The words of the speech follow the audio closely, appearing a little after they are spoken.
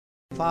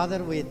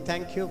Father, we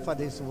thank you for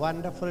this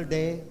wonderful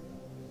day.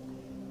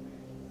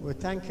 We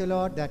thank you,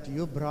 Lord, that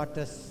you brought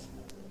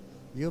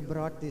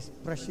these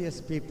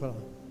precious people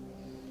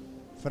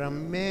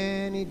from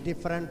many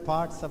different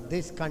parts of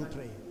this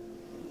country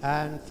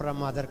and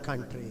from other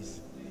countries.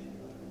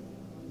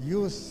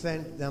 You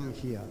sent them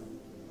here.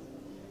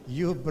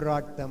 You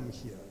brought them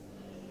here.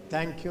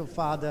 Thank you,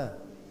 Father.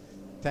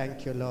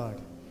 Thank you, Lord.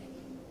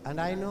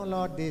 And I know,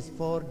 Lord, these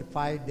 4 to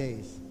 5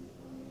 days,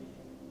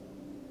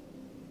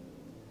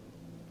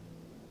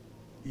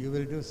 you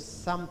will do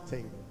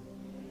something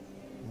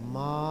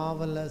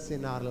marvelous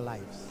in our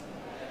lives.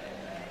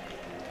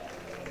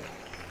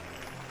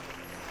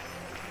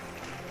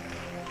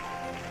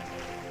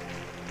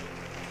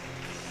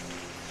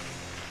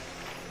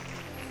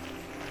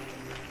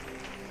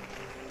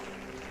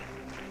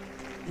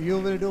 You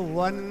will do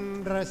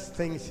wondrous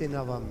things in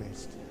our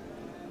midst.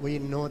 We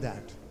know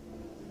that.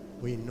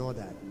 We know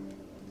that.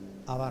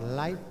 Our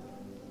life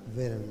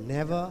will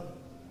never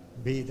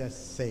be the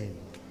same.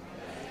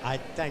 I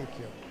thank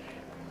you.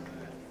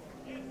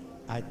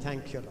 I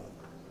thank you, Lord.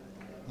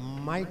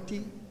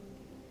 Mighty,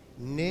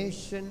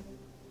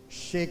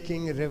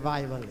 nation-shaking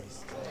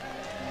revivalist.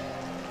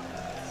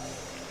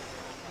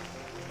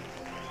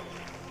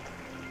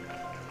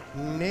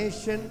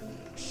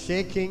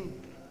 Nation-shaking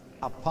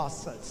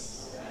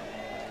apostles.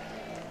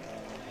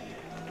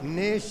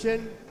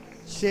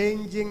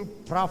 Nation-changing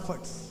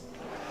prophets.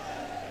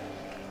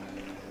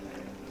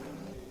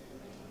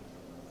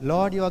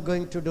 Lord, you are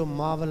going to do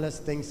marvelous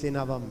things in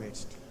our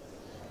midst.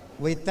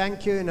 We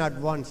thank you in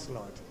advance,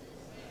 Lord.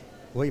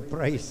 We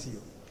praise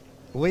you.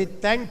 We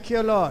thank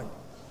you, Lord.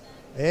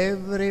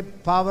 Every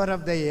power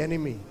of the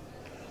enemy,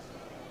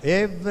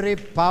 every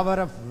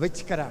power of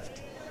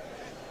witchcraft,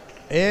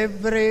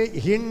 every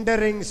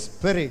hindering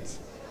spirit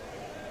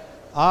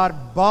are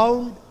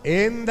bound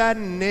in the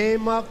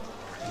name of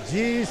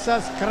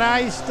Jesus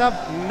Christ of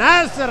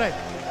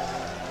Nazareth.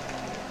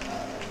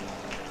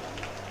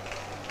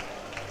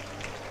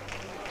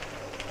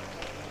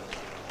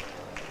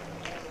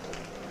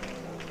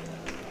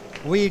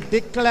 We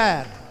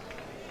declare,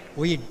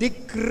 we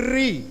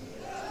decree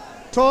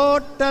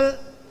total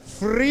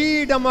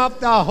freedom of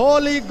the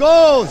Holy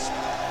Ghost.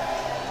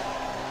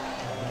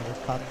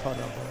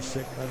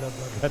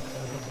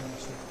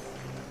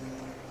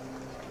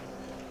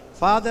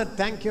 Father,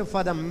 thank you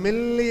for the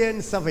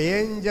millions of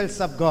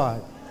angels of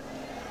God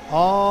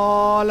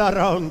all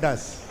around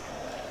us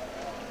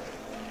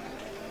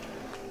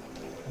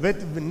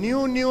with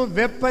new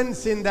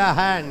weapons in their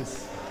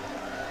hands.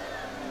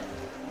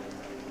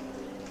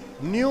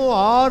 New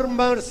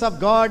armors of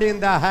God in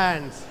the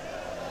hands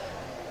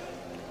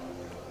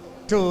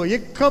to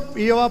equip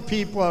your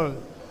people,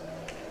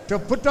 to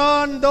put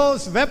on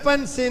those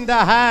weapons in the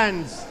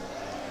hands,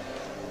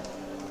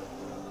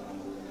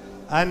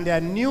 and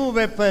a new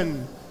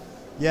weapon,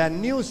 a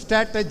new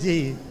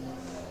strategy,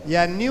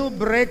 a new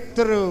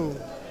breakthrough,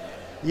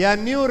 a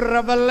new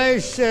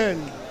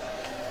revelation,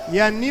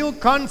 a new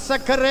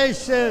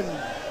consecration,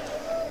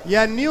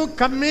 a new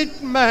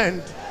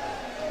commitment,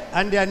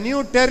 and a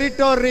new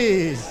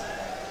territories,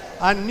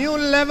 and new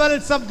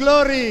levels of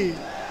glory,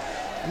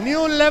 new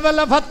level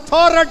of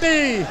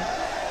authority,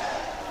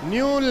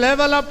 new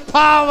level of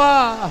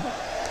power,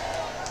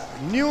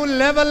 new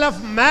level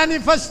of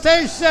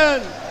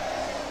manifestation.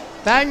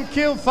 Thank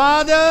you,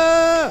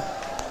 Father.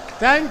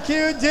 Thank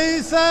you,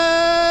 Jesus.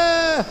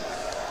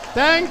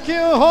 Thank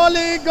you,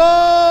 Holy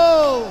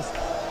Ghost.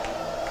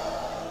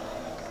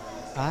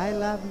 I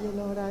love you,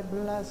 Lord. I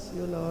bless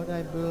you, Lord.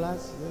 I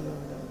bless you, Lord.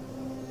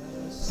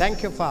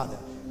 Thank you, Father.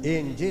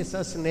 In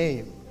Jesus'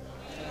 name.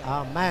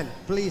 Amen.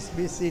 Please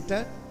be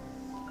seated.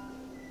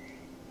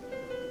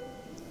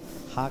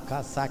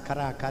 Haka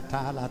sakara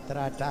katala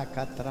trata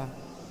katra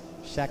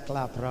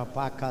shakla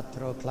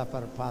propakatro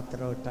klapar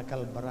patro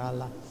takal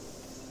brala.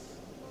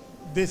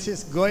 This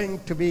is going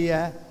to be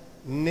a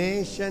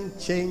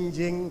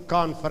nation-changing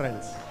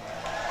conference.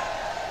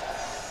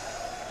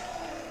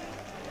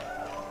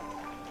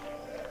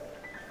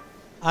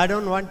 I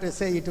don't want to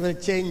say it will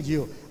change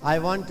you. I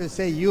want to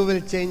say you will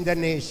change the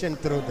nation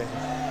through this.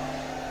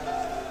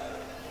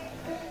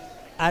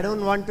 I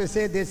don't want to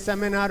say this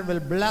seminar will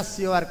bless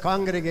your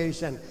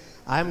congregation.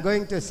 I'm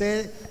going to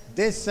say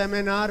this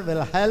seminar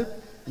will help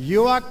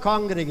your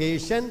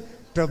congregation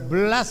to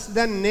bless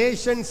the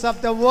nations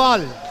of the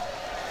world.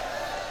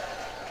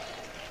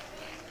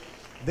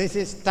 This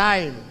is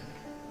time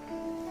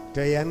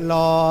to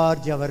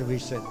enlarge our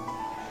vision.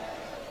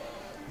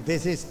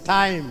 This is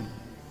time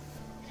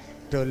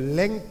to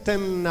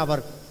lengthen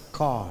our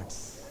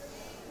cords.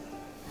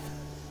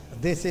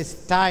 This is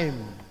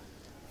time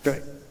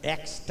to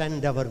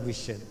extend our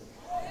vision.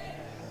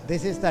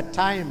 This is the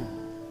time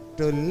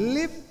to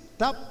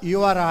lift up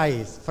your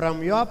eyes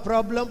from your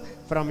problem,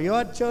 from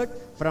your church,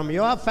 from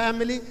your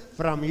family,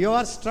 from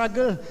your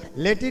struggle.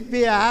 Let it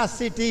be as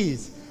it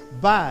is.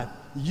 But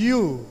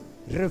you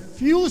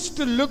refuse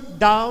to look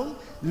down,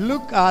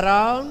 look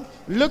around,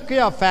 look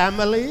your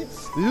family,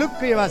 look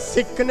your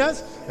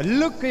sickness,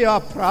 look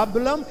your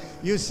problem.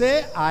 You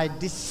say, I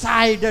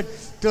decided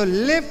to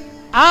lift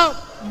up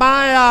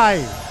my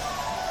eyes.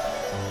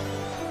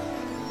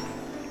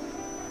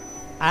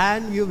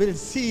 And you will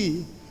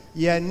see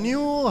a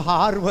new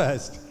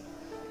harvest,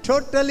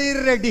 totally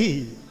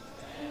ready,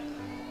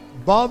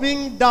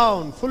 bowing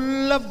down,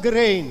 full of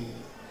grain,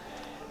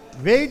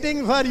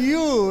 waiting for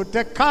you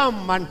to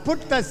come and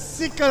put the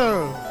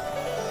sickle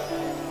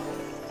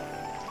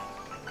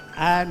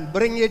and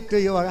bring it to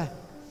you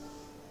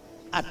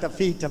at the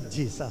feet of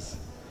Jesus.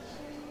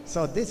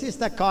 So this is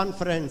the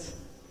conference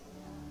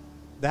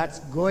that's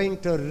going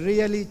to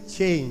really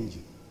change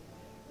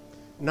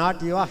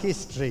not your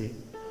history,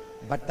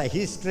 but the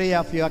history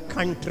of your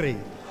country,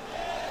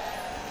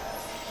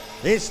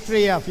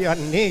 history of your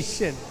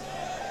nation.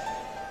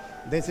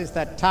 This is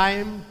the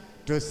time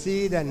to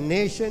see the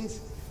nations.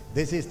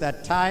 This is the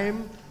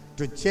time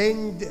to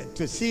change,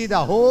 to see the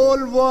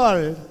whole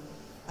world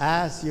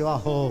as your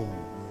home.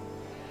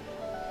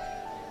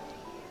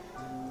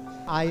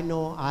 I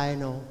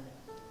know.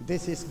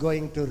 This is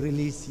going to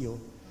release you,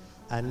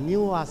 and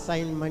new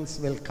assignments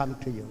will come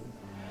to you.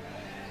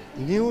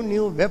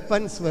 New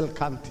weapons will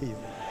come to you.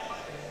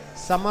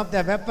 Some of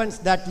the weapons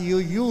that you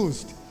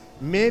used,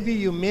 maybe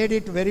you made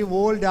it very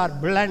old or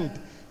blunt.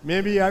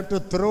 Maybe you have to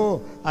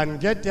throw and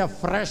get a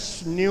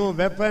fresh new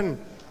weapon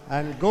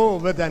and go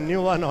with a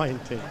new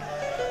anointing.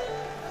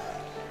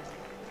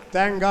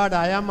 Thank God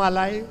I am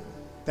alive.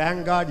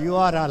 Thank God you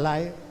are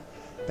alive.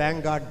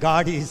 Thank God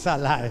God is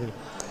alive.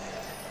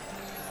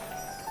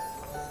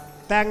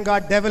 Thank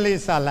God devil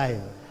is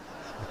alive.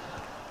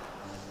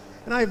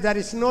 Now if there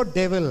is no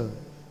devil,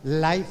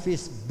 life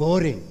is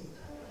boring.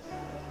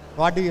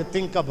 What do you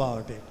think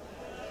about it?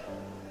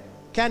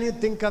 Can you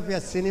think of a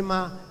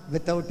cinema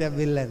without a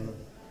villain?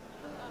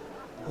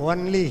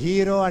 Only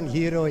hero and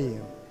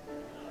heroine.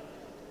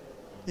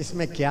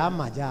 इसमें क्या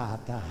मजा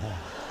आता है?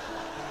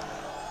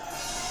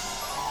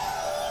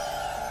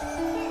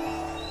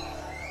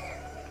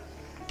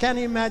 Can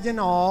you imagine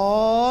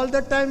all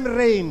the time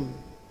rain?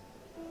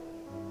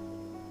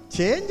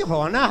 Change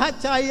होना है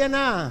चाहिए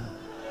ना?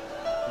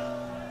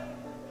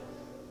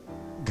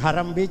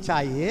 गरम भी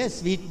चाहिए,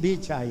 sweet भी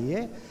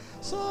चाहिए.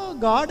 So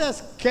God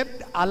has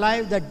kept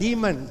alive the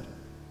demon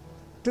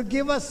to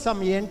give us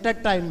some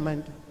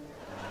entertainment.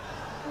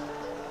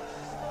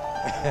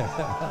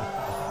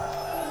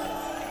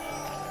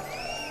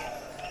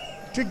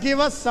 To give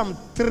us some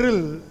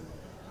thrill.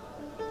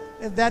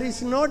 If there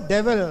is no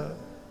devil,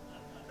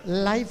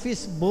 life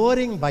is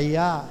boring,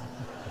 bhaiya.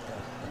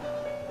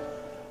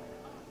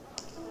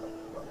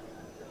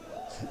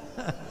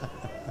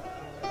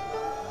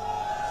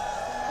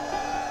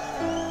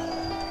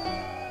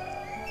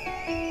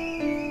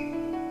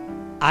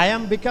 I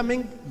am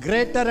becoming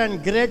greater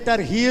and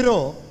greater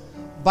hero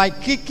by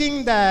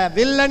kicking the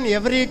villain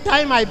every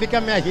time I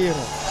become a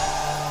hero.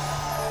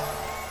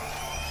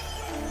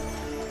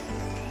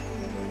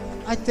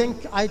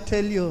 I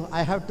tell you,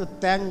 I have to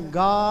thank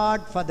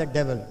God for the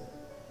devil.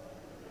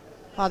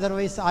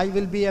 Otherwise, I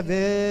will be a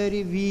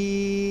very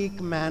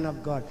weak man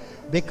of God.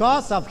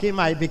 Because of him,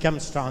 I become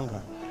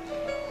stronger.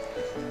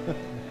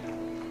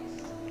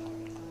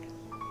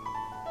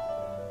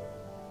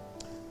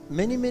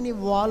 Many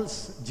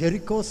walls,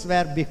 Jerichos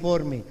were before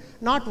me.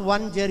 Not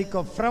one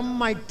Jericho, from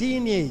my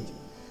teenage.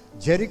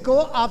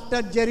 Jericho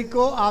after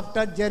Jericho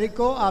after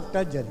Jericho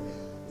after Jericho.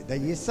 The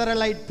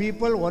Israelite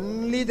people,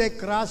 only they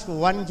crossed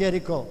one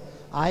Jericho.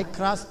 I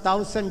crossed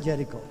 1,000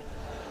 Jericho.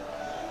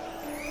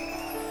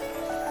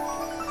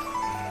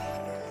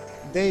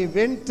 They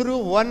went through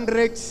one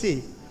Red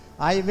Sea.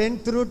 I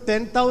went through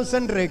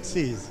 10,000 Red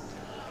Seas.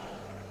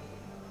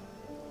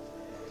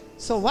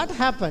 So what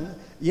happened?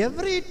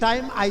 Every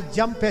time I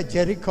jump a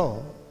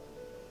Jericho,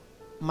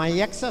 my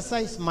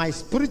exercise, my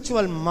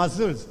spiritual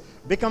muscles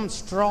become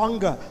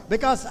stronger,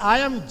 because I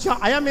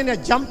am in a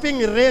jumping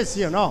race,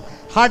 you know.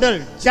 Huddle,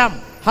 jump,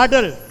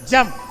 huddle,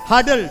 jump,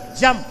 huddle,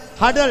 jump,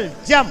 huddle,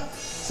 jump.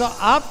 So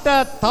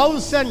after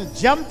 1,000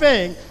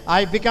 jumping,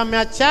 I become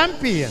a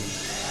champion.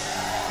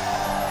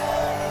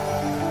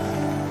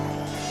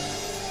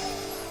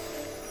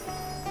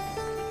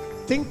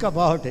 Think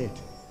about it.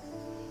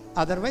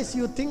 Otherwise,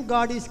 you think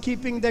God is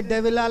keeping the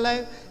devil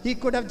alive? He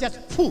could have just,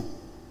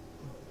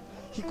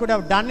 he could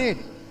have done it.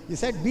 He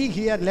said, be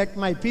here, let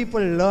my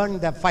people learn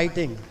the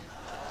fighting.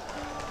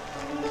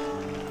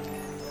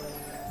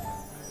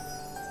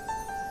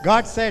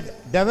 God said,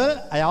 devil,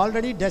 I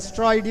already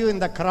destroyed you in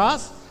the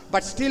cross,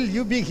 but still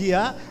you be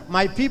here.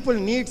 My people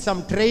need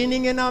some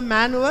training in a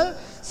manual,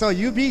 so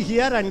you be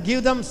here and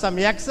give them some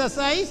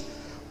exercise.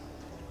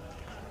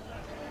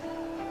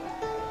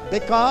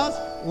 Because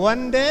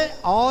one day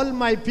all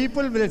my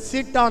people will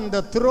sit on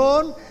the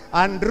throne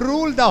and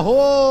rule the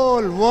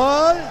whole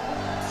world.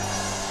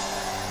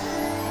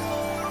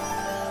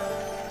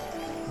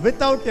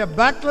 Without a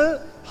battle,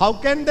 how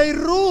can they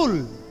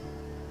rule?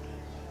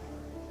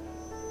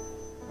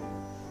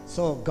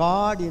 So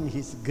God, in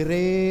His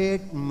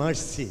great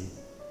mercy,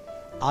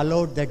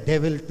 allowed the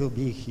devil to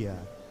be here.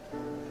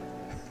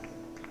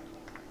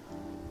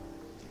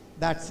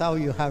 That's how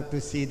you have to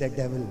see the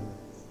devil.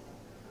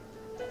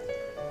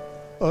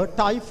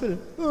 टाइफल,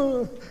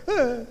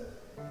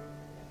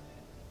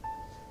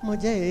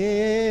 मुझे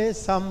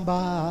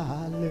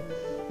संभाल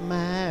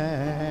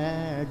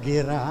मैं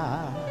गिरा,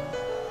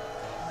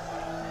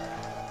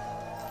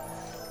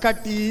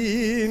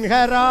 कठिन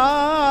है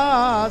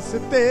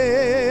रास्ते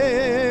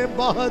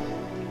बहुत,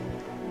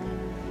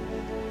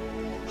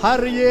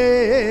 हर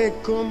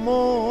एक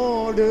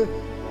मोड़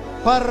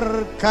पर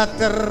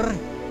खतर,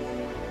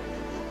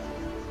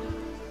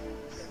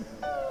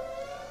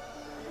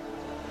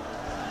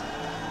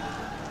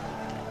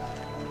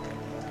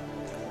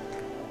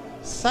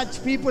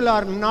 such people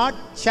are not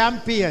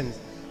champions,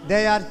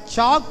 they are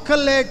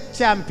chocolate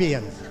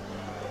champions.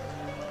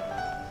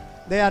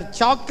 They are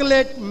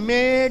chocolate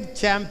made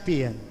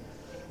champion.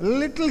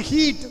 Little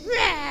heat,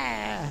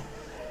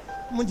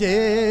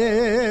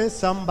 मुझे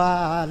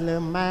संभाल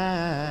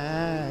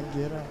मैं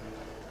गिरा.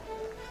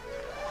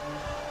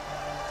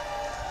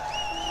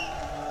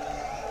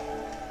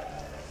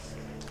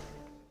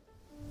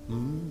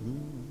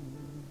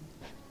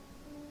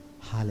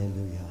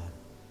 Hallelujah.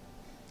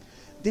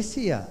 This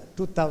year,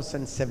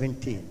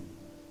 2017,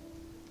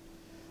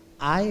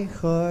 I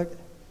heard,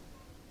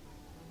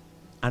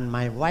 and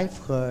my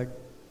wife heard,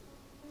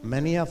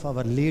 many of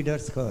our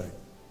leaders heard,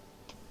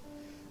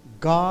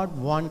 God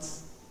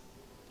wants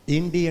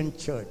Indian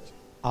church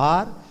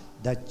or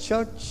the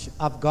church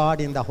of God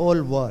in the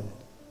whole world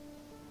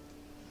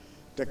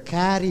to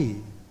carry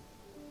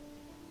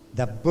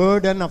the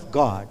burden of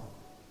God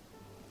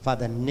for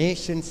the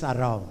nations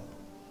around.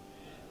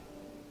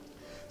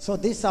 So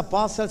this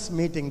apostles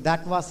meeting,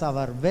 that was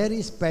our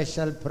very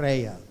special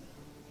prayer,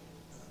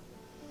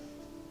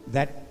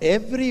 that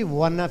every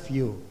one of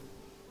you,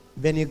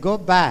 when you go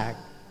back,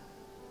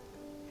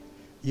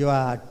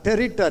 your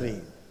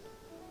territory,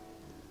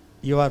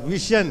 your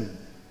vision,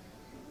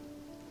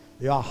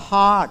 your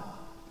heart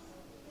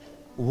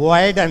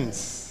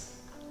widens,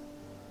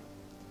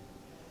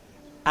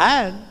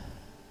 and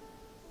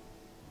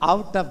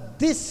out of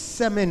this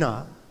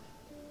seminar,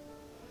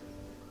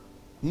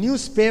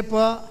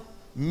 newspaper,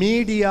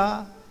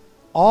 media,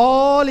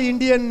 all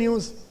Indian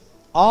news,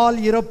 all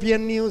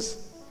European news,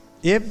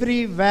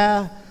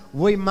 everywhere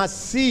we must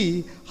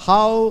see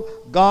how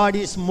God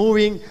is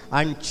moving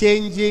and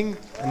changing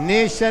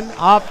nation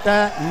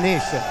after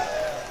nation.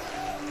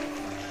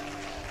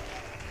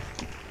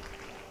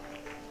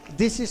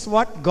 This is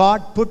what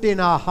God put in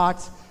our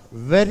hearts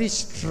very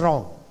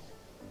strong.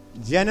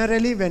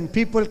 Generally, when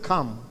people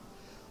come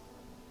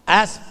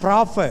as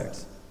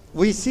prophets,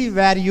 we see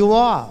where you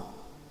are.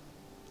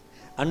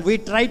 And we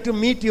try to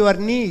meet your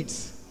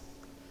needs.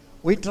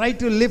 We try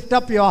to lift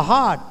up your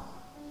heart.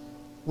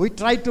 We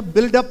try to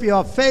build up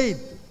your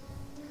faith.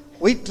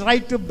 We try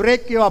to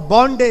break your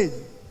bondage.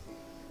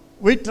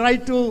 We try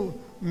to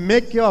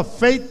make your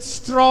faith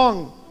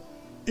strong.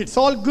 It's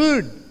all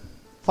good.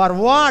 For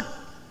what?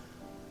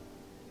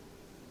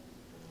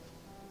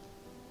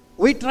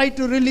 We try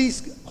to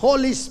release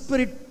Holy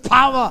Spirit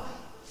power.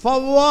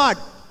 For what?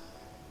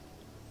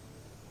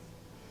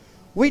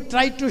 We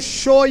try to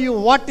show you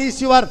what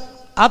is your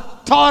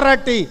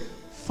authority.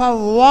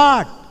 For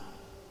what?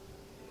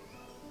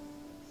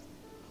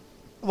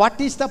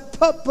 What is the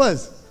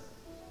purpose?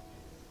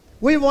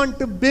 We want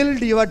to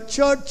build your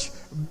church,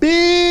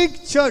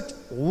 big church.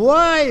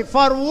 Why?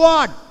 For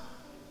what?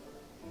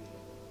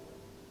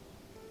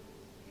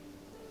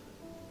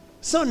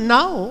 So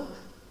now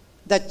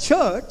the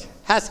church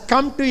has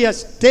come to a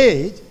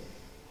stage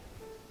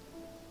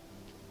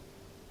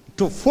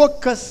to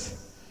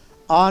focus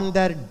on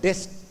their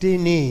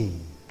destiny.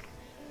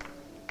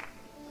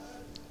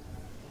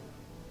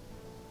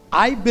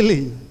 I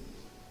believe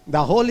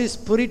the Holy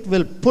Spirit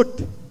will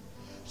put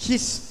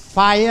His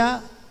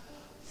fire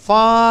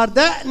for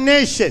the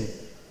nation.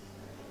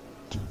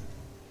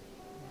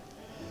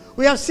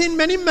 We have seen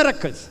many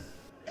miracles.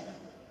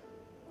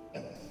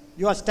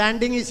 Your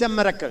standing is a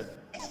miracle.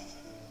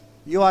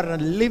 You are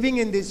living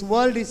in this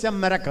world is a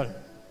miracle.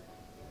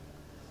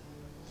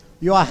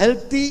 You are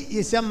healthy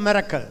is a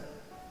miracle.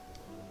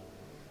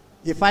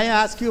 If I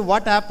ask you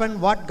what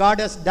happened, what God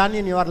has done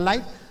in your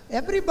life,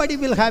 everybody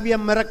will have a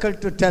miracle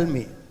to tell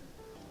me.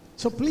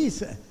 So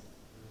please,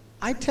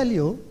 I tell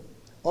you,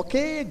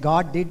 okay,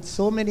 God did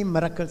so many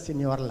miracles in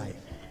your life.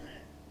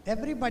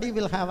 Everybody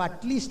will have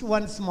at least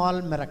one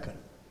small miracle.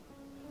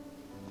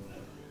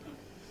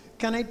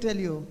 Can I tell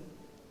you,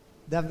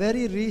 the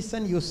very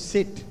reason you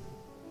sit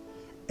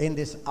in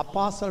this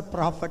Apostle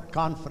Prophet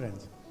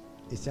conference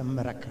is a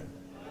miracle.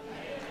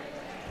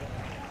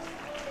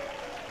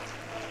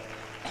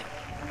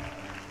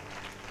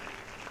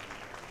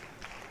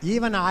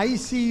 Even I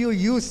see you,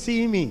 you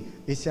see me,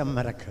 is a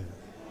miracle.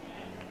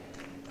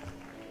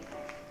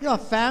 Your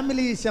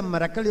family is a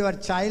miracle, your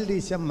child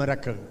is a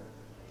miracle.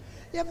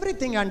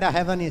 Everything under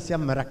heaven is a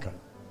miracle.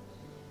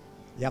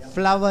 A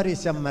flower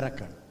is a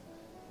miracle.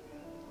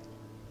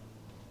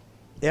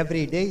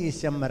 Every day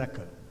is a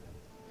miracle.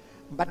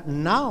 But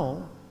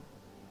now,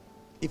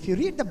 if you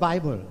read the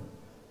Bible,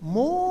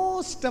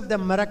 most of the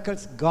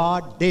miracles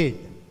God did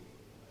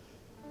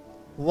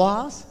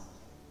was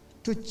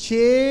to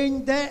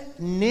change the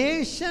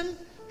nation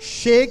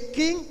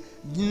shaking,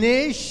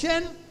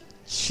 nation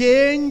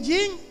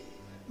changing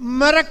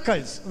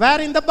miracles.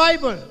 Where in the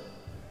Bible?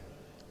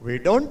 We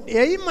don't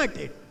aim at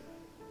it.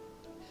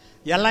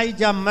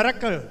 Elijah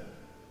miracle.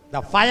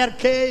 The fire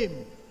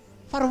came.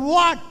 For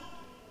what?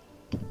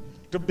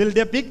 To build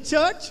a big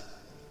church?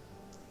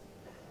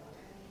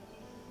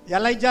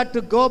 Elijah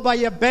to go buy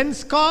a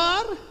Benz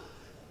car?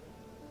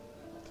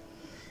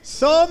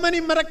 So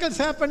many miracles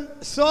happened.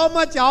 So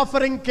much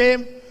offering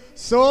came.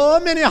 So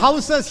many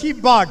houses he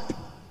bought.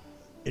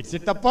 Is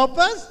it the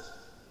purpose?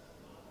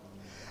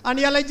 And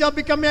Elijah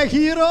became a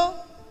hero.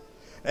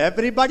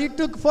 Everybody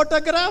took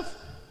photograph.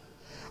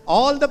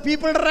 All the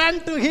people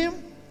ran to him.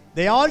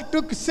 They all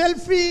took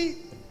selfie.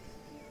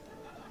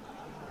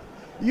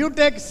 You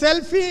take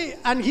selfie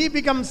and he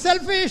becomes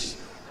selfish.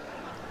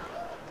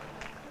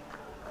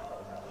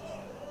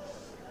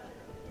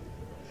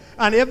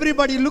 And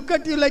everybody look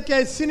at you like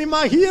a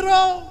cinema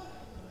hero.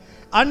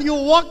 And you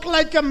walk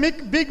like a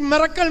big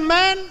miracle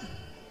man.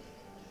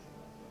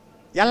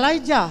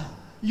 Elijah,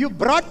 you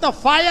brought the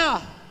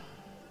fire.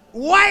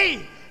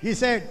 Why? He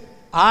said,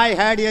 I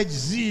had a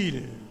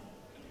zeal.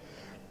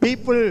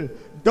 People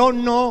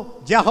don't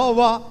know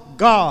Jehovah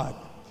God.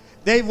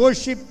 They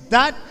worship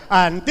that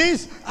and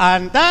this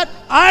and that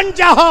and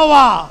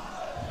Jehovah.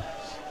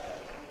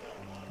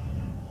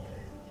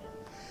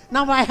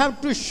 Now I have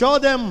to show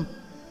them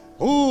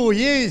who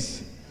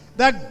is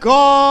the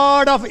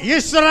God of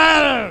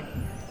Israel.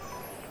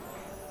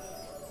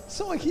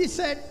 So he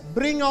said,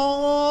 bring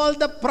all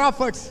the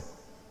prophets,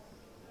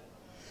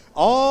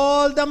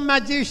 all the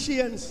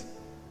magicians,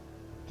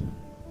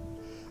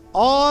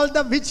 all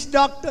the witch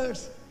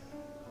doctors.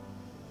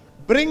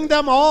 Bring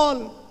them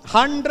all,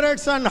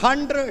 hundreds and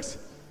hundreds.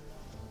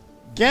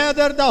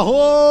 Gather the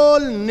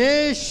whole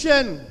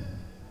nation.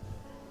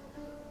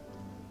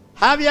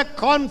 Have a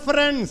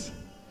conference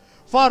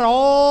for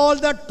all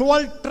the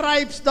 12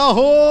 tribes, the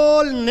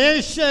whole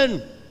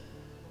nation.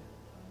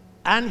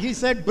 And he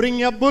said,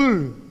 bring a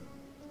bull.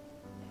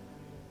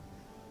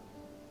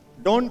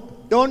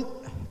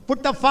 Don't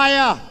put the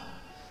fire.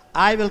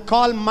 I will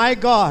call my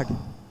God.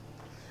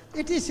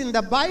 It is in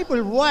the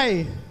Bible.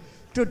 Why?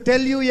 To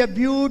tell you a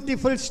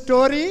beautiful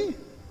story?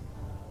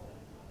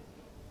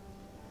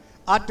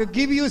 Or to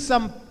give you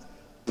some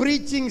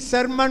preaching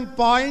sermon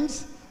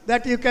points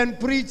that you can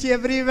preach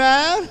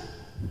everywhere?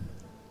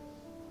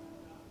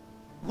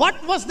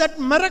 What was that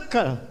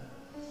miracle?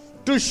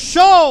 To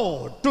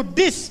show, to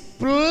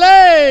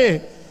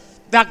display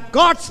the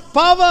God's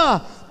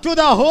power to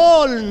the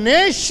whole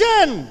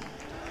nation.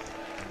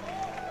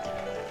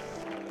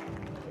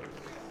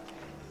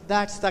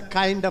 That's the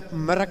kind of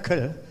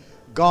miracle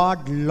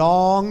God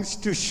longs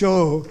to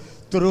show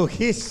through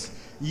His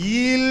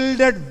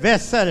yielded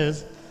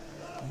vessels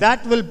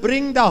that will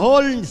bring the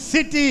whole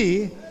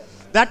city,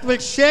 that will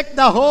shake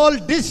the whole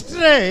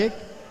district,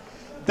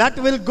 that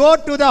will go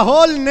to the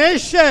whole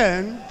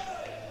nation.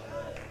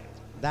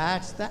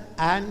 That's the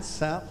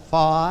answer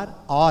for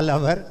all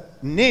our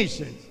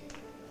nations.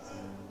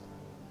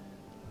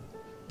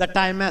 The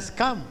time has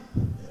come.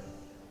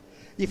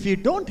 If you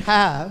don't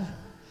have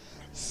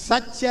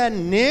such a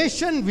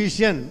nation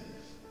vision,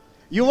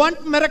 you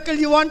want miracle,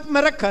 you want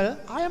miracle.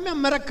 I am a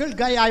miracle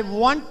guy, I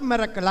want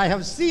miracle. I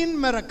have seen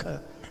miracle.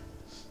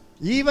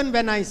 Even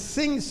when I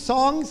sing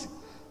songs,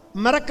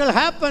 miracle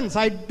happens.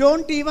 I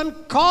don't even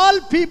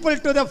call people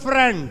to the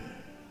front.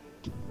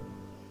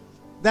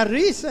 The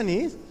reason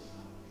is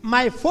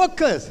my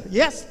focus.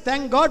 Yes,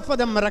 thank God for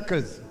the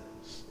miracles.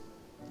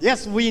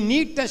 Yes, we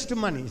need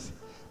testimonies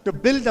to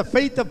build the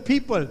faith of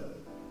people.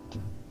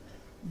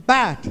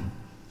 But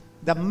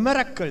the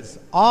miracles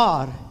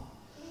are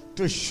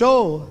to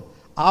show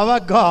our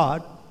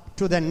God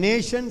to the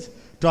nations,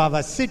 to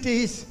our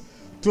cities,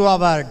 to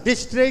our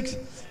districts,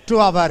 to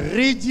our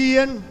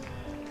region.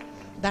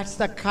 That's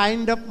the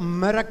kind of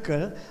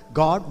miracle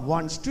God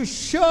wants to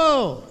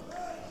show.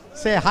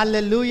 Say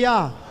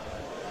hallelujah.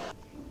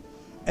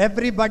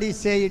 Everybody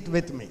say it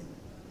with me.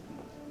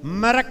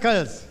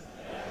 Miracles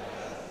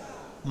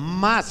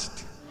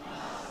must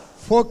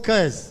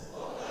focus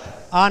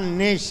on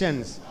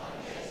nations.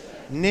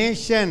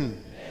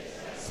 Nation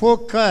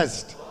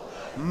focused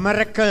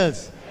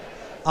miracles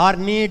are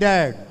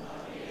needed.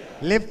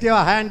 Lift your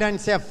hand and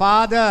say,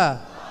 Father,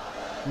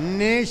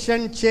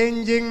 nation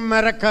changing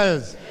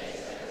miracles.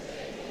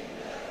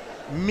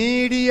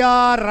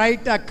 Media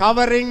right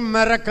covering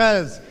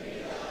miracles.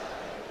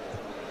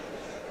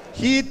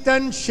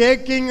 Heathen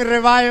shaking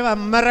revival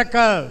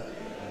miracle.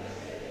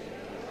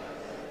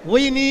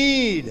 We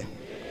need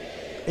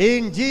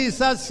in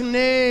Jesus'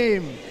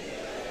 name.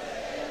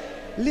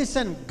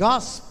 Listen,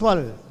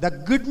 gospel, the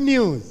good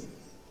news.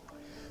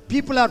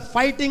 People are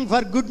fighting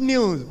for good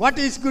news. What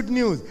is good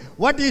news?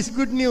 What is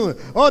good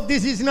news? Oh,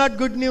 this is not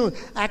good news.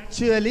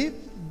 Actually,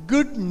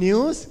 good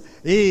news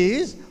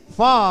is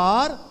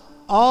for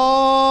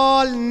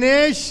all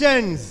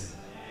nations.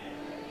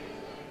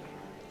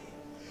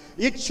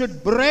 It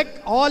should break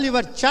all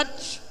your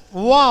church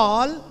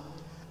wall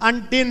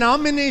and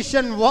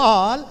denomination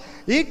wall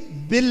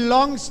It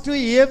belongs to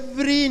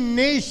every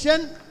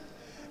nation,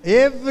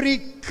 every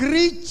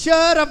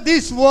creature of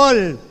this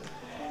world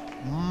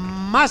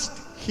must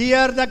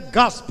hear the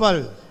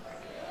gospel.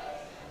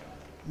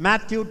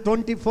 Matthew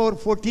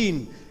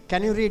 24:14.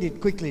 Can you read it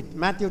quickly?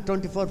 Matthew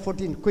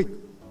 24:14, quick.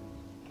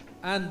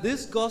 And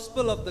this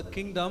gospel of the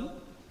kingdom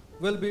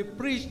will be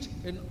preached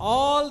in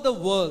all the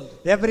world.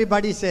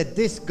 Everybody say,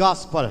 this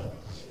gospel.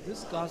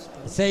 This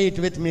gospel, Say it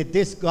with me,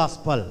 this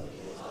gospel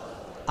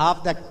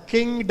of the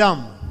kingdom.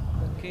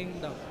 the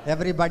kingdom,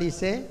 Everybody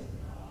say,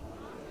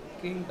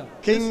 kingdom,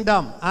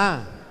 kingdom.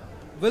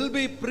 will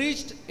be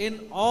preached in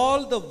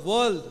all the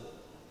world.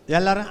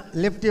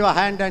 Lift your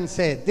hand and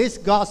say, this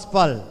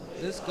gospel.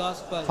 This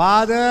gospel,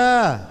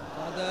 Father,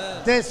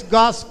 Father, this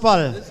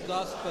gospel this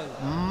gospel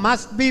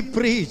must be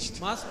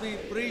preached must be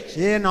preached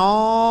in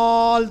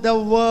all the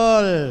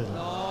world. in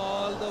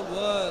all the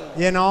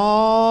world. In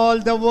all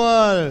the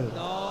world. In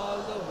all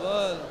the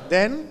world.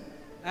 Then,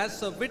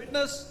 As a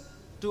witness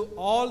to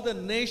all the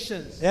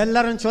nations,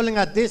 எல்லாரும்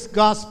சொல்லுங்க, this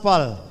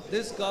gospel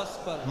this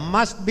gospel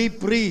must be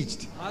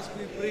preached must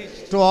be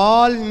preached to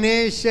all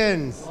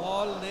nations. to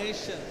all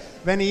nations.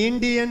 When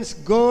Indians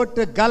go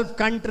to Gulf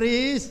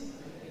countries,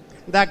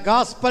 the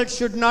gospel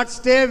should not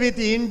stay with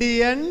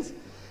Indians.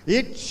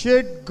 It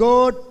should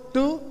go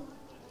to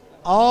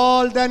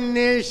all the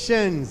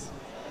nations.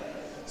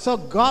 So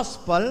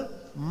gospel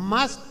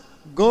must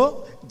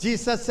go.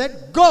 Jesus said,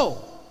 go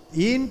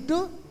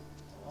into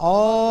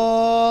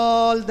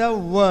all the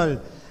world.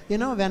 You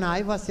know, when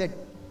I was a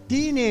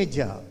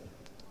teenager,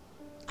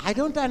 I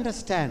don't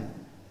understand.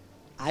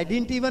 I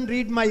didn't even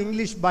read my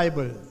English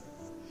Bible.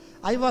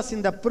 I was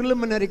in the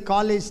preliminary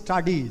college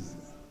studies.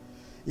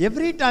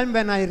 Every time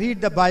when I read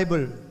the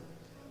Bible,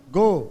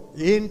 go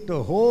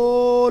into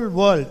whole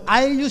world,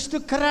 I used to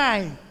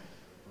cry.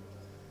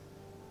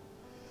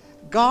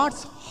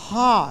 God's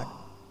heart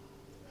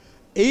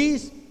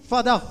is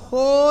for the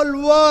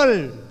whole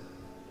world.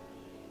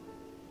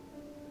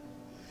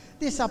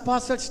 These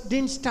apostles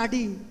didn't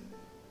study.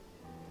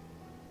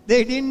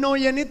 They didn't know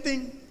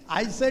anything.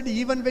 I said,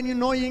 even when you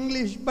know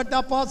English, but the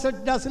apostle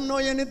doesn't know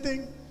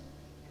anything.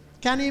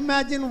 Can you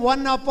imagine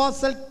one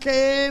apostle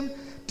came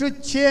to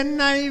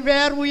Chennai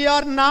where we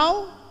are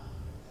now?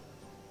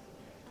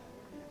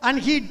 And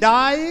he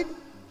died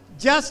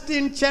just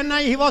in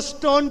Chennai. He was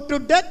stoned to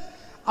death.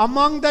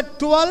 Among the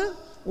 12,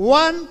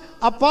 one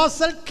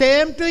apostle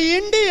came to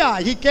India.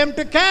 He came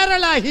to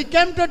Kerala. He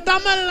came to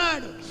Tamil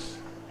Nadu.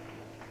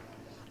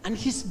 And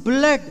his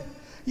blood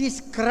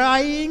is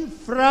crying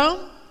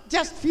from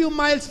just few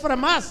miles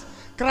from us,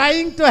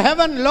 crying to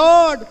heaven,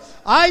 Lord,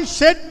 I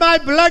shed my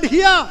blood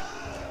here.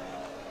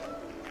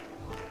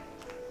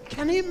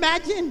 Can you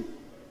imagine?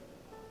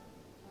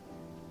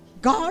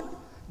 God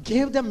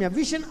gave them a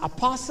vision.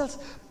 Apostles,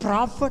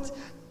 prophets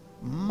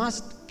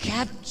must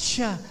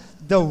capture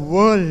the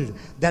world,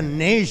 the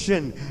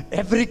nation,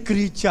 every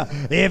creature,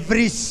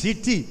 every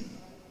city.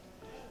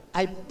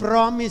 I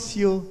promise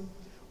you,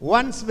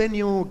 once when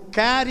you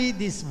carry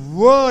this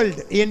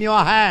world in your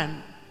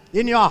hand,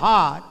 in your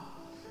heart,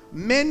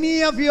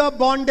 many of your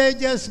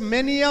bondages,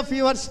 many of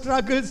your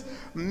struggles,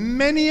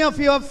 many of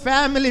your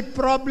family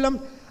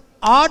problems,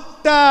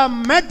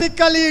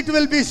 automatically it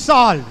will be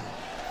solved.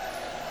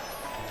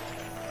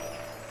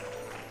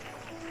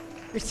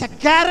 It's a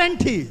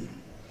guarantee.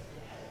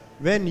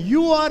 When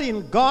you are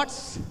in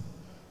God's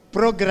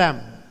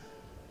program,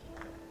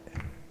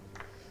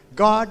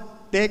 God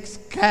takes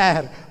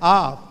care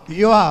of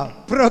your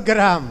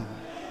program.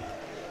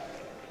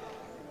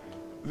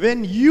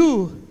 When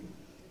you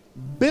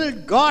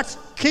build God's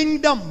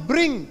kingdom,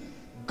 bring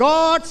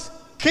God's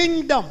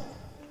kingdom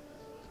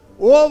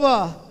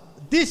over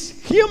this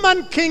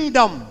human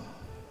kingdom,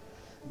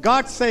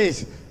 God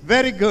says,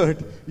 very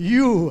good,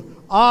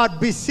 you are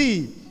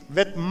busy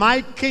with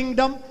my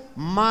kingdom,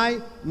 my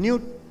New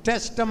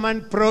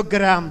Testament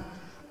program.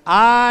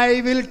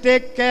 I will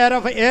take care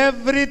of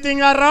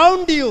everything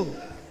around you.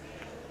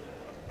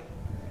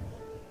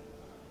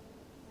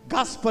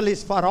 Gospel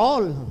is for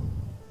all.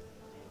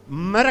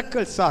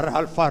 Miracles are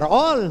all for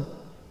all.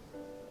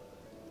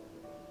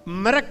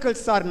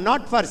 Miracles are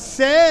not for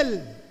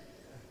sale.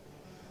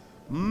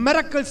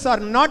 Miracles are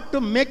not to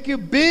make you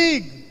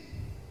big.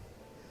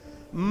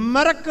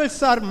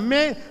 Miracles are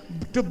made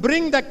to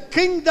bring the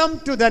kingdom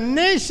to the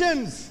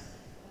nations.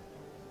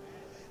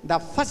 The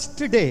first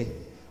day,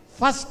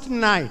 first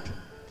night,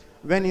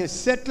 when you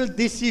settle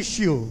this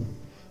issue,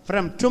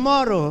 from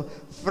tomorrow,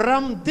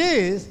 from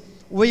this,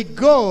 we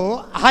go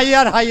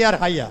higher, higher,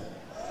 higher.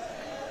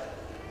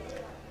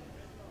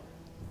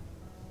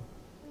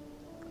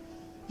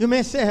 You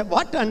may say,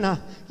 what,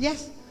 Anna?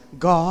 Yes,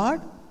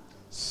 God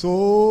so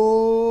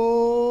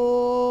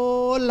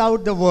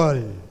loved the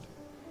world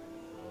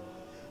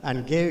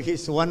and gave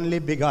his only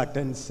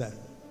begotten Son.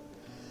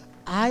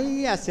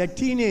 I, as a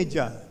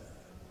teenager,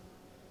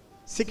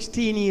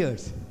 16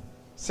 years,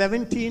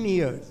 17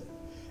 years,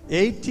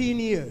 18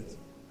 years,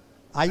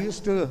 I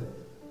used to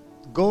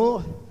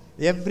go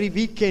every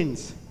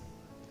weekends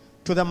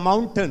to the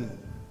mountain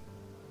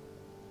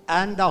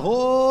And the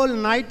whole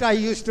night I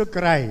used to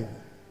cry,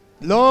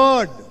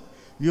 Lord,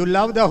 you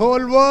love the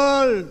whole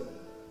world.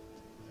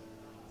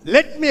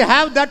 Let me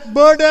have that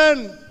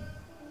burden.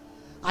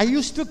 I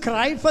used to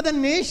cry for the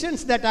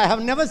nations that I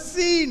have never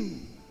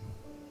seen.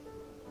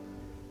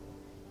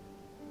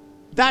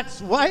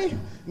 That's why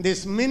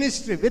this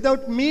ministry,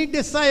 without me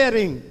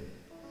desiring,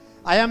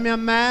 I am a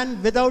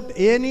man without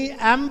any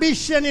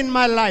ambition in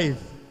my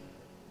life.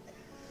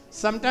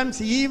 Sometimes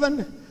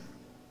even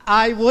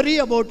I worry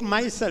about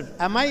myself.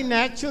 Am I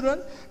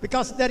natural?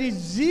 Because there is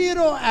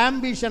zero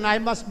ambition. I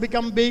must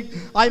become big.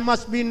 I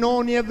must be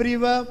known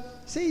everywhere.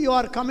 See, you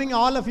are coming,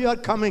 all of you are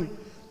coming.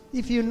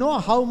 If you know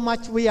how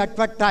much we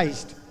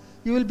advertised,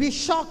 you will be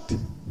shocked.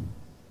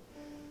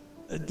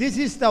 This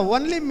is the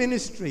only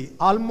ministry,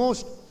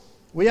 almost,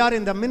 we are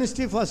in the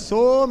ministry for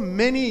so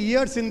many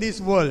years in this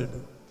world.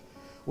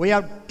 We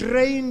have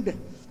trained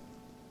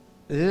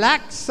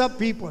lakhs of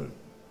people.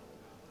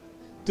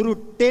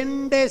 Through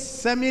 10 days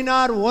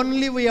seminar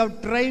only we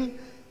have trained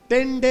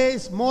 10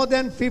 days more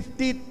than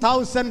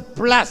 50,000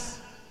 plus.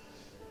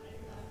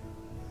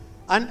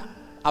 And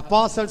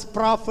apostles,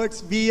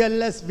 prophets,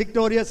 VLS,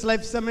 Victorious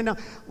Life Seminar.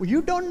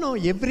 You don't know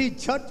every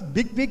church,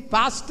 big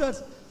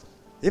pastors.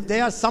 If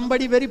they are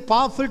somebody very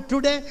powerful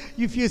today,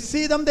 if you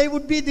see them, they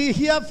would be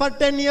here for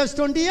 10 years,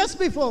 20 years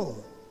before.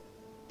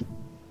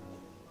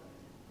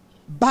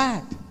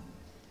 But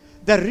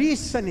the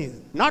reason is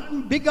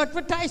not big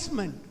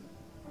advertisement.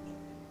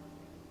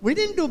 We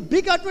didn't do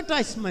big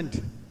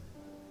advertisement.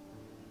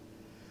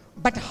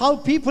 But how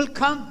people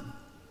come.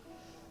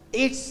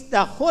 It's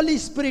the Holy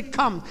Spirit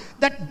come.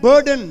 That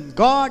burden,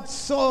 God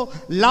so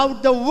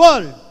loved the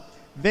world.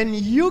 When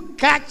you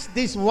catch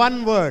this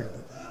one word,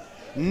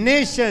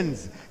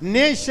 nations,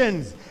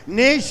 nations,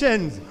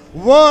 nations,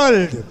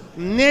 world,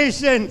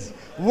 nations,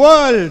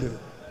 world.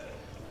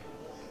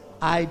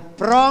 I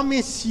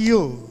promise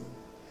you,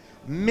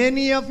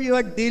 many of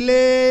your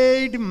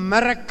delayed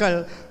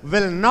miracle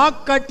will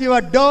knock at your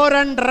door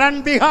and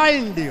run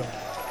behind you.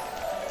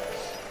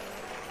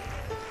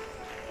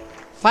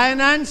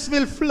 Finance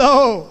will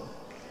flow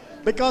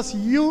because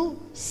you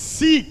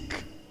seek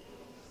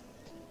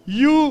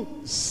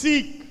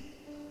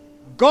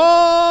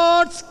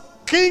God's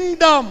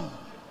kingdom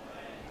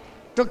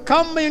to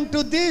come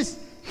into this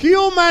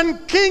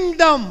human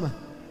kingdom.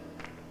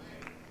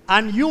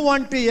 And you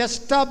want to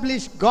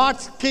establish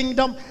God's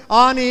kingdom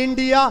on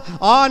India,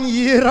 on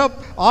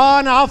Europe,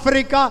 on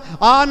Africa,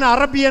 on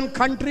Arabian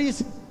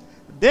countries.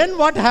 Then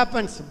what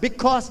happens?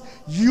 Because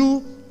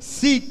you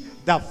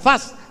seek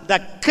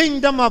the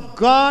kingdom of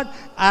God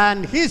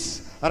and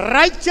His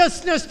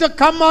righteousness to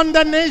come on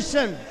the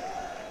nation.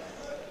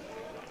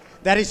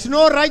 There is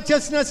no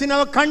righteousness in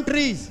our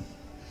countries.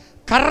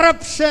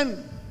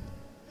 Corruption,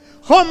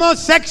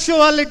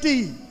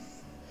 homosexuality,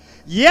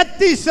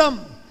 atheism,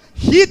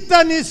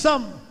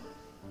 heathenism,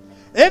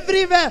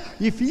 everywhere.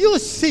 If you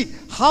see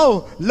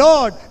how,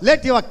 Lord,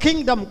 let your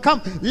kingdom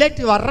come, let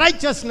your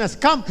righteousness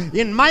come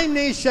in my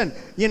nation.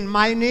 In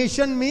my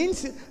nation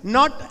means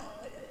not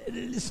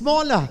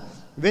smaller.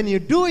 When you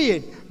do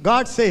it,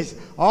 God says,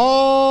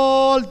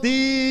 all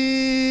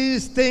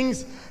these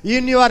things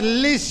in your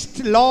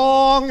list,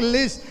 long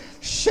list,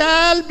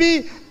 shall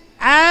be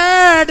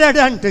added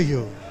unto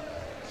you.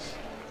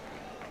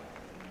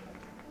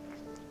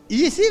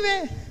 Easy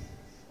way.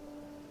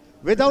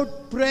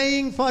 Without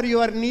praying for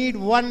your need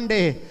one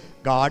day,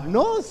 God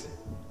knows.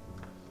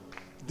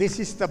 This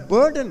is the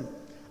burden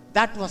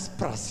that was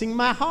pressing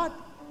my heart.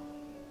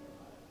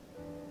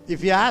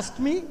 If you ask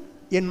me,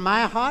 in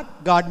my heart,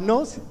 God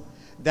knows.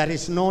 There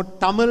is no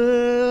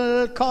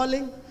Tamil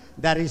calling.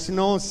 There is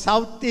no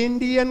South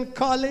Indian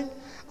calling.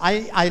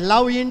 I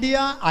love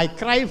India. I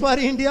cry for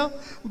India.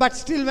 But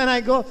still when I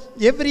go,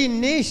 every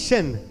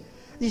nation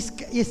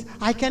is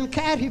I can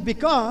carry,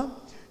 because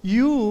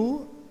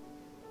you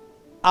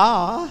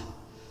are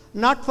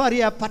not for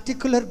a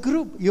particular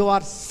group. You are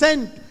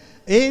sent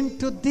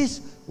into this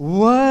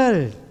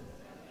world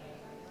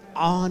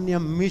on a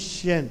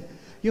mission.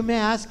 You may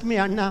ask me,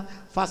 Anna,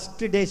 first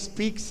day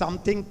speak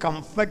something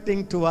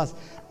comforting to us.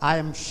 I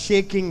am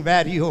shaking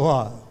where you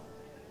are.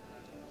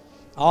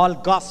 All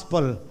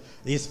gospel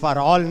is for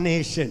all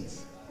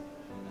nations.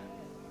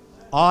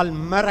 All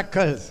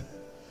miracles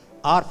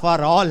are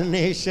for all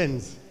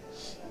nations.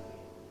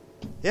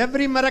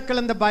 Every miracle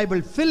in the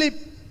Bible. Philip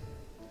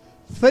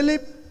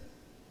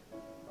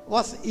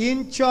was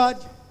in charge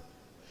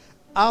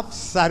of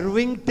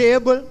serving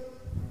table,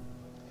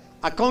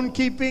 account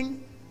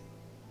keeping,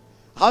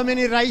 how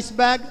many rice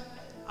bag,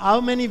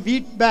 how many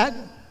wheat bag.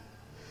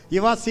 He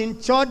was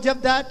in charge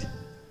of that.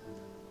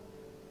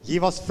 He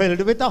was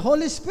filled with the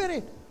Holy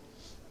Spirit.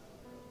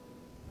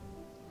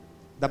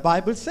 The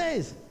Bible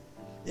says,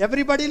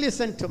 everybody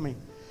listen to me.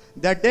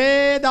 The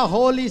day the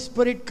Holy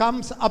Spirit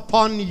comes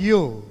upon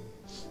you,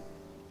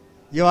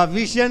 your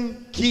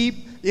vision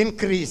keep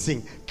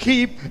increasing,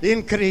 keep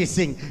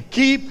increasing,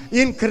 keep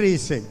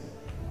increasing.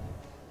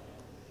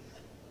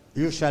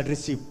 You shall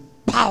receive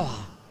power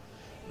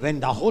when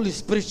the Holy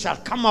Spirit shall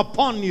come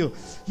upon you,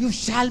 you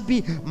shall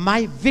be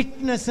my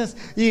witnesses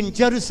in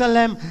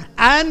Jerusalem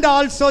and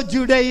also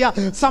Judea,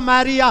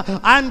 Samaria,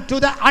 and to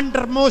the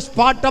uttermost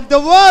part of the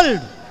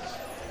world.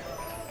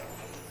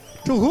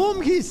 To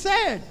whom he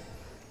said,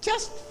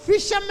 just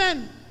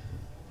fishermen.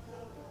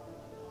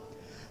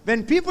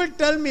 When people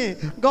tell me,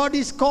 God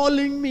is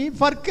calling me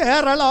for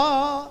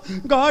Kerala,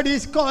 God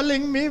is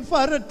calling me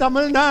for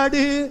Tamil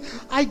Nadu,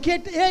 I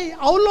get, hey,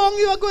 how long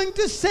you are going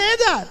to say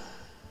that?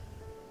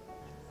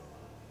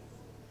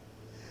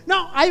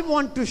 Now, I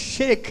want to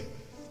shake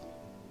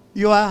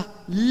your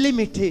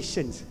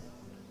limitations.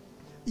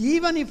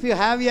 Even if you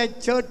have a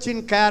church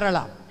in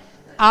Kerala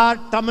or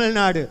Tamil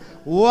Nadu,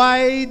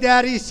 why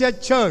there is a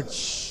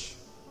church?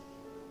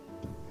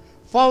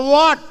 For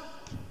what?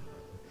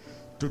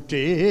 To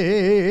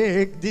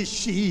take the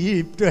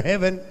sheep to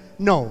heaven?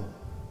 No.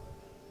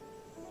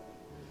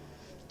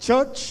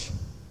 Church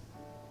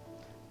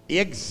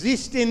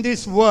exists in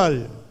this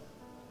world.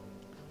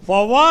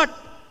 For what?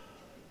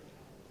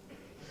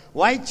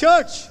 Why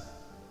church?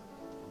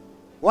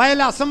 Why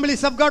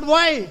Assemblies of God?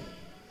 Why?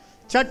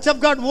 Church of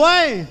God?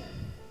 Why?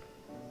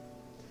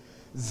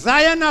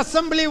 Zion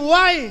Assembly?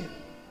 Why?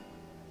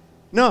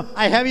 No,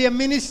 I have a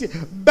ministry.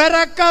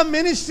 Barakah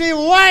ministry?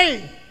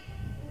 Why?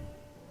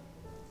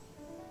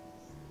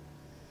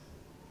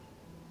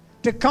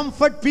 To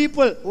comfort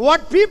people.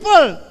 What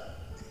people?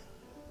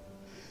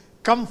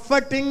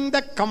 Comforting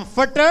the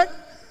comforted.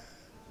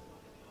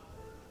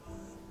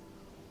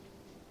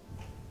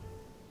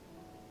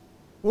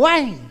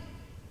 Why?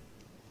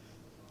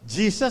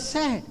 Jesus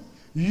said,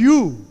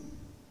 you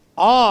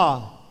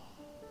are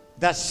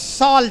the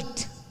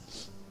salt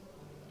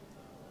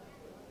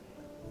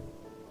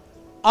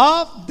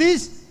of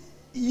this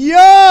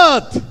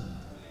earth.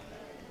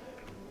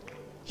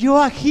 You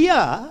are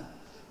here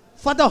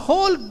for the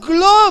whole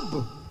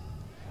globe.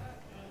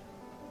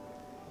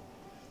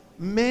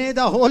 May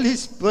the Holy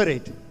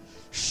Spirit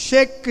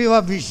shake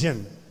your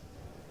vision.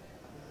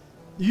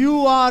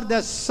 You are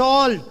the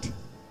salt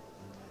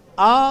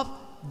of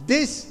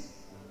this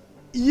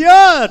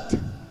earth.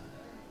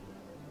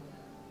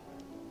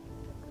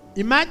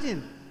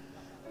 Imagine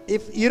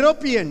if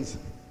Europeans,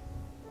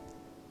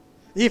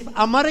 if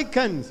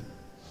Americans,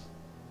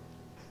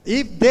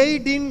 if they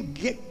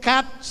didn't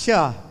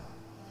capture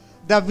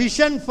the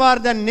vision for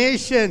the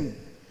nation,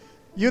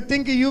 you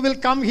think you will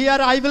come here,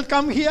 I will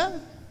come here?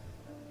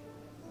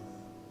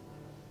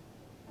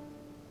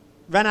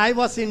 When I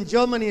was in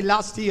Germany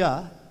last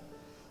year,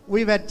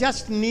 we were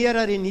just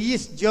nearer in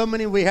East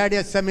Germany, we had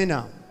a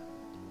seminar.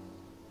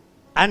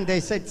 And they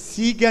said,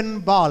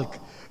 Ziegenbalg.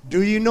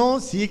 Do you know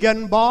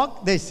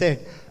Ziegenbalg? They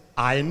said,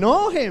 I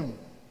know him.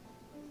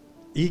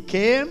 He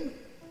came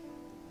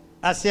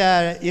as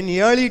in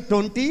early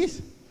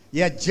 20s,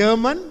 a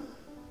German.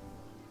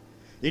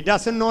 He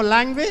doesn't know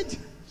language.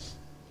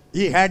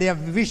 He had a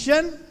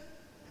vision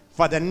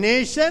for the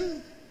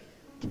nation.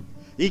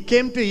 He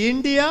came to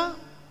India,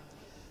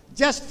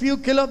 just few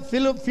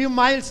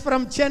miles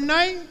from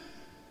Chennai.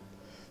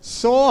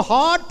 So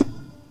hot.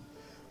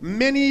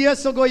 Many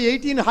years ago,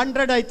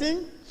 1800, I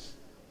think.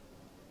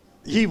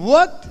 He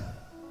worked.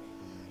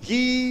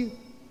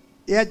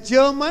 A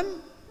German,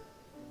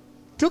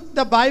 took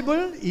the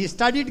Bible. He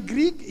studied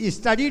Greek. He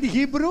studied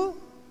Hebrew.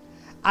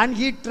 And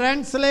he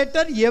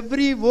translated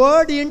every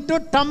word into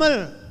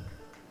Tamil.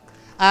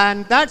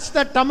 And that's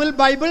the Tamil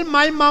Bible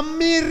my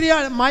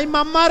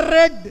mama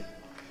read.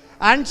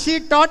 And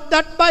she taught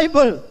that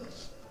Bible.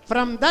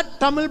 From that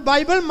Tamil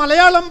Bible,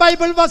 Malayalam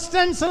Bible was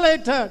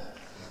translated.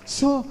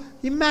 So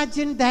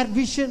imagine their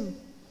vision.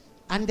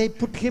 And they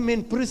put him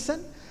in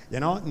prison.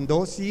 You know, in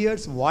those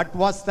years, what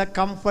was the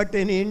comfort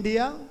in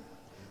India?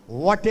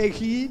 What a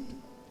heat.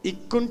 He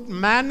couldn't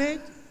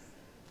manage.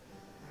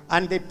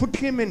 And they put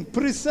him in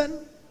prison,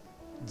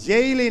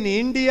 jail in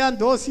India in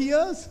those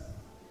years.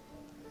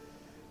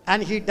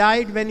 And he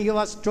died when he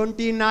was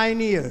 29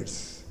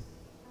 years.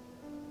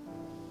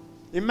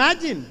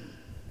 Imagine,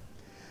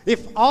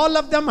 if all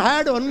of them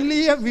had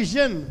only a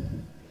vision.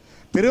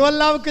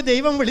 തിരുവല്ലാവുക്ക്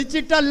ദൈവം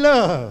വിളിച്ചിട്ടല്ലോ,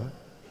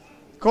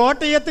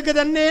 കോട്ടയത്തുക്ക്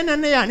തന്നെ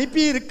എന്നെ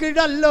അനുപ്പി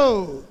ഇരിക്കിടല്ലോ,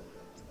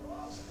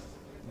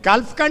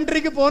 Gulf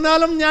കൺട്രിക്ക്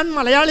പോന്നാലും ഞാൻ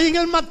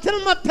മലയാളികൾ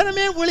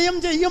മാത്രമേ വിളിയം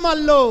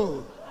ചെയ്യുമല്ലോ,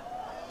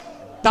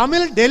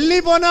 തമിഴ് ഡൽഹി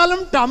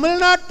പോനാലും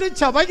തമിഴ്നാട്ടു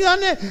സഭയ്ക്ക്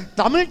തന്നെ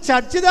തമിഴ്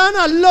ചർച്ച്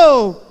താനല്ലോ.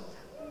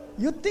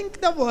 You think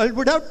the world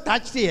would have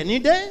touched any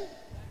day?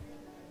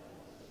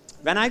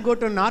 When I go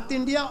to North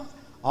India,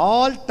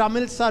 all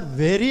Tamils are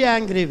very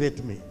angry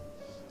with me.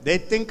 They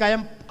think I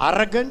am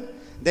arrogant.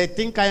 They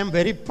think I am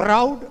very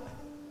proud.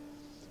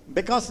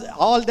 Because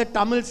all the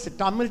Tamil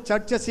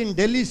churches in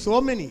Delhi, so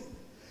many,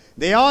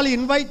 they all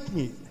invite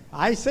me.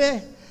 I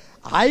say,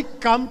 I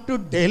come to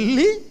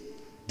Delhi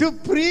to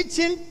preach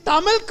in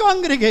Tamil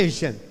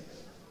congregation.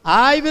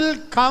 I will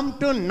come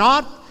to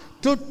North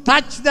to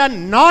touch the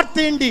North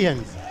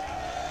Indians.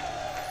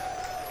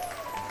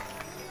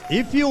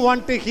 If you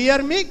want to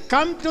hear me,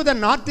 come to the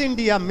North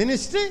India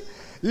ministry,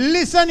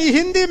 listen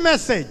Hindi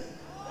message.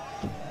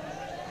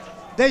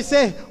 They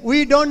say,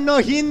 we don't know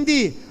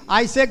Hindi.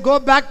 I say, go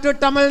back to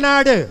Tamil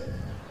Nadu.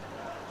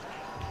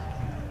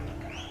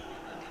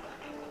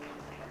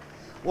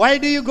 Why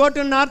do you go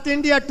to North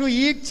India to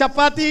eat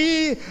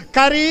chapati,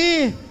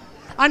 curry,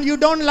 and you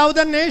don't love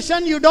the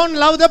nation, you don't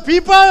love the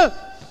people?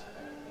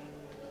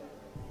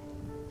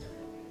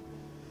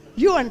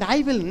 You and I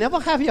will never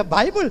have a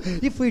Bible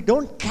if we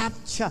don't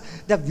capture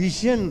the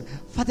vision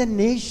for the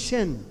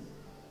nation.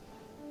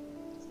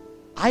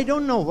 I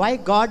don't know why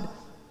God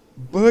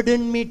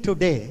burdened me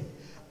today.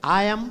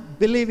 I am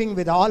believing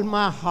with all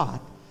my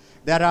heart.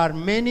 There are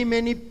many,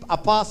 many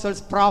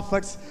apostles,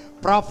 prophets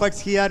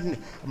here,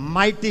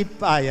 mighty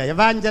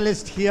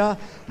evangelists here,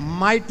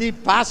 mighty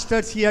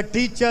pastors here,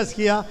 teachers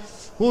here,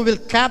 who will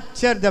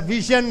capture the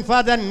vision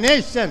for the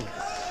nation.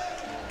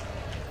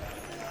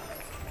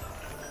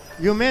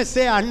 You may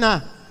say,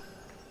 Anna,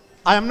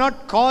 I am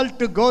not called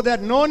to go there.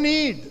 No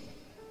need.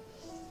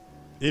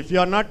 If you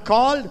are not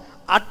called,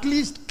 at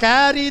least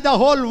carry the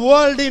whole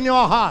world in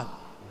your heart.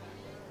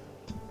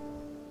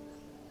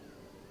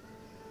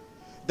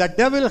 The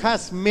devil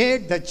has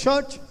made the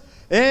church,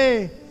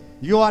 hey,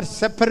 you are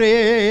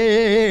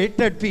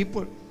separated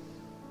people.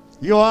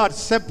 You are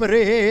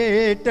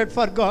separated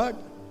for God.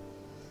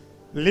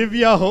 Live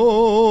your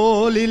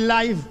holy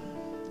life.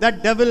 The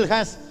devil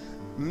has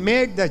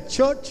made the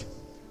church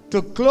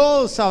to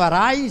close our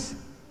eyes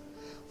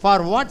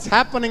for what's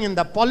happening in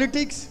the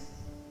politics,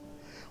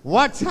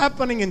 what's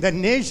happening in the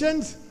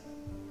nations,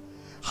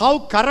 how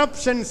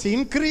corruptions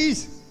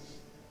increase,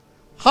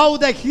 how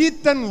the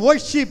heathen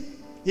worship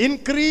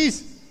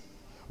increase.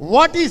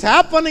 What is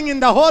happening in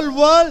the whole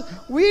world?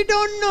 We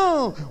don't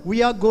know.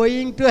 We are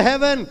going to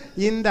heaven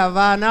in the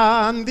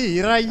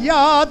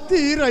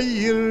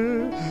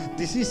Vanandirayyatirayil.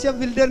 This is a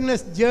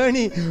wilderness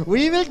journey.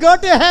 We will go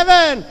to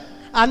heaven.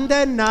 And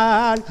then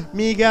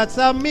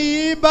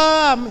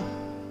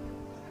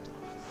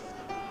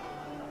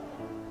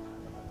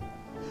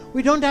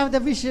we don't have the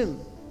vision.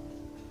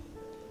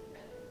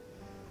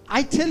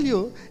 I tell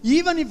you,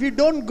 even if you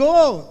don't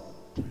go,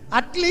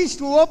 at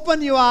least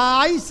open your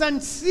eyes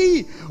and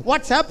see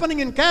what's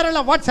happening in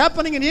Kerala, what's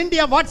happening in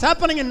India, what's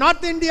happening in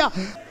North India.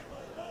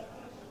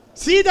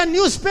 See the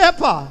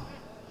newspaper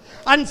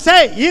and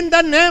say, in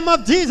the name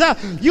of Jesus,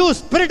 you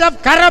spirit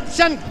of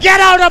corruption,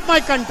 get out of my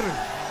country.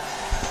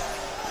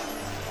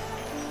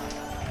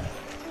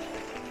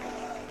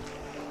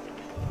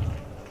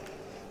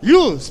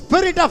 You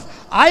spirit of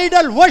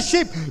idol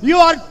worship, you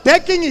are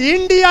taking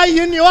India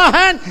in your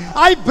hand.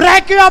 I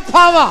break your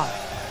power.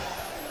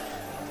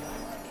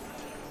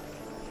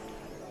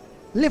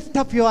 Lift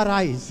up your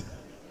eyes.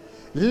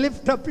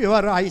 Lift up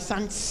your eyes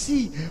and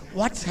see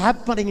what's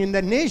happening in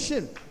the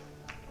nation.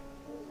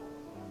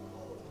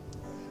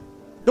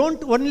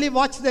 Don't only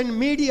watch the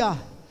media.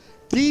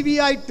 TV,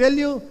 I tell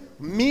you,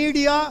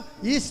 media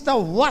is the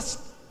worst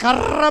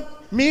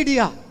corrupt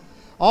media.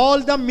 All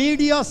the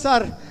medias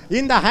are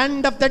in the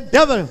hand of the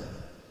devil.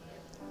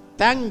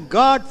 Thank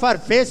God for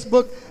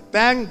Facebook.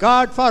 Thank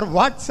God for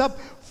WhatsApp.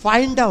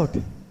 Find out.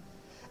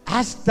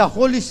 Ask the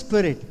Holy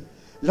Spirit,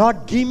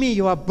 Lord, give me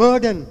your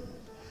burden.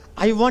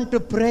 I want to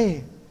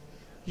pray.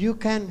 You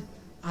can,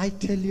 I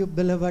tell you,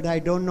 beloved, I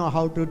don't know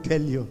how to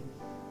tell you.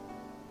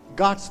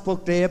 God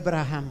spoke to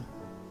Abraham.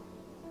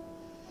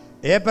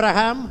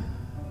 Abraham,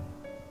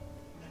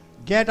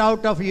 get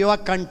out of your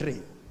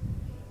country.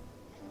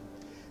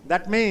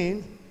 That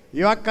means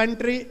your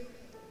country,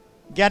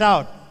 get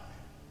out.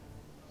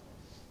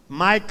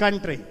 My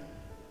country,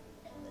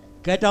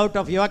 get out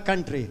of your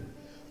country.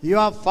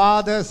 Your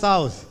father's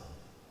house.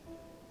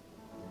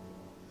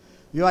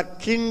 Your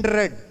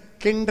kindred.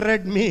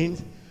 Kindred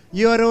means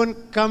your own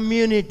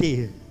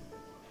community.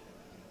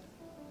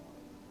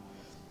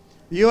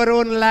 Your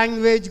own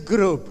language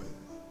group.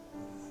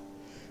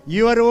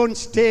 Your own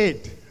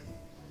state.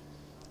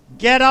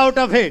 Get out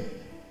of it.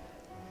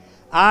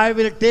 I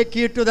will take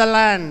you to the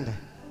land.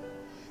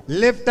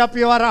 Lift up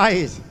your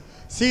eyes.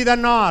 See the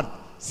north.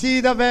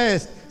 See the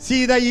west.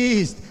 See the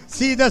east.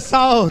 See the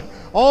south.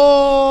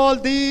 All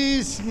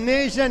these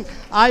nations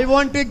I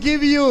want to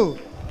give you.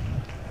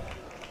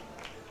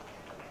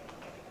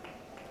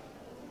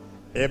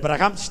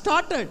 Abraham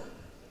started.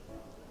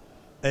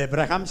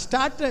 Abraham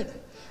started.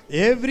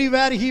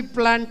 Everywhere he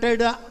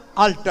planted an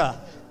altar.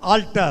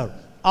 Altar.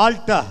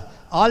 Altar.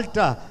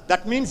 Altar.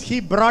 That means he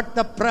brought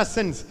the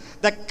presence,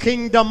 the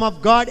kingdom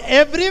of God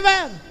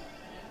everywhere.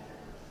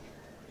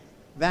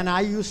 When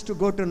I used to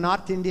go to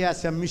North India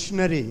as a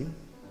missionary,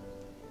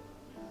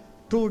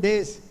 2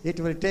 days it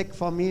will take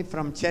for me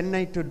from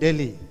Chennai to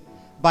Delhi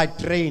by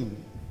train.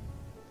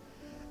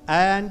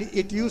 And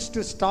it used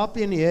to stop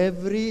in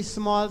every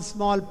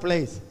small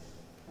place.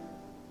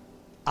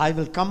 I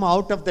will come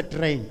out of the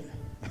train.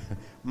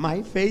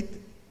 My faith,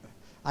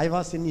 I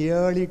was in the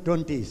early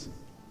 20s.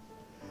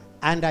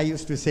 And I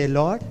used to say,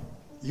 Lord,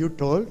 you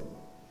told,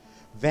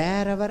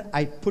 wherever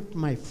I put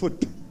my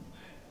foot,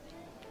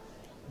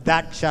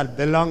 that shall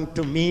belong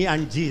to me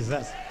and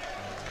Jesus.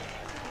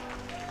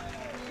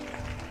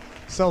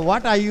 So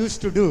what I used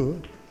to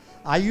do,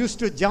 I used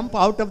to jump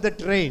out of the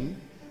train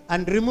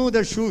and remove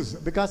the shoes,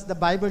 because the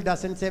Bible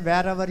doesn't say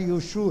wherever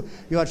your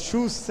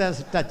shoes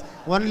says touch,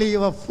 only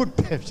your foot.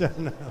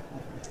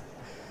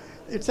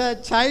 It's a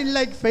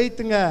childlike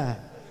faith.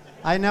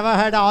 I never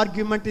had an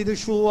argument, idu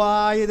shoe,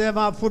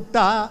 idu foot.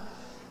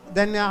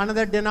 Then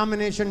another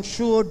denomination,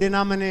 shoe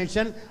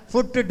denomination,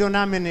 foot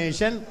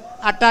denomination,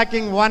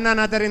 attacking one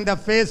another in the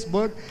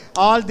Facebook.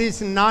 All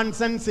this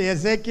nonsense.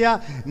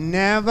 Ezekiel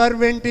never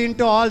went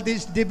into all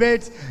these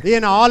debates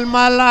in all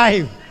my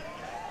life.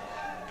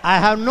 I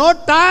have no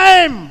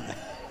time.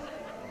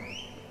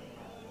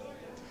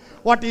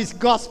 What is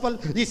gospel?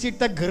 Is it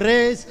the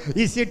grace?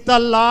 Is it the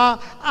law?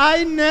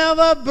 I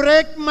never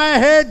break my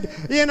head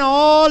in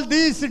all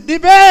these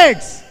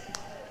debates.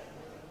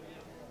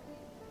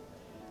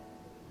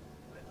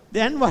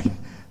 Then what?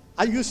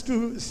 I used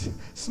to,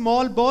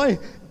 small boy,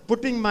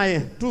 putting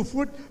my 2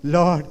 foot,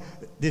 Lord,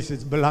 this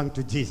is belong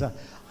to Jesus.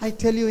 I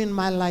tell you, in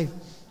my life,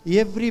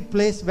 every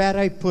place where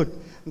I put,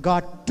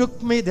 God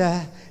took me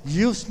there,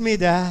 used me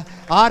there,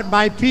 or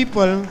my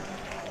people,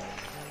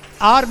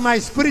 or my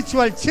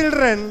spiritual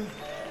children,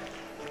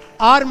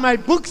 or my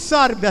books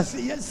are,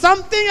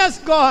 something has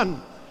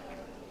gone.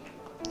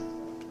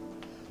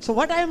 So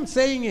what I am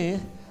saying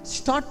is,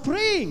 start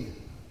praying.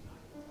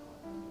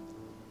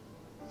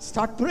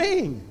 Start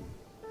praying.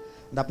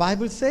 The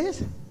Bible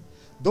says,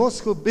 those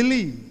who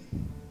believe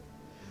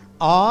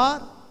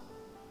are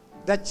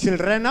the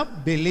children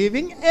of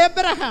believing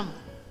Abraham.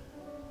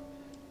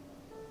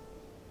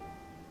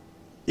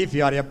 If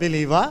you are a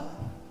believer,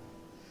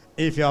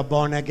 if you are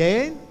born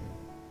again,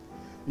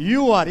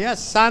 you are a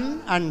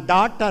son and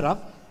daughter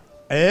of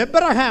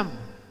Abraham.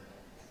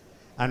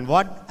 And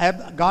what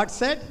God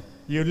said?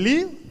 You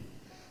live,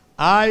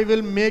 I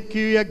will make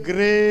you a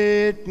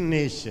great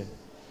nation.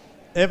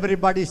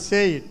 Everybody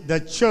say it.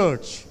 The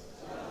church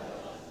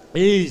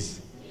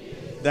is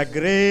the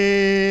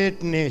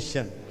great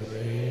nation.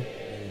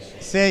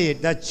 Say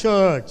it. The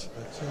church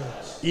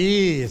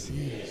is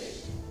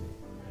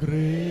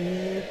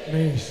great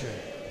nation.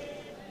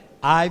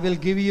 I will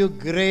give you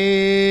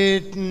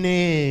great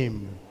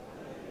name.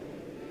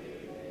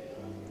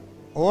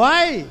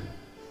 Why?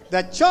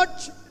 The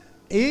church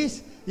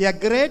is a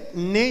great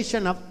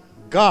nation of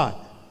God.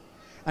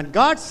 And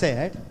God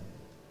said,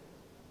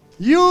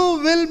 you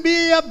will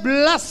be a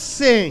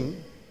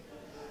blessing,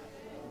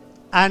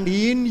 and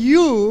in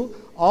you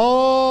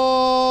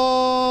all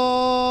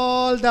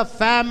the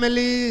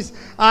families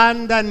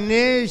and the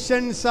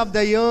nations of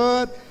the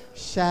earth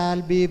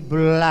shall be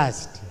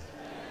blessed.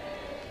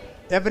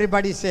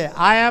 Everybody say,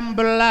 I am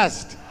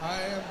blessed. I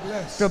am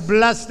blessed To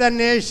bless the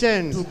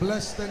nations. to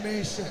bless the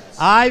nations.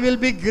 I will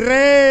be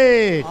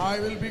great. I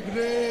will be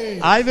great.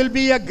 I will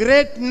be a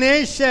great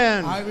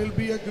nation. I will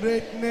be a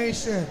great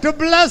nation. To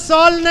bless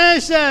all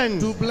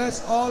nations. To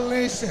bless all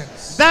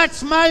nations.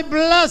 That's my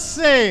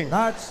blessing.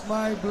 That's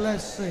my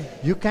blessing.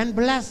 You can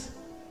bless.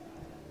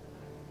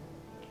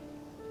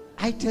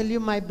 I tell you,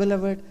 my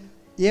beloved,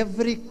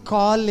 every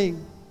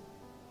calling,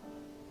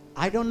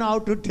 I don't know how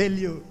to tell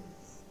you.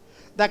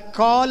 The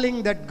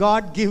calling that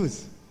God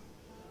gives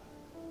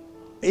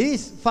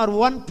is for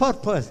one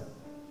purpose,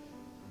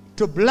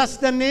 to bless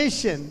the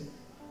nation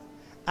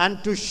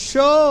and to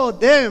show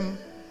them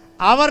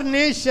our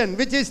nation,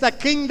 which is the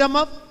kingdom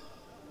of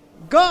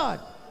God.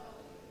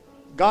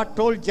 God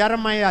told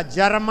Jeremiah,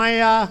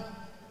 Jeremiah,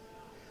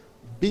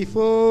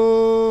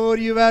 before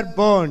you were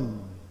born,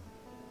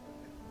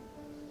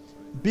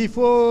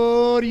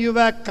 before you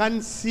were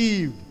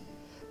conceived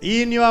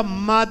in your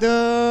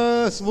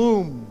mother's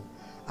womb,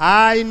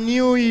 I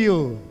knew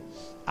you.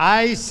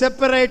 I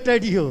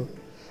separated you.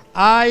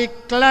 I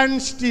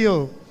cleansed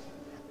you.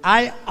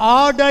 I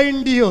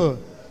ordained you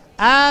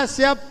as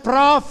a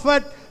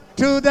prophet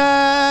to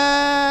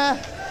the...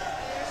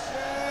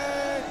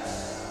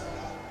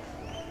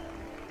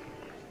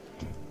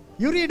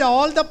 You read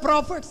all the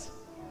prophets.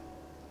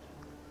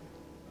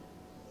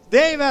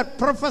 They were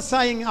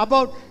prophesying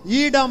about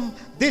Edom,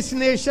 this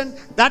nation,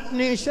 that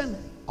nation,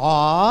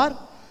 or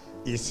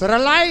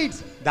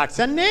Israelites. That's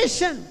a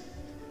nation.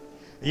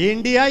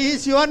 India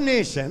is your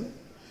nation.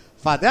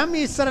 For them,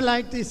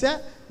 Israel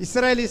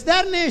is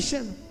their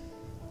nation.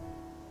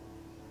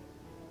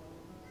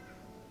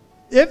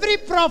 Every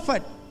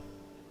prophet,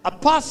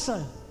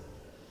 apostle,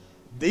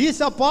 these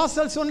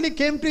apostles only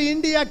came to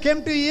India,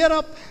 came to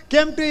Europe,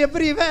 came to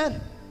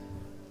everywhere.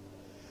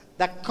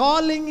 The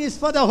calling is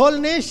for the whole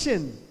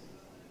nation.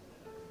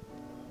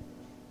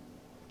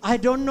 I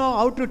don't know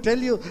how to tell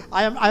you.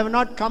 I have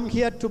not come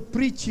here to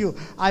preach you.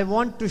 I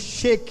want to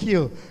shake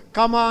you.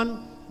 Come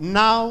on,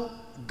 now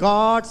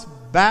God's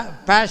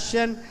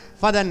passion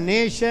for the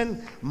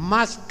nation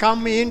must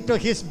come into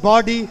His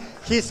body,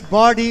 His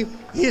body,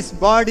 His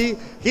body,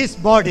 His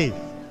body.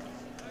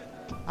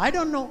 I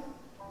don't know.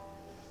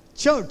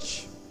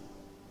 Church,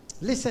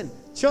 listen,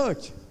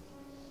 church,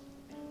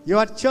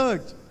 your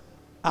church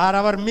or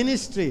our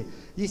ministry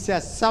is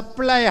a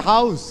supply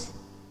house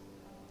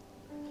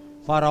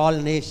for all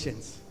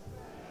nations.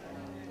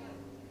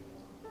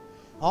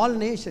 All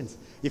nations.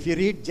 If you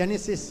read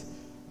Genesis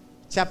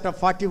chapter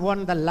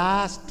 41, the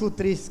last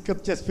 2-3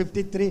 scriptures,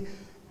 53,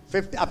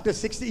 50, up to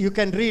 60, you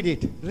can read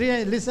it.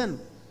 Listen.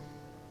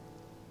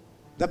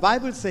 The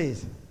Bible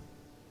says,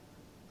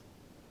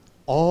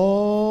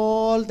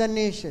 all the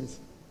nations,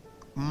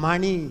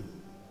 money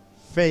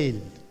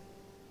failed.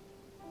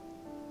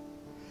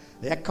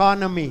 The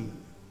economy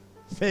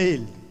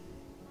failed.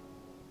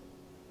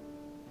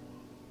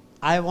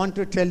 I want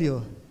to tell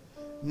you,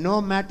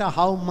 no matter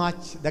how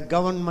much the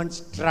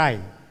governments try,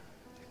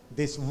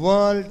 this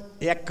world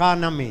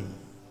economy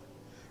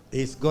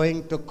is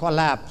going to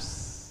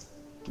collapse.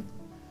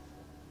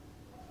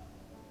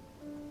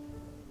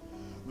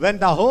 When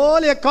the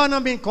whole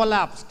economy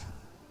collapsed,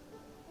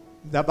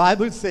 the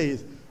Bible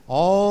says,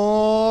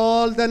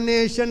 all the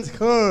nations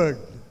heard,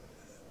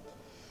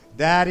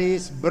 there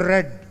is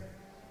bread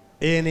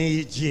in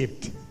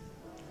Egypt.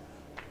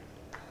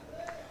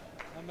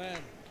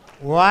 Amen.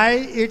 Why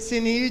it's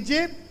in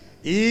Egypt?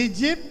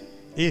 Egypt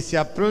is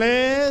a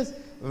place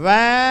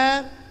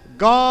where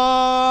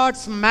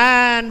God's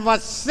man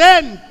was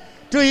sent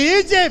to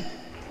Egypt.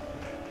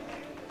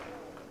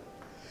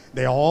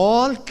 They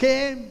all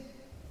came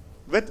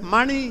with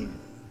money.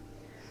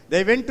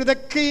 They went to the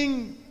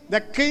king. The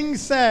king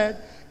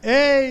said,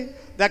 hey,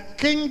 the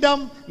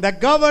kingdom, the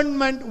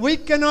government, we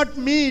cannot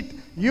meet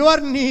your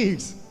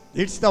needs.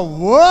 It's the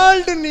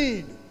world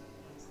need.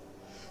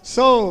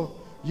 So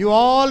you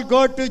all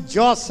go to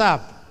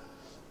Joseph.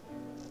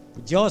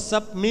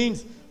 Joseph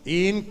means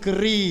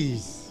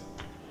increase.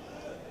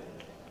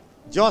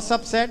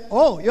 Joseph said,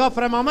 oh, you are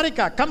from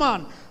America, come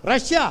on.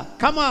 Russia,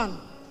 come on.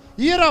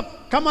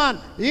 Europe, come on.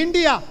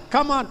 India,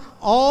 come on.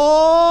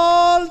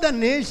 All the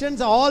nations,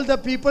 all the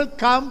people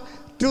come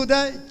to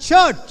the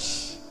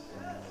church.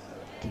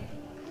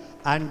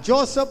 And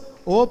Joseph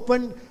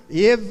opened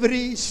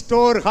every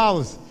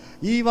storehouse.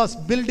 He was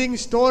building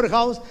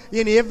storehouse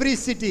in every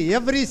city,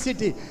 every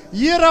city.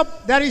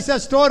 Europe, there is a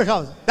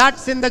storehouse.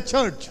 That's in the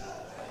church.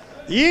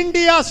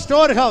 India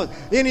storehouse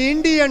in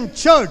Indian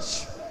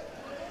church.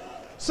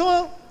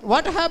 So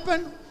what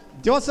happened?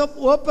 Joseph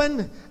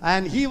opened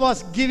and he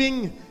was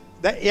giving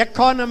the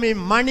economy,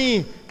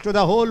 money to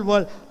the whole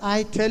world.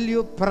 I tell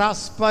you,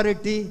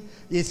 prosperity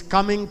is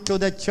coming to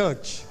the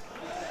church.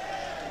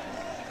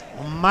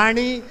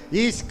 Money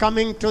is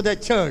coming to the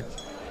church.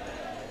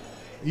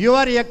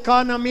 Your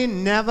economy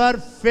never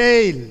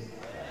fail.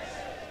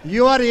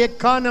 Your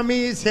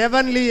economy is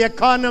heavenly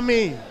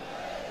economy.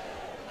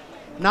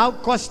 Now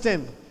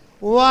question,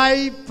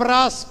 why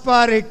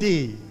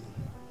prosperity?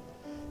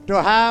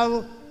 To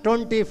have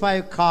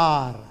 25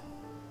 car.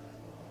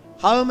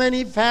 How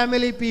many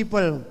family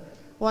people?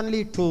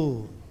 Only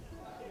 2.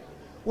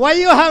 Why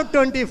you have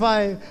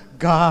 25?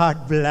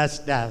 God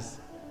blessed us.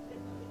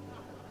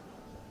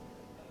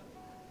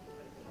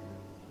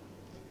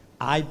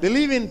 I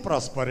believe in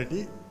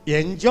prosperity.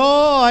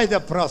 Enjoy the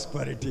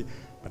prosperity.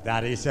 But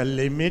there is a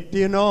limit,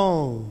 you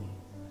know.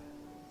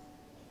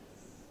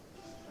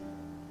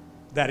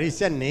 There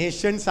is a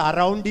nations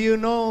around you,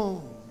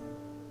 know.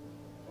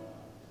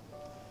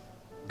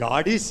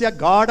 God is a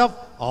God of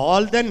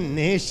all the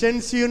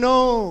nations, you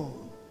know.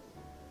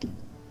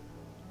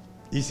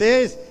 He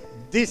says,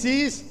 this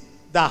is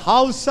the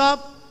house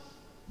of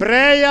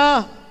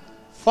prayer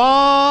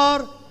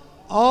for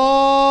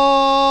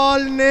all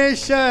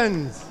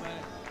nations.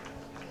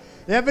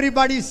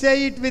 Everybody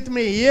say it with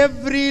me.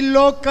 Every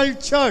local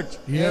church.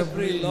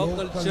 Every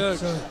local church.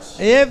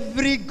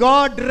 Every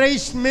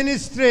God-raised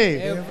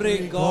ministry.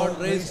 Every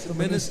God-raised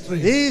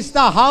ministry is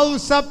the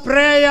house of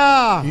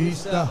prayer.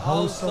 Is the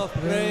house of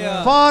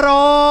prayer For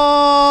all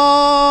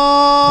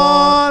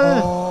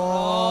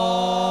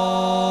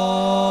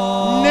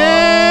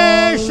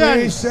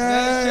nations.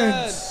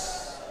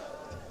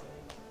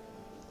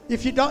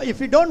 If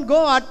you don't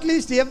go at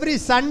least every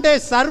Sunday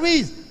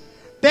service,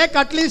 take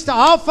at least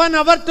half an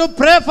hour to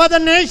pray for the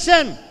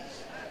nation.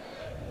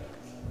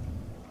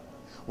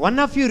 One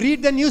of you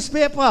read the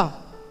newspaper,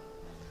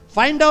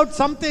 find out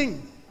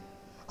something,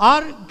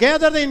 or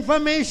gather the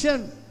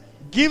information,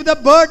 give the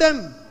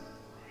burden.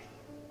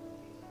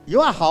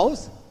 Your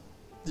house,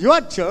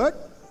 your church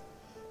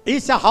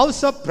is a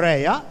house of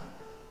prayer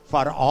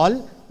for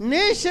all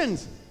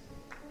nations.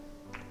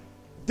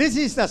 This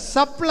is the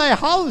supply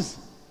house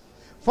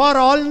for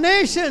all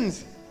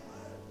nations.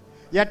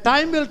 A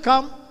time will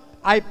come,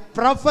 I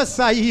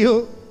prophesy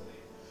you,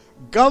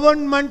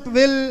 government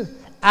will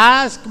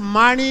ask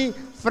money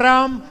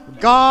from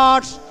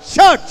God's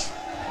church.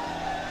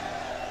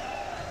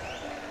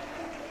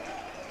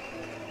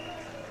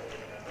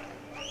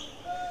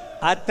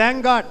 I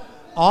thank God,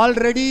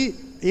 already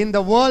in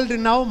the world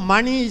now,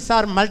 monies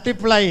are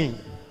multiplying.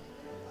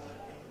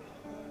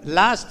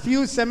 Last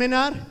few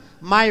seminar,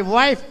 my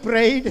wife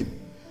prayed,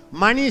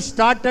 money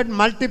started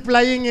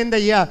multiplying in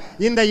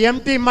the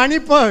empty money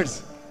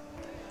purse.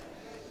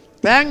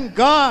 Thank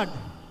God.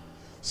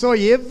 So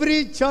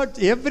every church,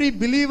 every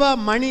believer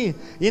money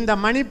in the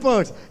money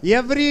purse.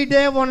 Every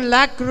day 1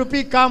 lakh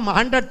rupee come,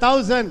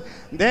 100,000.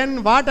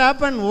 Then what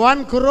happened?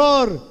 1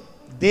 crore.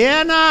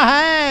 देना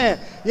है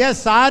ये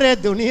सारे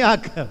दुनिया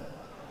का.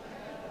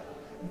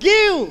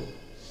 Give.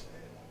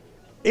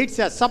 It's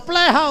a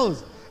supply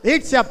house.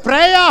 It's a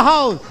prayer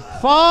house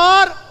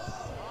for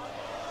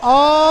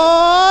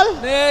all.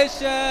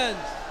 nations.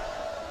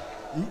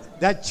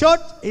 The church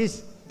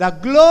is the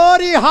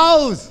glory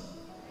house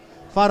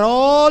for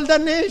all the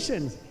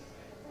nations.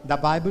 The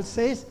Bible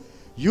says,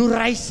 you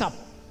rise up.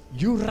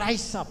 You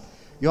rise up.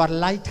 Your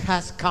light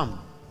has come.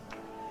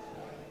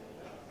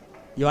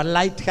 Your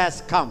light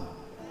has come.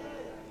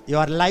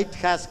 Your light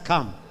has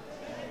come.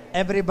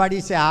 Everybody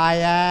say, I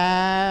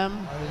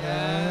am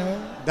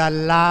the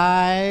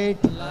light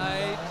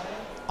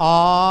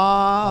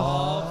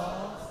of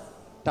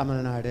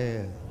Tamil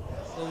Nadu,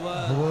 The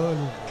world. The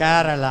world.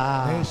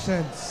 Kerala,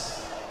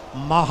 Nations.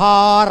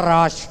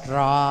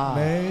 Maharashtra.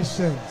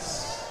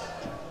 Nations.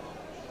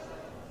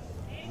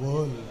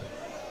 World.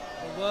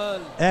 The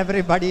world.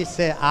 Everybody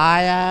say,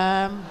 I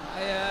am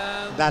I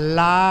am the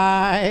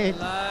light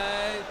light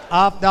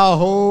of the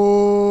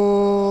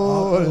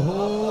whole Of the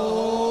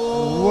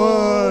whole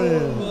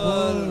world.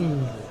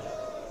 world.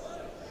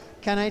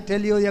 Can I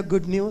tell you a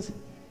good news?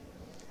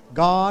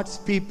 God's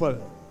people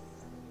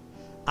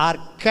are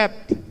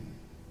kept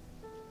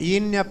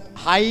in a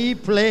high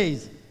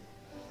place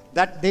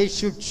that they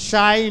should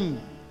shine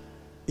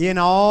in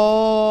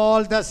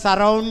all the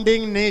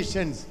surrounding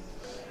nations.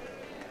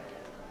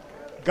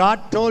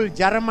 God told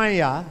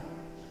Jeremiah,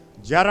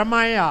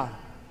 Jeremiah,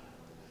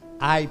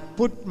 I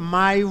put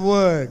my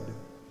word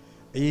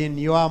in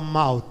your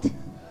mouth.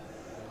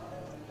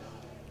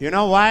 You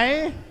know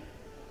why?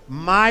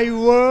 My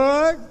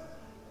word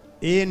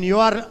in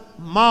your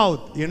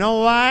mouth. You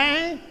know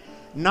why?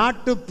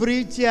 Not to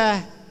preach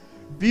a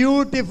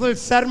beautiful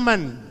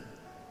sermon.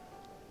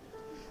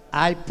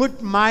 I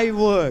put my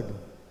word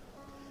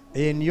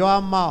in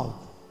your mouth.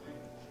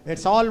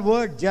 It's all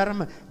word.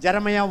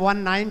 Jeremiah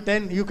 1, 9,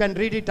 10. You can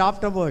read it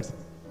afterwards.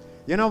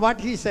 You know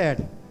what he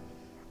said?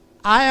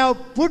 I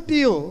have put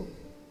you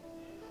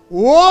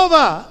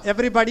over.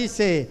 Everybody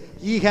say,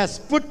 He has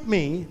put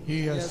me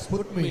He has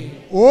put me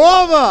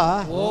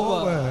over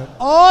over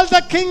all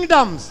the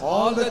kingdoms.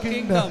 all the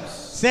kingdoms.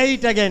 Say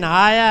it again.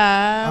 I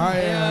am I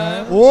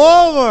am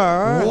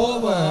over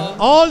over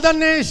all the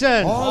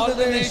nations. all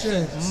the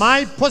nations.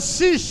 My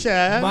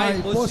position, My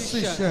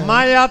position,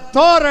 my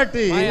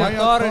authority My my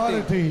authority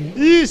authority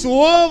is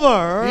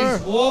over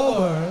is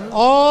over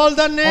all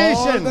the all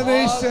nations. the all the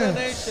nations.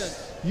 nations.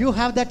 You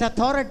have that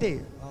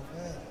authority.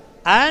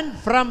 And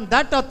from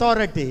that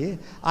authority,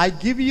 I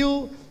give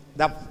you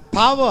the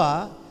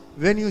power.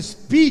 When you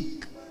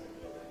speak,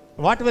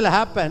 what will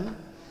happen?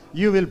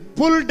 You will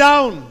pull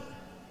down.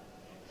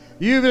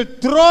 You will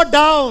throw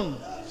down.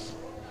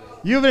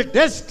 You will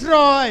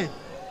destroy.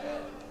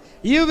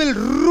 You will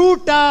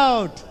root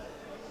out.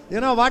 You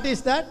know what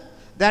is that?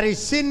 There is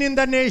sin in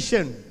the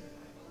nation.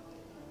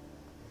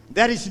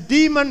 There is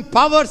demon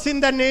powers in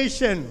the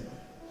nation.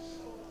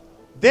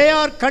 They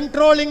are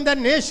controlling the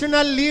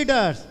national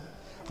leaders.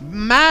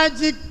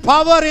 Magic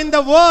power in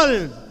the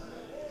world.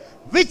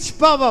 Witch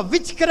power,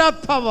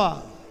 witchcraft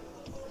power.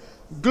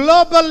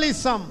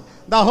 Globalism.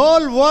 The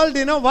whole world,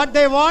 you know what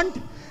they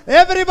want?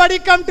 Everybody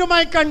come to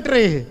my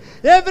country.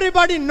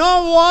 Everybody,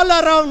 no wall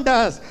around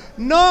us.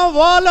 No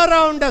wall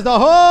around us. The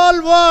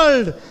whole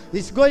world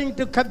is going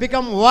to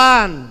become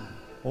one.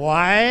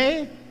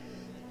 Why?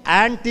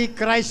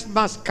 Antichrist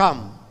must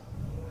come.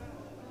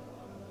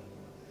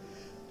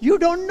 You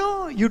don't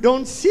know. You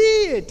don't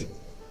see it.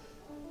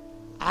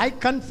 I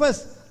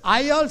confess,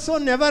 I also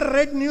never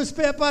read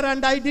newspaper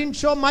and I didn't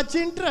show much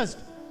interest.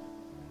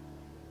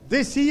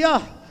 This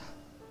year,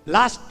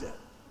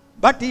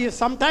 but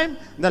sometime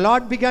the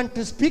Lord began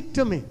to speak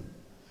to me.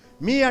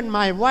 Me and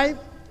my wife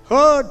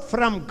heard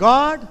from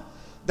God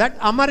that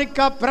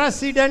America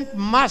president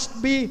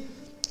must be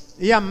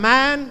a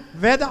man,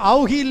 whether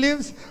how he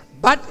lives,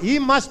 but he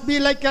must be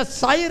like a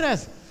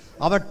Cyrus.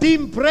 Our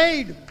team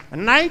prayed,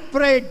 night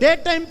prayed,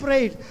 daytime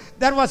prayed.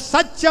 There was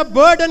such a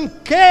burden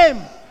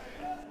came.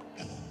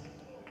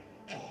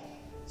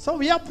 So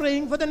we are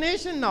praying for the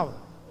nation now.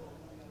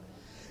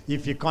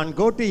 If you can't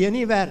go to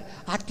anywhere,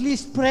 at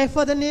least pray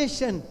for the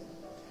nation.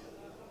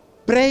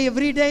 Pray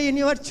every day in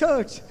your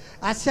church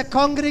as a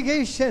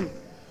congregation.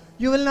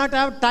 You will not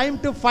have time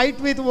to fight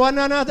with one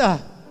another.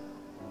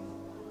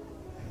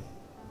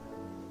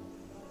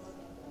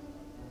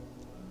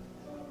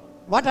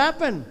 What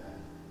happened?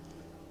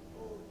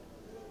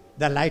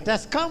 The light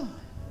has come.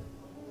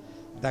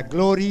 The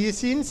glory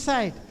is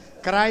inside.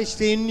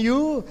 Christ in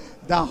you,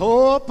 the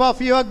hope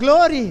of your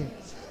glory.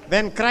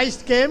 When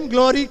Christ came,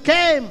 glory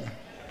came.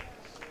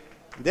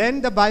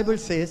 Then the Bible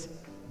says,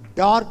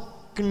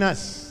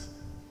 darkness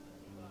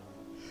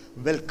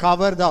will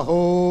cover the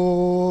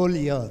whole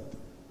earth.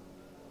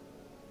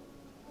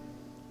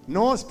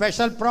 No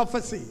special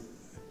prophecy.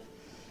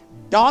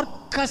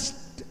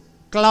 Darkest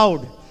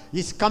cloud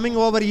is coming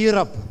over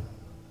Europe,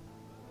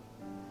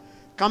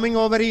 coming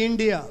over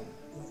India.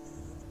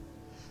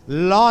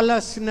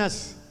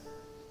 Lawlessness,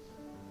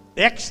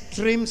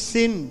 extreme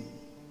sin,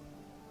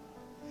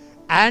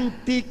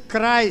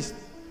 Antichrist.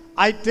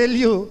 I tell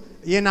you,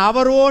 in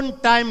our own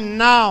time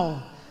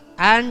now,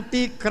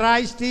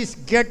 Antichrist is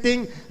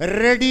getting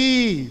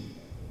ready.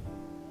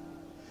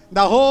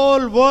 The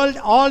whole world,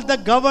 all the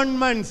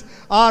governments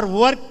are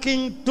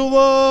working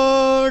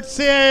towards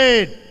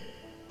it.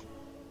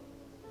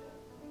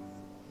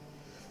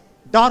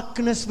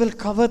 Darkness will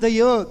cover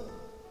the earth.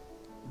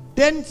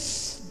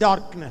 Dense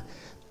darkness,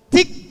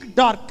 thick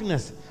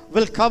darkness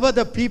will cover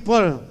the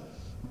people.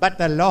 But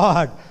the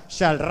Lord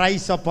shall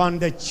rise upon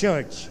the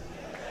church.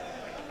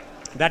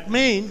 That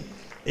means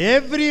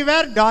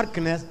everywhere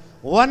darkness,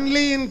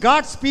 only in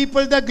God's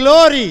people the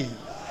glory.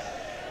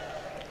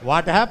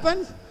 What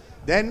happens?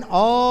 Then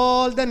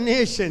all the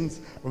nations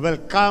will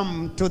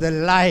come to the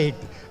light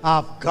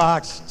of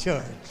God's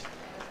church.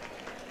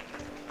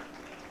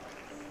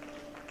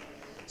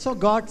 So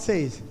God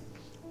says,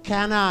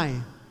 can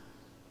I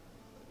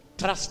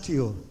trust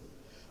you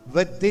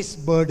with this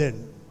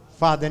burden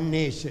for the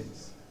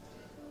nations?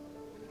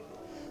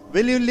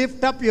 Will you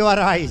lift up your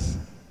eyes?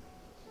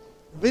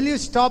 Will you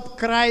stop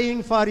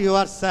crying for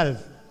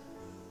yourself?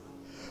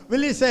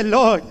 Will you say,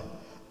 Lord,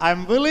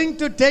 I'm willing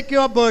to take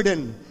your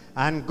burden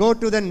and go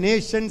to the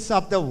nations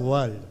of the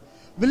world?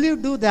 Will you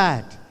do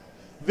that?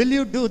 Will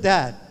you do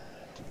that?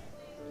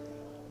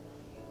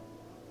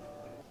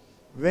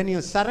 When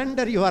you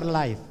surrender your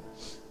life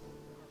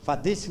for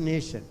this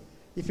nation,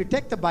 if you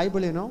take the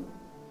Bible,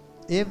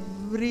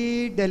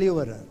 every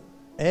deliverer,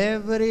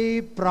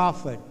 every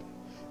prophet,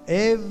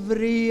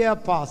 every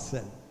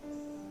apostle,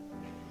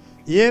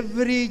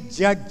 every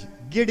judge,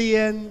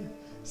 Gideon,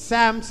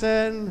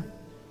 Samson,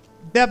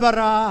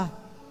 Deborah,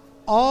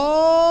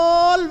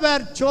 all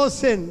were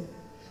chosen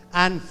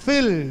and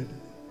filled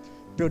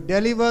to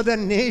deliver the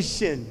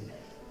nation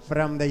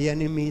from the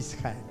enemy's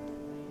hand.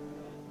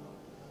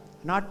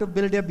 Not to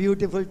build a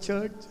beautiful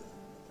church.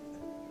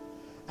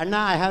 And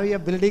now I have a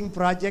building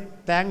project,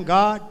 thank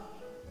God.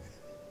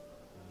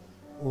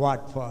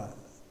 What for?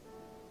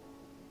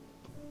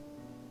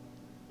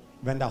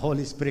 When the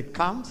Holy Spirit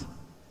comes,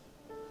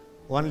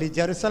 only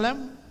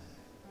Jerusalem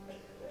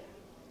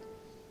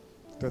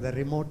to the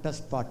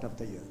remotest part of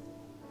the earth.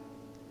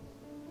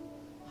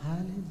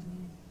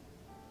 Hallelujah.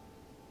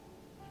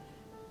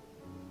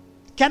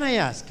 Can I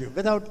ask you,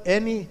 without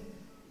any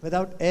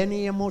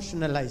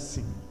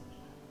emotionalizing,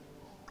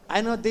 I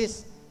know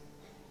this,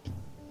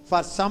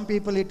 for some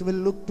people it will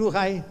look too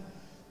high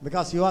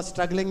because you are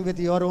struggling with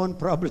your own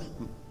problem.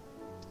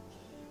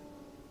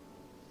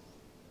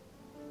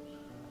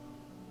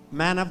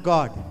 Man of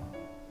God,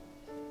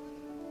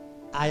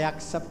 I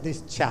accept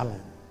this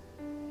challenge.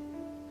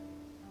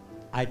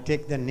 I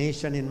take the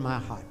nation in my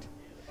heart.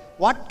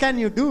 What can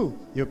you do?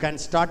 You can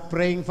start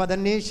praying for the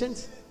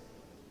nations.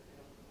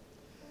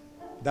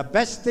 The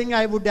best thing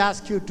I would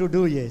ask you to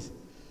do is,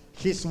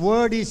 His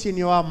word is in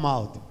your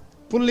mouth.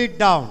 Pull it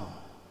down.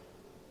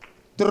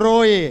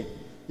 Throw it.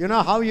 You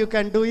know how you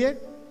can do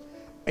it?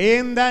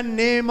 In the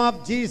name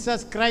of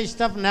Jesus Christ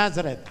of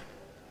Nazareth,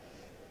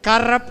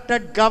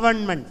 corrupted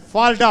government,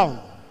 fall down.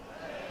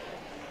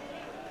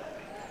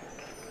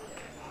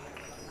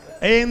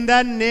 In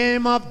the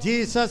name of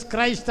Jesus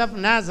Christ of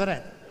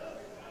Nazareth,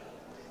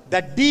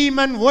 the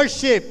demon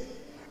worship,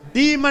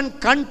 demon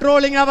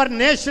controlling our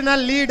national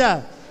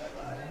leader,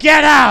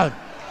 get out.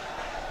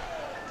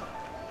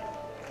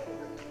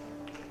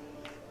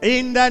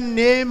 In the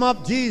name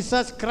of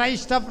Jesus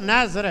Christ of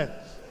Nazareth,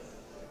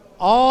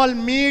 all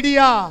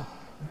media,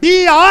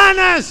 be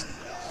honest.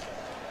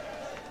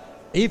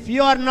 If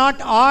you are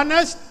not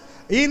honest,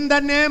 in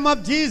the name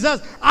of Jesus,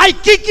 I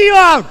kick you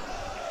out.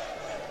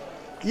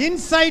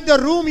 Inside the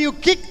room, you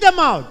kick them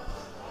out.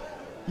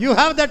 You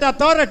have that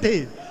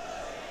authority.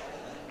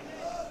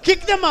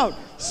 Kick them out.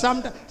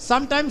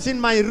 Sometimes in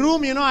my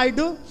room, I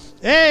do.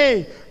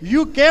 Hey,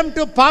 you came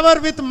to power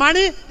with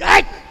money?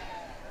 Hey,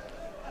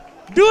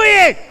 do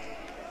it.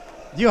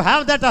 You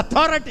have that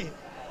authority.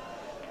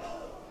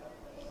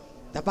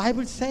 The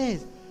Bible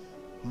says,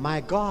 my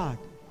God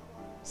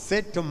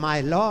said to my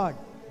Lord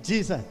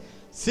Jesus,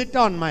 sit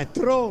on my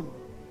throne.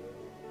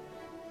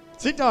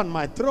 Sit on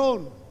my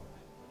throne.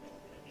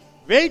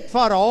 Wait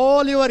for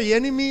all your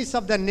enemies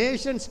of the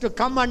nations to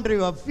come under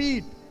your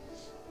feet.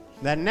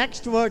 The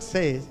next word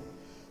says,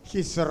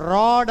 His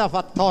rod of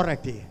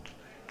authority,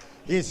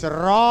 His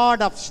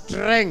rod of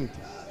strength,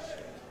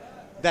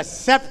 the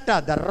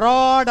scepter, the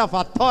rod of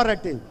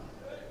authority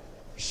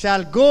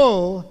shall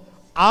go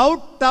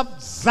out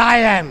of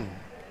Zion.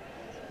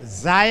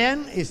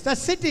 Zion is the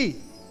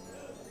city.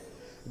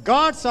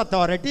 God's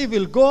authority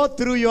will go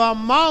through your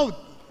mouth.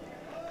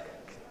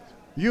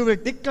 You will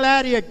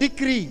declare a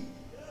decree.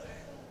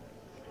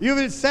 You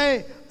will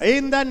say,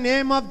 in the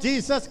name of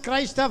Jesus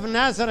Christ of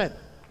Nazareth,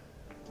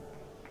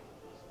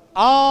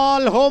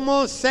 all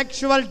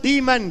homosexual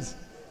demons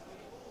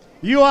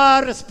you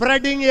are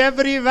spreading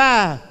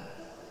everywhere,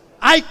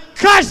 I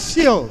curse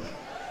you.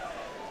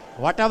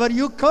 Whatever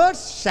you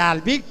curse shall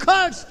be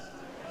cursed.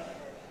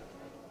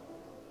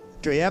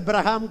 To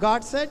Abraham,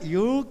 God said,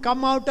 you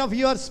come out of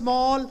your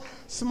small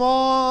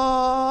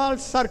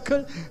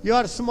circle,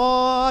 your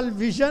small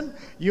vision.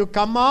 You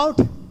come out.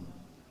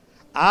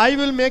 I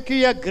will make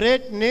you a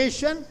great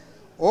nation.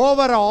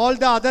 over all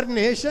the other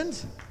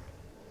nations.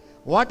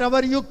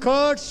 Whatever you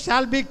curse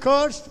shall be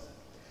cursed.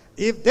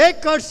 If they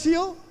curse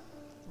you,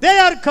 they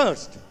are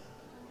cursed.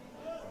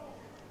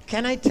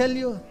 Can I tell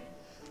you?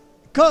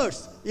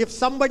 Curse. If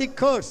somebody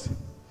curse,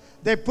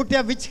 they put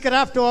a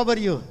witchcraft over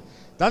you.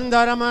 When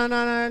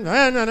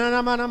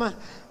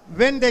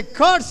they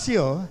curse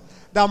you,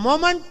 the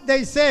moment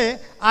they say,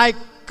 I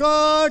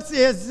curse,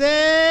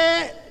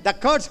 the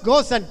curse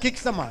goes and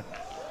kicks them out.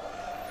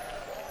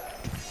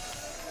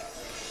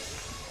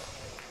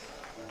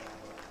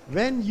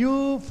 When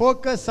you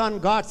focus on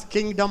God's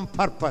kingdom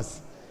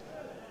purpose,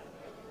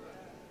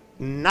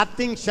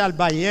 nothing shall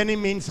by any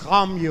means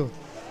harm you.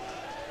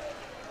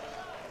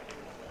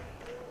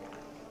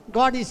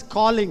 God is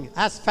calling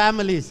as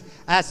families,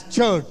 as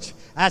church,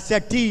 as a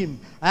team,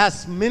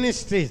 as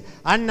ministries,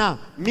 Anna,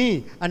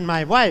 me, and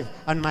my wife,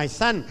 and my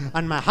son,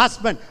 and my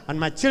husband, and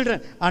my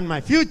children, and my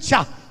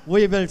future.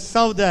 We will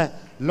serve the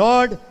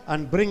Lord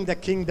and bring the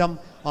kingdom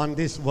on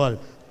this world.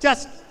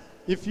 Just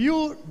if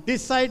you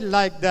decide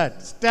like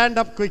that, stand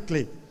up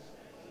quickly.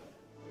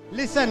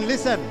 Listen.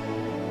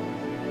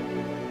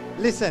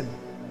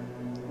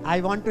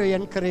 I want to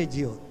encourage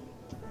you.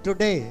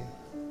 Today,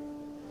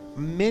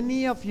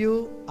 many of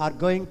you are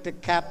going to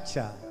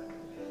capture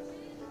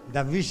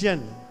the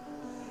vision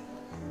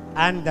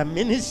and the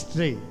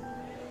ministry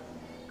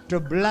to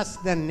bless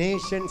the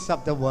nations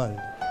of the world.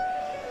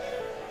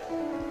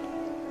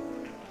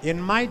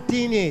 In my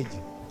teenage,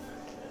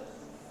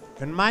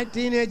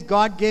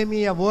 God gave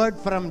me a word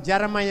from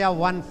Jeremiah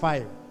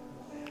 1:5.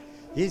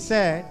 He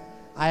said,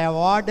 I have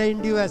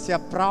ordained you as a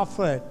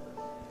prophet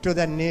to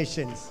the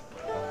nations.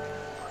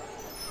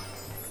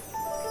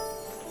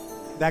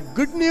 The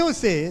good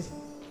news is,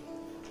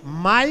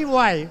 my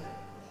wife,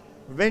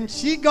 when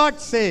she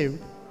got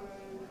saved,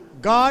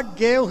 God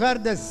gave her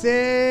the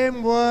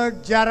same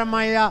word,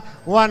 Jeremiah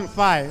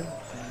 1:5.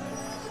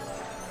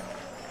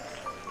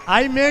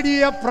 I made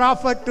you a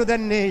prophet to the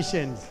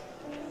nations.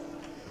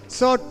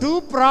 So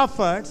 2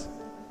 prophets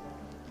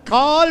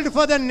called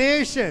for the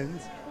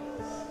nations.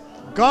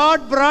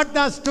 God brought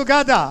us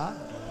together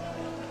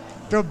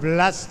to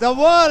bless the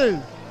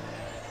world.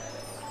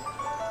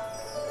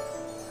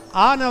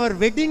 On our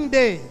wedding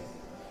day,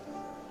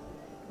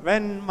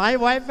 when my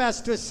wife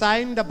has to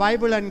sign the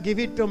Bible and give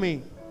it to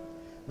me,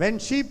 when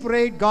she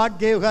prayed, God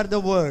gave her the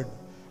word,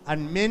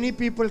 and many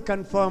people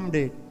confirmed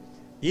it.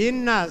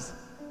 In us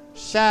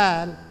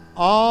shall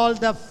all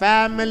the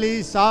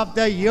families of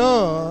the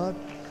earth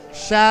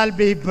shall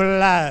be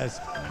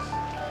blessed.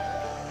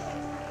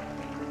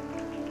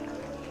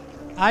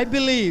 I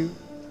believe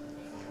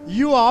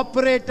you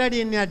operated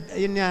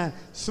in a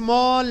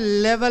small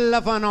level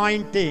of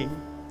anointing,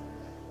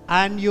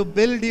 and you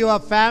build your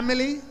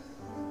family,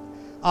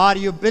 or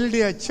you build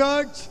your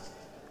church,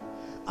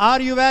 or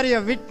you were a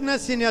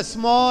witness in a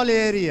small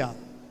area.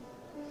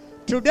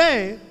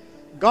 Today,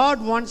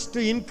 God wants to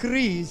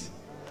increase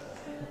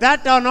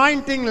that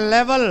anointing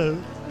level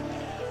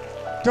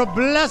to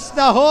bless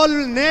the whole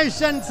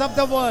nations of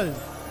the world.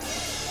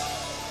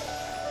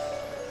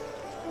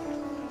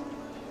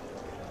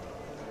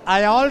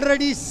 I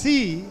already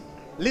see,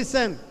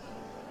 listen,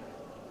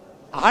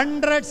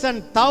 hundreds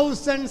and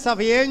thousands of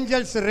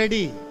angels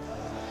ready.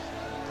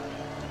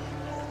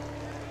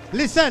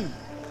 Listen,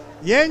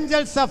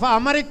 angels of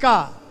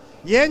America,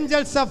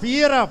 angels of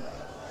Europe,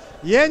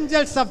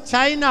 angels of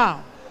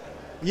China,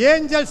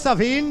 angels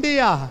of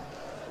India,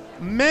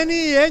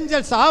 many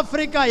angels,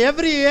 Africa,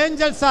 every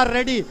angels are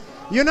ready.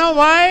 You know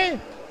why?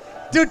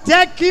 To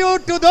take you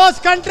to those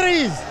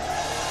countries.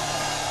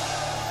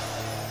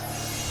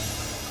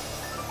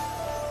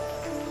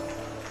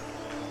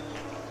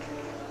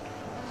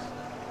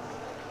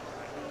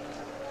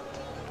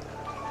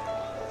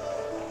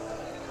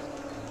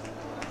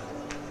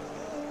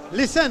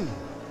 Listen,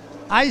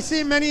 I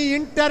see many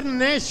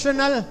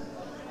international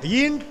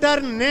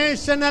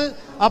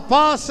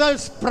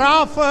apostles,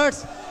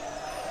 prophets,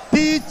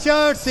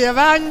 teachers,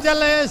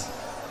 evangelists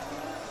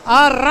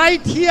are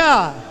right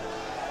here.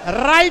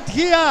 Right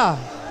here.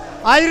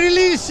 I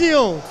release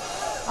you.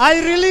 I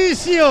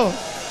release you.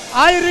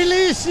 I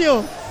release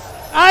you.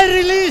 I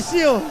release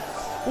you.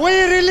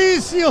 We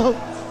release you.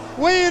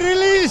 We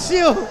release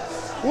you.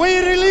 We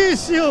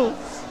release you.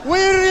 We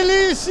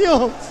release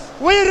you.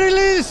 We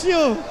release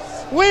you.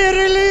 We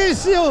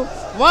release you.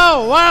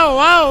 Wow, wow,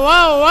 wow,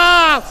 wow,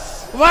 wow.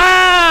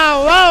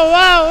 Wow, wow,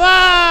 wow,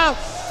 wow.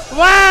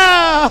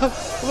 Wow.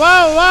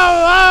 Wow, wow,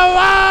 wow,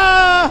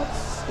 wow.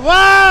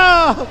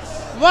 Wow.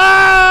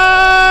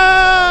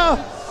 Wow.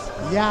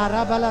 Ya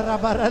rabala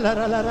rabala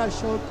rabala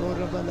shoko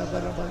rabala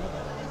rabala.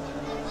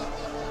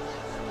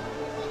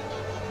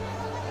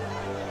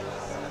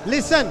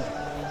 Listen.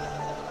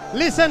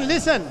 Listen,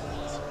 listen.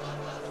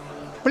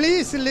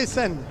 Please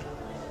listen.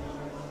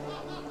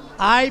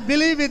 I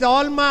believe with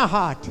all my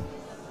heart,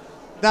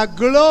 the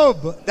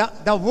globe,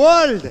 the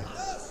world,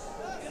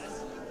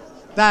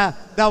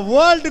 the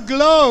world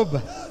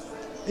globe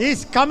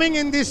is coming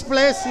in this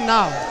place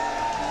now.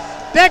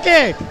 Take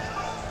it.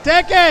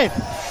 Take it.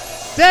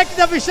 Take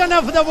the vision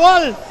of the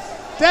world.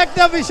 Take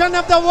the vision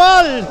of the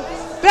world.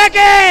 Take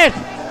it.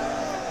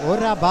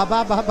 Ora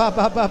baba baba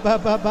baba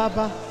baba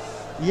baba.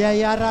 Yeah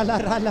yeah ra la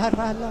ra la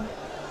ra la.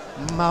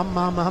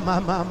 Mama mama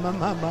mama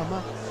mama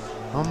mama.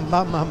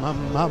 Mama mama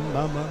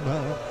mama mama.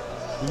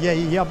 Yeah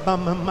yeah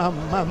mama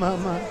mama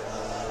mama.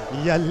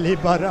 Yalli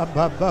bara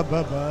baba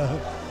baba.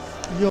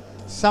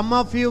 Some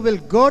of you will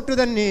go to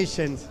the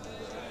nations.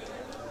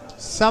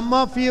 Some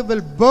of you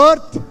will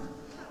birth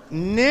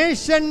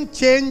nation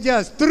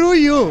changers through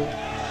you.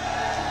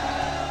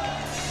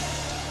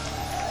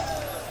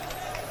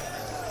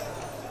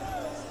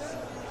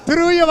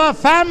 Through your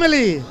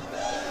family,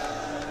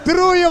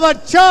 through your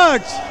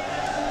church,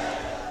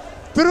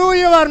 through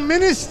your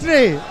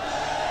ministry.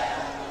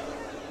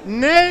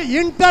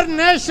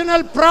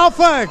 International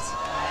prophets,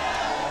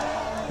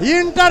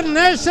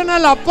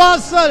 international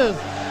apostles,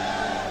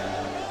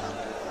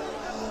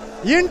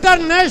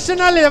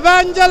 international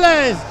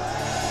evangelists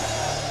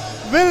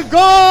will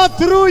go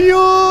through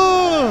you.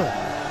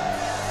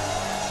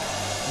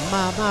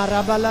 Mama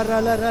rabala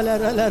rala rala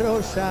rala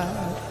rosha.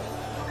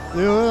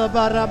 You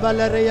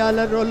barabala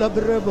rala rola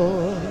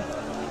brebo.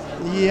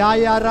 Ya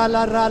ya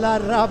rala rala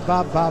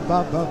raba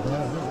baba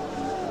baba.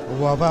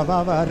 Wa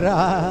baba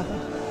bara.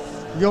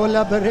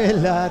 Yola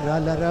barela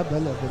rala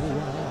rabala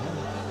bria.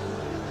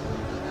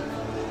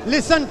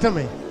 Listen to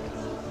me.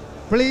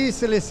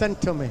 Please listen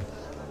to me.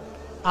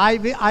 I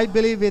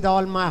believe with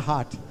all my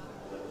heart,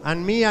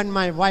 and me and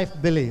my wife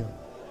believe,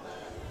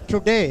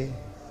 today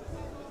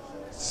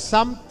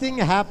something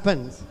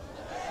happens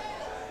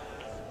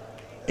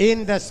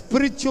in the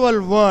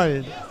spiritual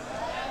world.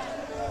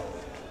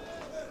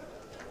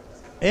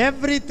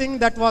 Everything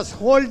that was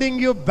holding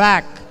you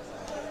back,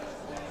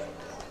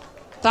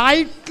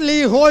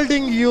 tightly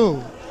holding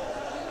you,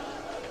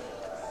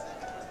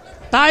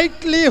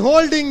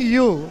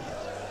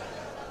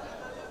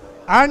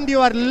 and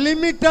your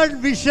limited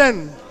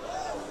vision,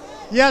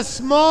 a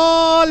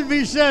small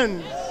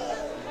vision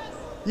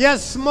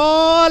that's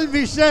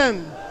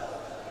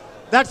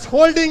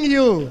holding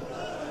you.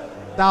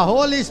 The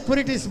Holy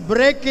Spirit is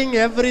breaking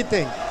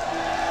everything.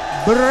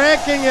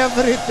 Breaking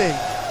everything.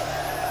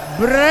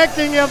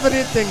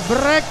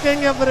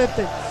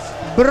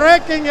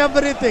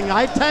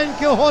 I thank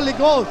you, Holy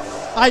Ghost.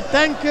 I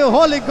thank you,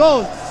 Holy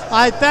Ghost.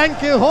 I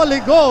thank you, Holy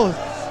Ghost.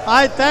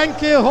 I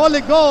thank you,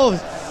 Holy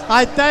Ghost.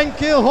 I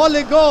thank you,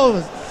 Holy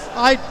Ghost.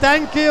 I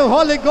thank you,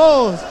 Holy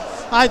Ghost.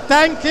 I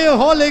thank you,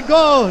 Holy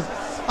Ghost.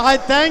 I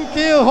thank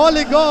you,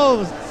 Holy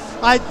Ghost.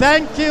 I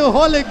thank you,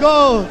 Holy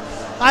Ghost.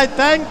 I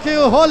thank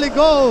you, Holy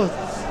Ghost.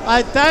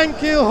 I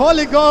thank you,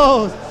 Holy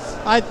Ghost.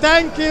 I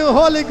thank you,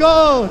 Holy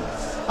Ghost.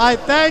 I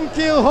thank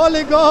you,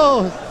 Holy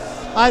Ghost.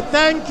 I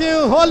thank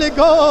you, Holy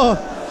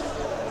Ghost.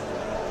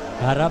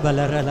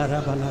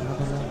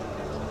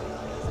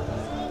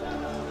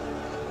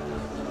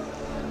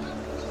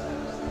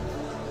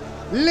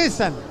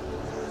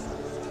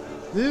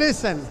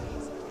 Listen.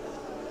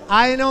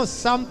 I know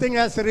something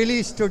has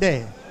released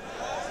today.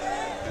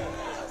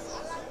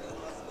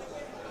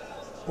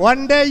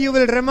 One day you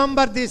will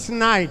remember this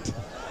night.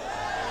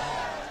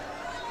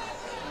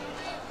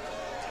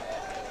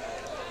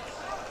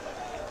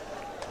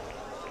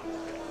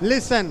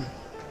 Listen.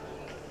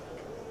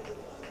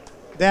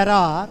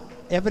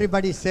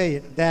 Everybody say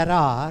it, there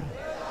are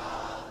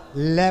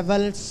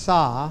levels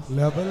of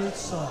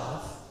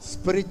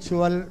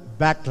spiritual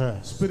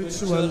battles.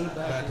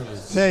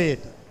 Say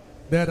it.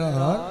 There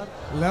are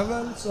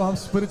levels of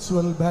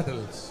spiritual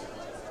battles.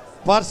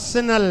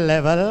 Personal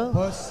level.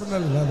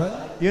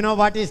 You know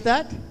what is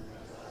that?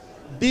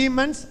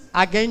 Demons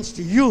against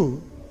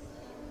you,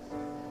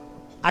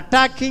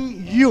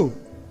 attacking you.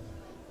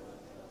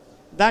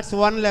 That's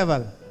one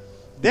level.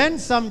 Then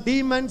some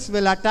demons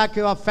will attack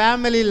your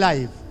family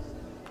life.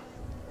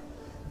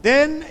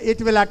 Then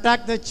it will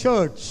attack the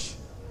church.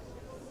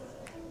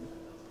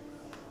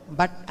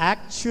 But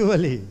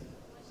actually,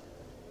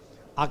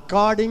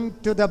 according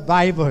to the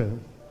Bible,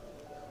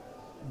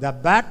 the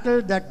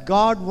battle that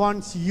God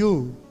wants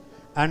you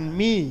and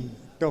me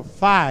to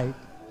fight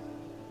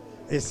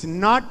is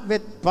not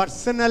with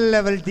personal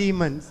level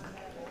demons,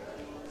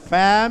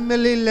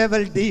 family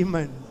level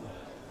demons.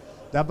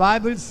 The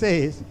Bible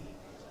says,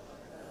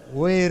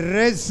 we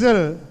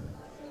wrestle,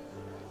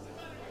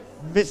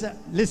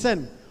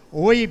 listen,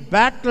 we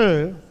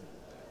battle,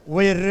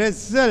 we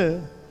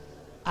wrestle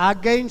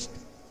against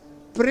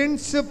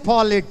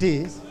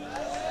principalities.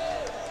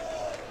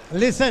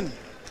 Listen,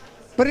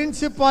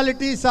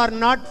 principalities are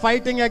not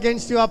fighting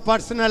against your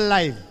personal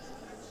life.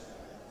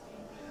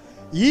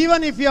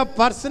 Even if your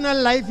personal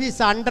life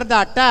is under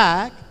the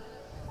attack,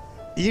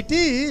 it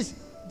is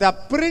the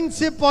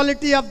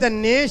principality of the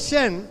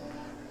nation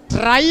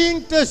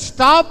trying to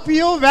stop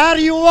you where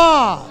you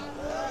are.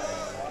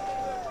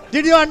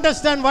 Did you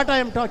understand what I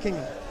am talking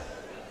about?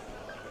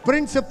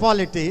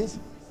 Principalities,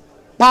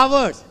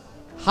 powers,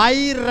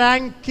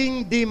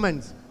 high-ranking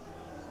demons.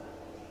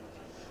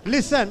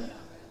 Listen,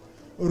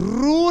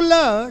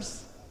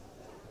 rulers,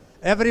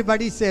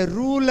 everybody say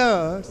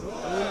rulers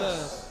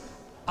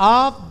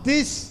of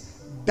this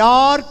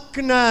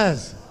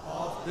darkness.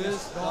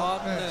 this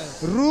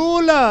darkness,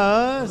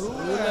 rulers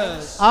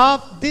rulers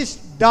of this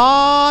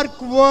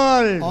dark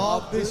world.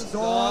 of this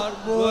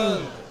dark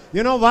world.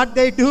 You know what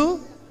they do?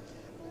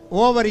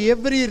 Over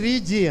every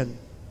region,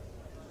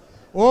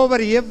 over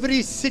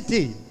every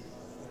city,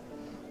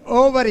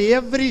 over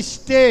every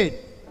state,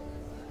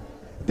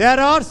 there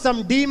are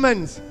some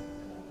demons,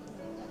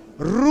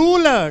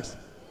 rulers.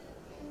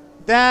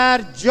 Their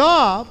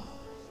job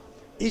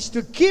is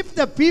to keep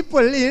the people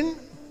in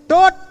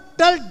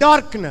total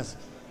darkness.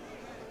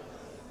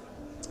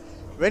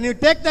 When you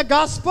take the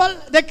gospel,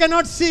 they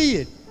cannot see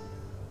it.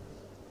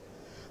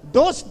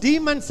 Those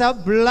demons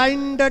have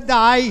blinded the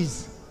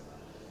eyes.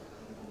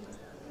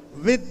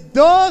 With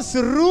those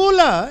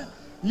rulers,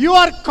 you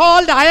are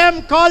called, I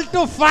am called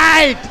to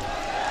fight.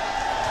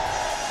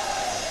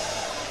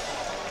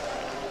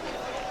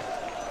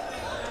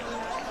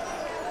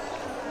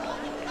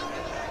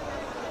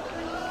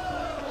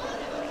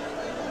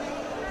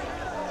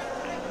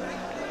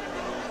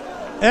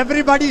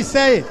 Everybody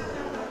say it.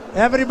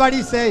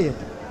 Everybody say it.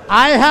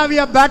 I have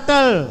a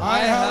battle. I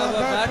have a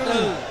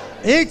battle.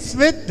 It's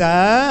with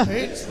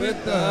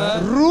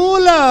the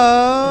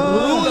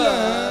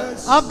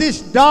Rulers of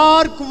this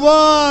dark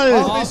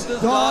world. of this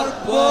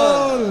dark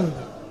world.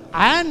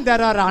 And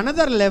there are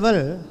another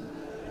level,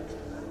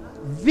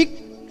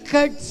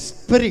 wicked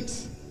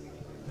spirits,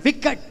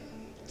 wicked,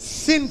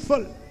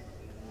 sinful,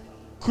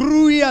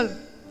 cruel,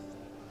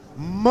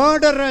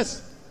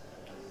 murderous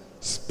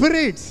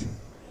spirits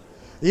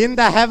in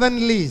the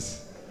heavenlies.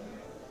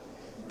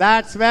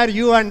 That's where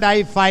you and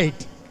I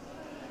fight.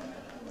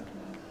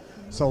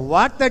 So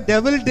what the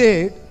devil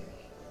did,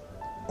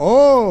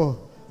 oh,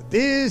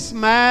 this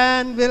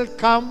man will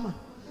come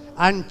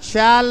and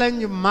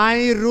challenge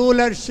my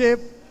rulership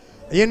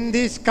in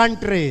these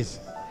countries.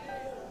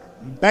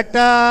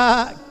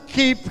 Better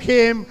keep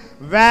him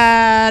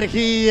where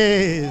he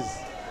is.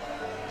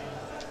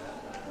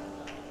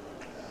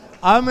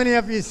 How many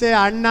of you say,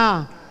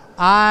 Anna,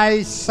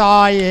 I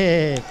saw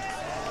it.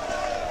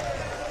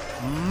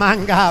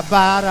 Manga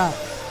bara,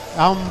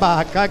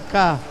 amba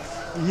kaka,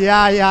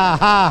 ya ya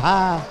ha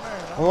ha,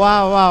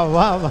 wow wow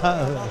wow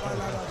wow.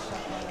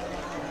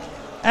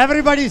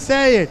 Everybody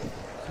say it.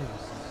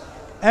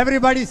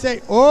 Everybody say,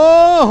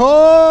 oh ho,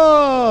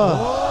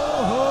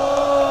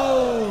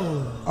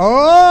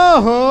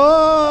 oh ho.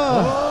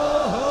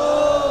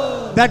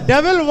 The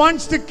devil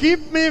wants to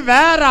keep me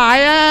where I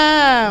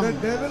am. The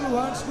devil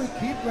wants to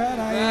keep where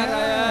I Where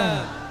I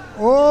am.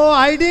 Oh,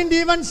 I didn't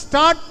even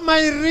start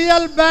my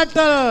real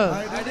battle.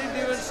 I didn't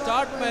even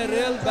start my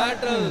real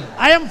battle.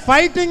 I am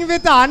fighting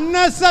with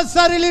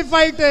unnecessarily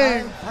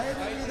fighting.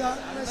 Fighting with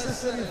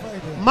unnecessary fighting.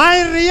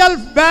 My real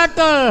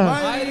battle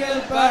My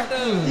real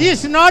battle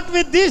is not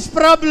with this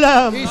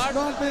problem, It's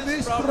not with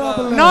this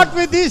problem. not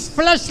with this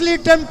fleshly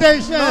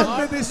temptation. Not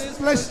with this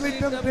fleshly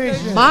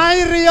temptation.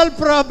 My real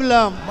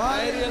problem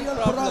My real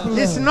problem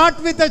is not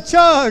with the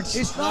church,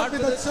 It's not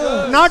with the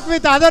church. not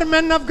with other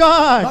men of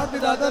God. Not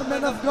with other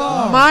men of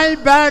God. My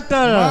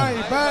battle My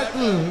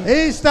battle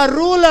is the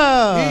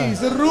ruler, is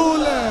the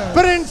ruler,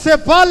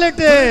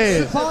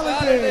 principality,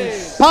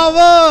 politics,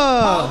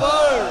 power,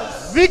 powers,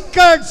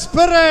 wicked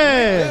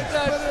spirit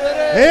that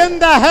spirit, in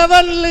the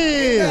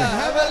heavenly.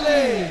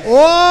 heavenly.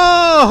 Oh,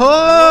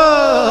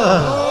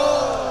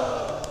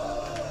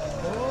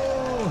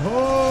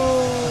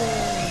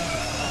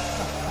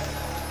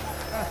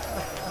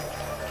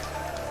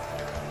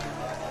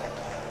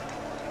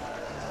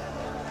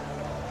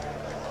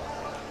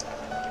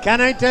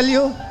 can I tell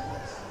you?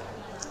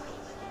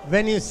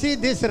 When you see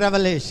this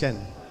revelation,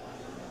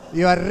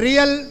 your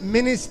real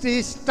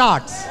ministry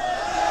starts.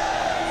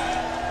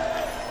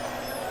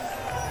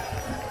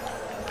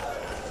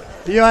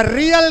 Your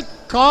real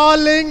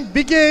calling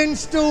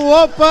begins to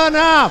open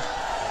up.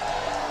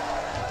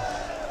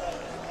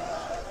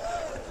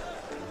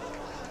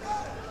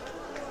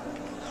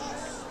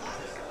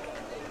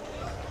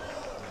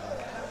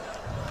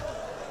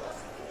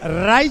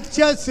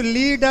 Righteous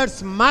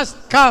leaders must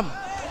come.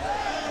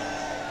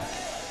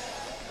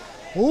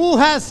 Who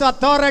has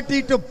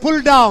authority to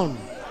pull down?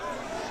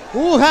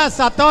 Who has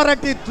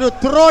authority to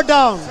throw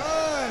down?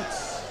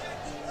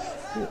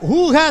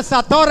 Who has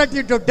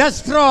authority to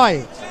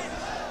destroy?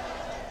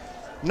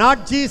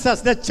 Not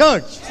Jesus, the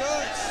church.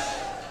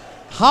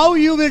 How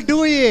you will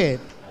do it?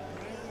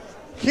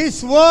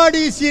 His word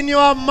is in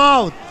your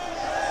mouth.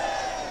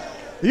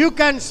 You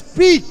can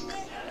speak.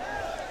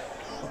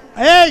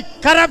 Hey,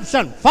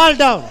 corruption, fall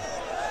down.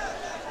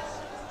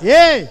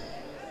 Hey,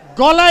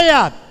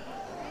 Goliath,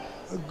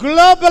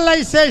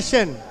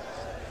 globalization.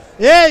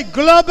 Hey,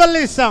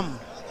 globalism.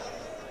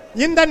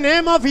 In the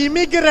name of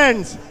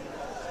immigrants,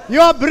 you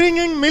are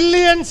bringing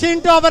millions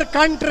into our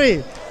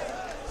country.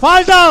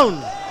 Fall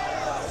down.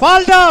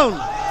 Fall down.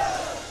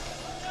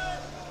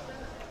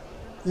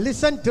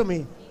 Listen to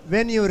me.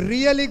 When you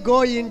really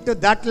go into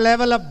that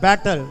level of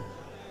battle,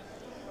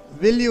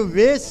 will you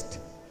waste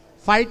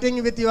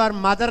fighting with your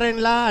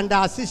mother-in-law and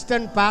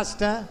assistant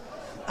pastor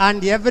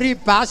and every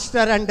pastor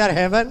under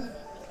heaven?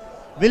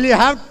 Will you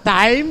have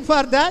time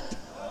for that?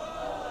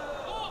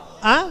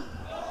 Huh?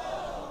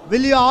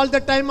 Will you all the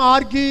time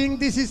arguing,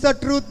 this is the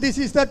truth, this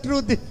is the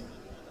truth?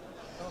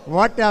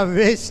 What a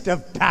waste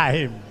of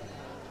time.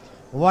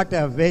 What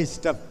a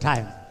waste of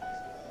time.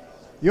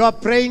 You are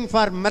praying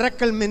for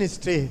miracle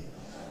ministry.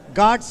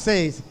 God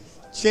says,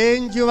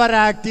 change your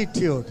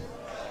attitude.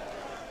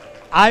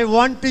 I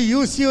want to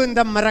use you in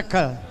the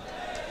miracle.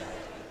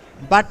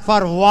 But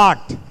for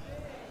what?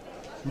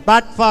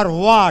 But for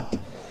what?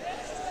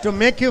 To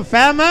make you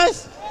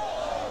famous?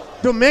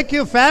 To make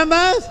you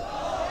famous?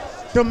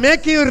 To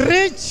make you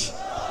rich?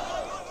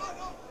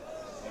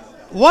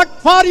 What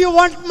for you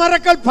want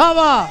miracle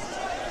power?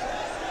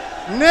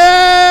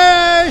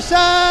 Nation!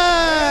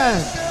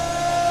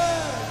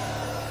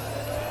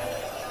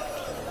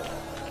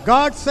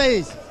 God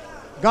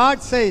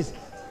says,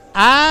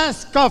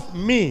 ask of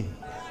me.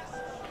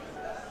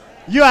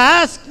 You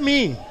ask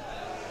me.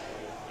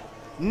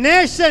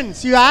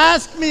 Nations, you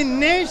ask me,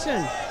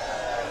 nations.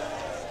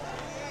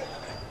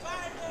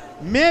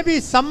 Maybe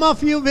some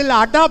of you will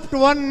adopt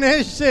one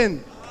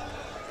nation.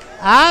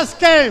 Ask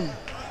him,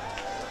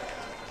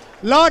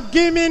 Lord,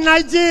 give me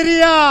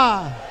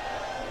Nigeria.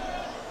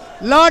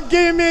 Lord,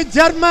 give me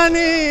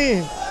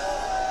Germany.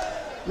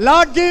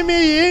 Lord, give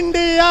me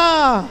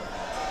India.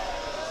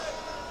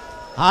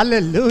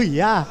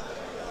 Hallelujah.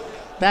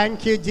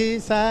 Thank you,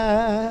 Jesus.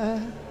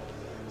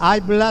 I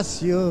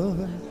bless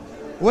you.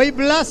 We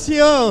bless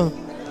you.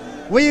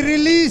 We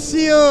release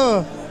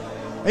you.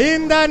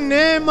 In the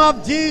name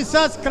of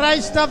Jesus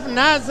Christ of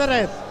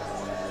Nazareth,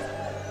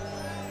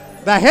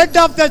 the head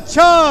of the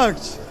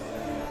church,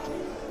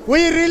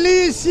 we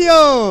release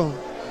you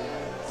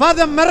for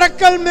the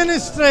miracle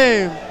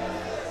ministry,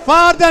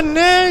 for the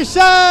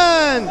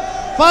nation,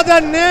 for the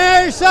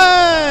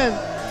nation,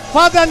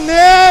 for the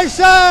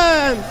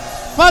nation,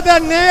 for the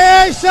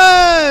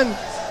nation,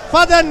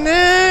 for the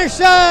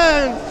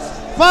nation,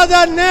 for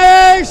the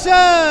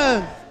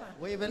nation.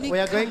 We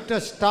are going to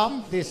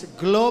stop this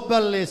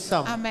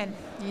globalism. Amen.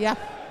 Yeah.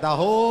 The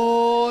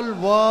whole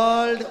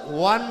world,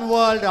 one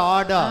world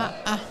order.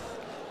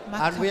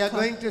 And we are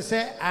going to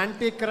say,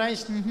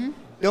 Antichrist,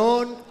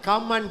 don't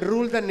come and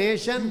rule the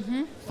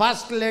nation.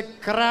 First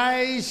let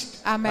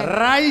Christ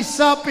rise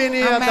up in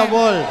here the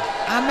world.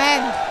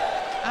 Amen.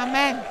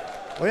 Amen.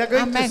 We are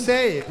going to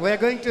say it. We are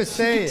going to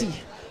say it.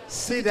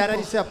 See, there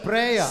is a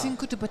prayer.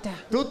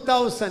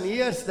 2000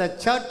 years the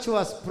church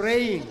was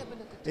praying.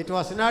 It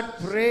was not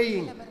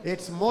praying.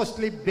 It's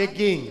mostly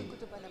begging.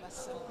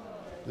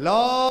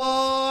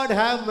 Lord,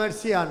 have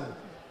mercy on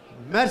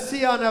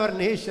our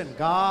nation.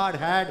 God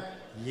had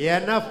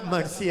enough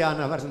mercy on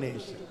our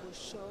nation.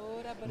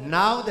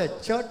 Now the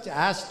church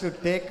has to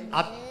take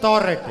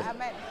authority.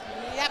 Amen.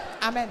 Yep.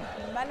 Amen.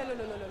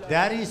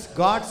 There is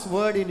God's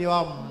word in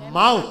your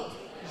mouth.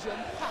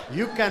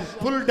 You can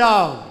pull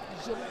down.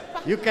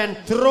 You can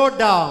throw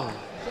down.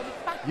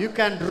 You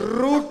can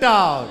root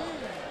out.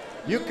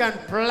 You can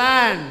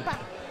plant.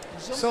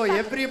 So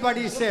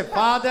everybody say,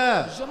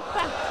 Father,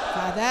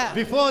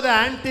 before the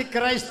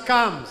Antichrist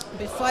comes,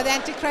 before the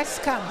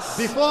Antichrist comes,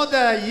 before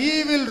the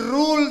evil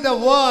rule the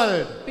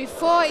world,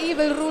 before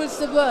evil rules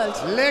the world,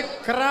 let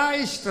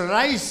Christ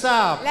rise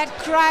up. let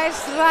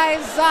Christ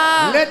rise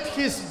up. Let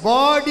his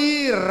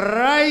body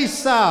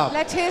rise up.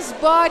 Let his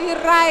body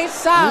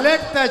rise up.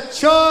 Let the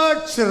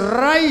church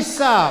rise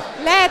up.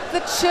 Let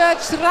the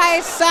church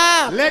rise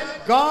up.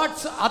 Let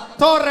God's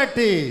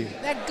authority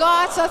Let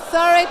God's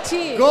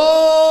authority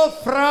go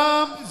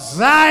from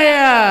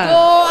Zion.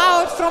 go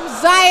out from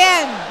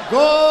Zion.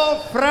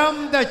 Go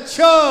from the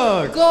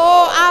church.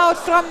 Go out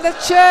from the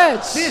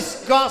church.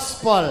 This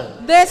gospel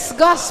This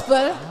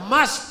gospel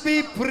must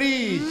be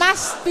preached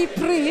must be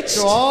preached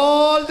to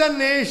all the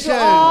nations, to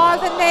all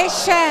the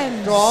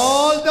nations, to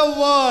all the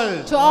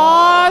world. to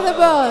all the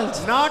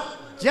world. Not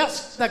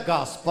just the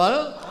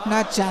gospel,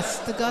 Not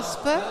just the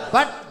gospel,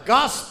 but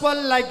gospel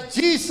like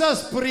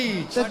Jesus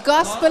preached. the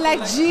gospel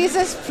like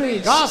Jesus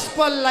preached,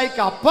 Gospel like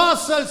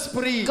apostles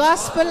preached.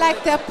 gospel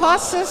like the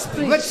apostles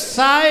With preached,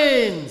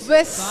 signs,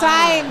 with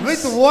signs,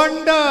 with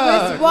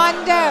wonders, with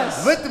wonders,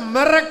 with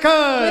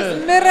miracles,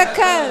 with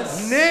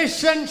miracles,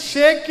 nation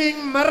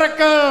shaking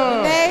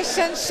miracles.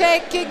 nation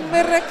shaking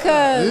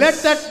miracles. Let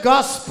that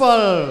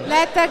gospel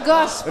Let the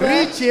gospel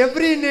reach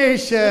every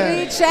nation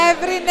reach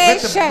every with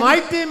nation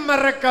mighty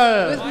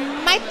miracles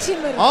with mighty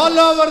miracles all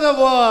over the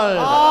world.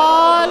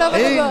 all over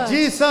the In world.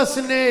 Jesus'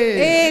 name.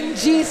 In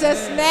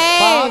Jesus'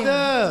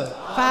 name.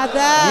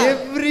 Father,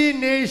 every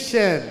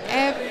nation,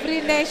 every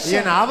nation,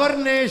 in our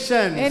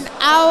nation, in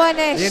our in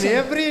nation,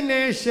 every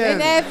nation,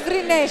 in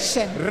every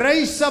nation,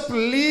 raise up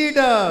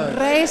leaders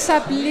raise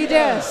up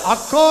leaders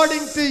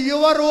according to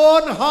your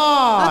own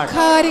heart,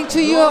 according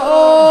to your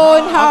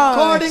own heart,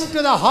 according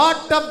to the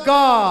heart of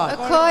God.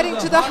 according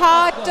to the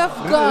heart of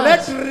God.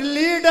 Let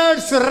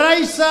leaders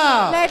rise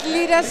up Let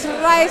leaders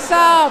rise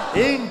up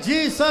in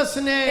Jesus'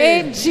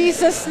 name. in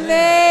Jesus'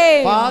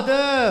 name.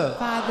 Father,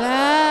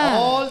 Father,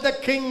 all the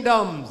kingdom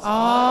kingdoms,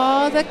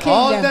 all the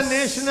all the kingdoms,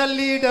 national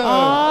leaders,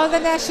 all the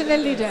national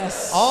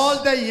leaders,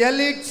 all the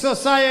elite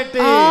society,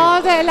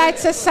 all the elite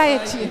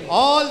society,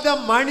 all the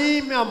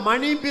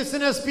money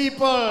business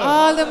people,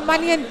 all the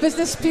money and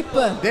business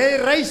people. they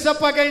rise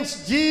up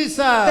against Jesus.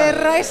 They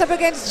rise up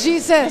against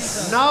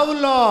Jesus. Now,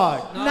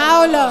 Lord,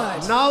 Now,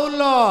 Lord. now,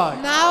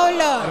 Lord, Now,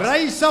 Lord.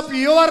 rise up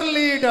your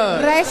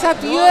leader Rise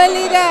up your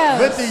leaders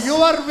with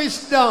your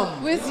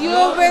wisdom, with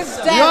your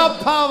wisdom, your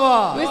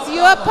power. with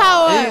your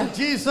power. In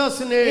Jesus'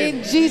 name,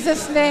 In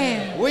Jesus'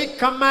 name, we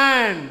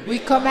command we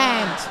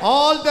command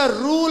all the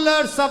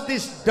rulers of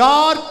this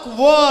dark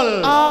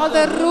world, all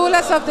the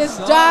rulers of this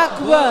dark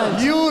world,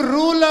 you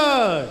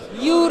rulers,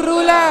 you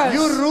rulers,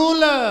 you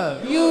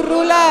rulers, you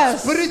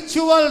rulers,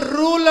 spiritual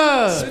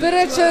rulers,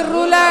 spiritual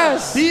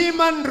rulers,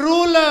 demon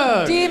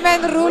rulers,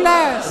 demon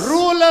rulers,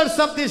 rulers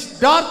of this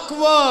dark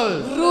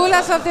world.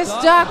 rulers of this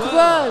dark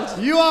world.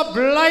 You have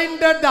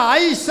blinded the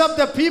eyes of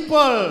the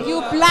people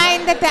You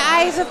blinded the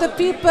eyes of the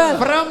people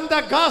from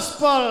the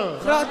gospel.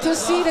 to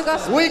see the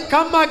gospel. We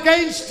come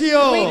against We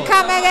you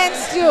come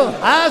against you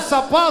as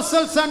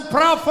apostles and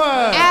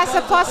prophets, as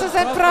apostles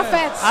and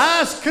prophets,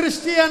 as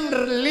Christian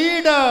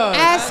leaders.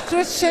 as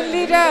Christian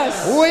leaders.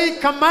 We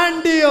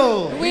command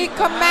you, We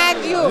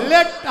command you,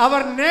 let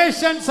our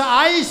nation's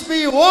eyes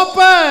be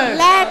open.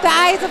 let the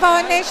eyes of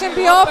our nation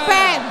be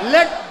open.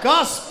 Let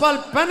gospel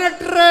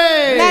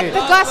penetrate. Let the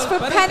gospel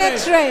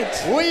penetrate.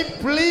 We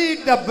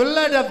plead the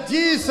blood of We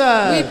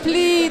Jesus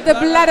plead the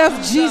blood of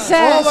Jesus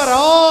over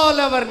all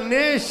our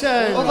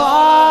nation. over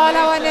all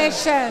our In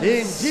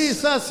nations.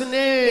 Jesus' In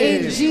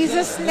name.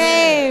 Jesus'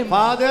 name.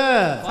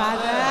 Father, the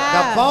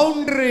Father,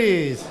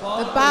 boundaries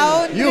the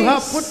boundaries you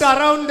have put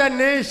around the that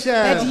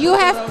nation. you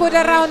have put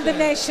around the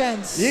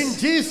nations. In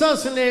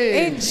Jesus' In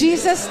name.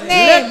 Jesus'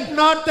 name. Let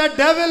not the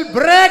devil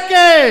break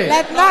it.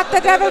 Let not the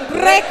devil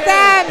break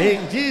them.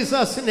 In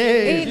Jesus'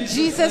 name. In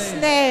Jesus'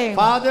 name.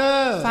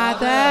 Father,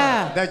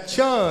 Father, the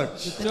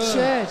church, the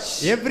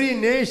church, every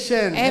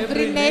nation,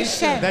 every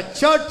nation, the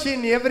church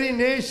in every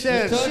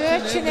nation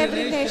church in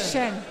every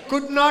nation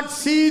could not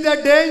see the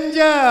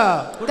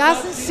danger.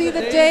 doesn't see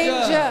the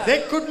danger.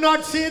 They could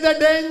not see the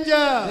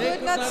danger.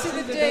 Could not see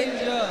the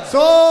danger.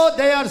 So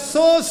they are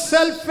so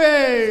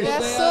selfish. They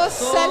are so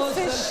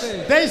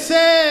selfish. They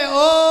say,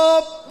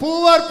 oh,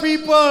 poor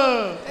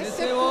people. They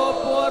say, oh,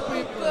 poor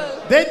people.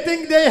 They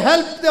think they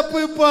help the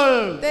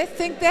people. They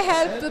think they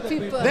help the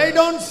people. They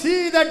don't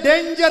see the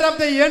danger of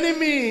the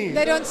enemy.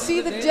 They don't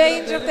see the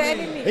danger of the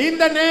enemy. In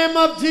the name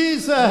of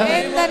Jesus,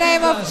 In the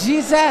name of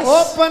Jesus,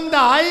 open the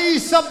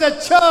eyes of the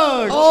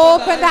church.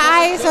 open the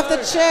eyes of the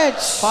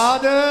church.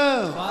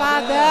 Father,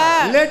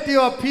 Father, let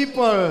your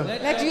people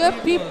let your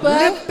people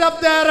lift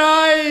up their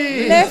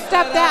eyes lift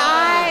up their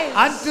eyes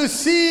and to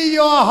see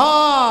your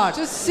heart.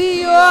 to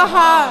see your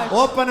heart.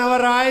 Open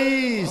our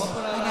eyes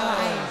Open our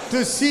eyes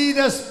to see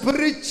the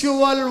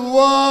spiritual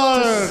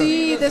world.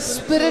 see the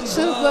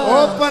spiritual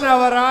world. Open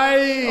our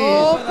eyes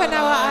Open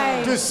our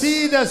eyes to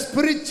see the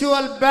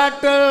spiritual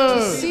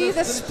battle. see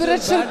the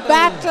spiritual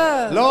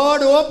battle.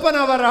 Lord, open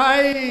our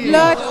eyes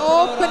Lord,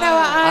 open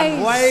our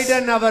and eyes.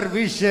 widen our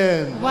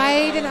vision.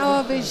 Widen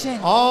our vision.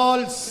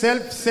 All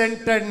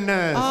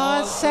self-centeredness,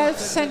 All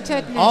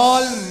self-centeredness.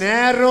 all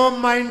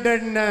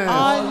narrow-mindedness,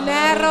 All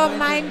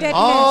narrow-mindedness.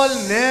 all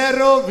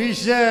narrow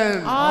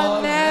vision,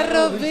 All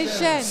narrow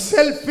vision.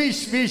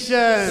 selfish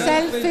vision.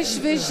 Selfish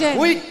vision.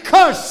 We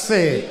curse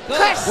it.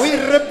 Curse We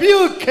it.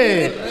 rebuke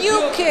it.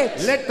 Rebuke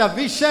it. Let the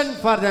vision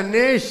for the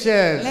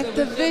nation Let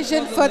the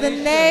vision for the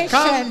come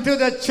nation to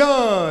the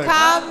church.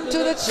 come to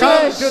the Come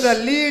church. to the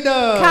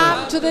leaders.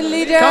 Come to the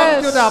leaders.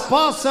 Come to the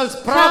apostles,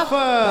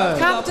 prophets.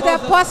 Come to the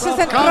apostles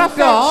and Come prophets.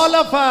 to all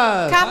of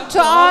us. Come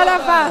to all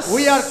of us.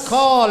 We are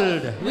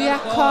called. We are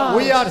called.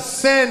 We are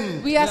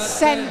sent We are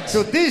sent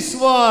to this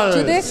world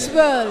to this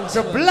world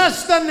to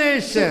bless the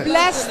nation.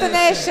 bless the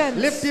nations.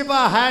 Lift up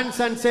our hands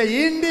and say,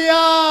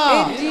 India,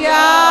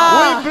 India,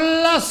 we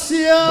bless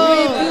you.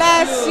 we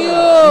bless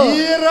you.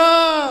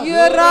 Europe,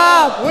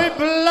 Europe, we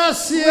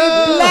bless you.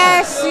 we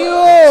bless you.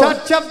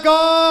 Church of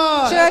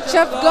God, Church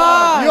of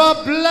God, you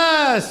are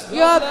blessed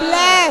you are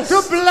blessed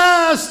to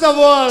bless the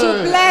world. to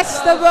bless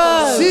the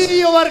world. See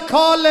your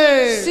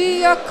calling.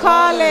 See your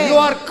calling. You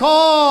are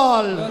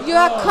called You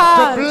are to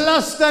called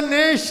bless the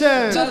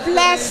nation, to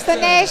bless the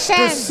to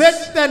nations,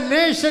 set the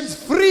nations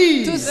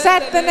free. to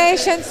set the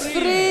nations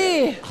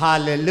free.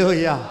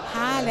 Hallelujah.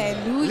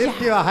 Hallelujah.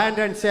 Lift your hand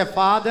and say,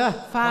 Father,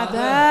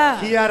 Father,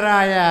 here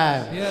I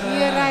am. here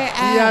I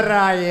am. Here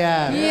I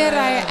am. Here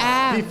I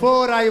am.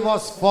 Before I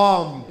was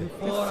formed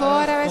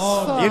Before I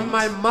was formed in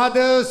my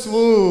mother's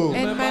womb,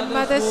 in my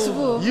mother's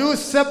womb, you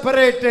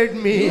separated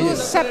me. you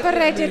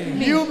separated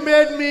me. You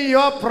made me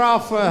your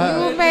prophet.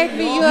 You made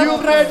me You your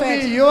made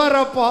prophet. me your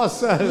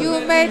apostle.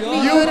 You made me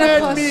You your made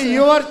apostle. me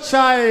your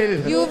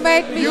child. You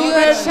made me You your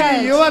made me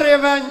child. your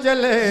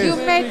evangelist. You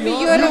made me your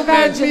You made me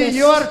evangelist.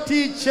 your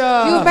teacher.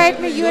 You made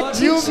me your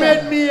teacher. You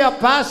made me a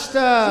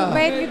pastor. You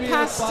made me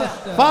pastor.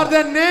 For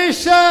the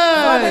nation.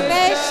 For the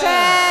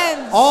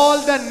nations.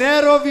 all the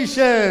narrow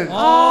vision,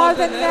 all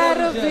the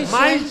narrow vision,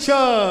 my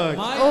church,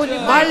 only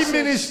my church,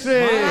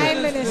 ministry, my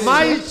ministry,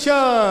 my church,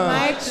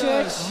 my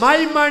church,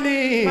 my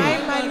money, my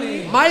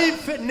money, my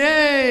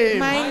name,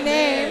 my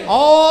name,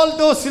 all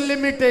those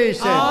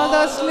limitations. all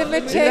those In the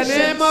limitations.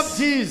 name of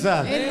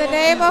Jesus, In the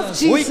name of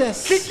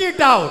Jesus. we kick it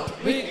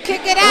out. We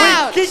kick it We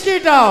out. kick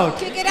it out.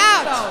 Kick it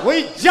out.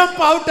 We jump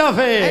out of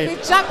And we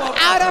it. jump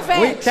out of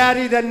We it.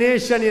 carry the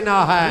nation in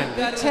our hand.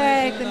 We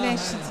take the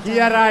nations.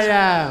 Here I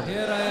am.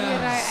 Here I Here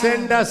am. I am.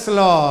 Send us,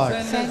 Lord.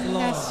 Send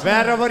us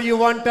Wherever you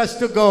want us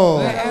to go,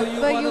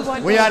 wherever you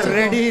want we us are to go.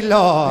 ready,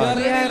 Lord.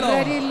 We are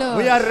ready, Lord.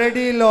 We are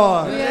ready,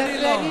 Lord. We are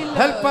ready, Lord.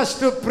 Help us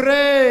to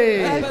pray.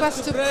 Help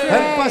us to pray.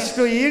 Help us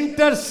to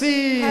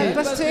intercede. Help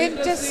us to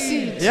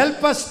intercede.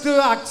 Help us to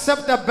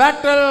accept the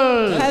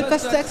battle. Help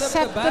us to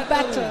accept the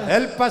battle.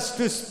 Help us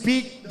to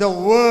speak the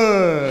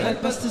word.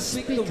 Help us to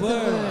speak the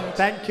word.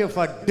 Thank you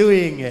for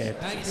doing it.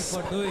 Thank you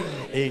for doing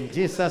it. In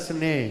Jesus'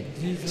 name.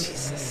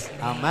 Jesus.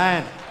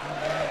 Amen.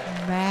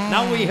 Man.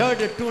 Now we heard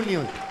the two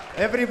news.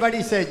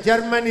 Everybody say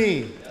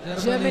Germany,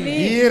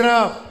 Germany,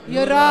 Europe,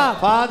 Europe,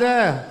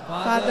 Father,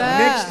 Father,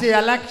 next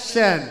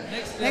election,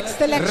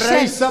 next election,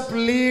 raise up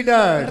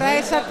leaders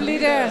rise up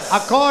leaders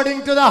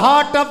according to the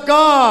heart of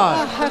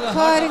God.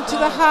 according to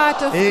the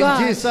heart of In God.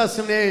 Jesus'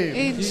 name.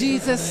 In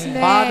Jesus' name.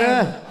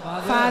 Father,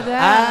 Father,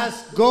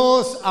 as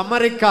goes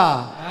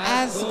America,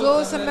 as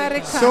goes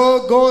America,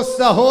 so goes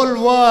the whole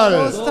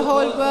world. goes the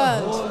whole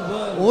world.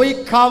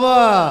 We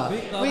cover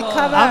We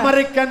cover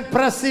American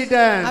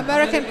president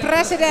American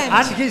president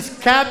and his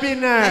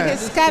cabinet. and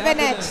his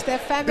cabinet, their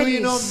Do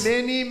you know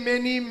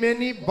families.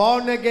 many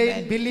born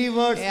again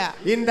believers Yeah.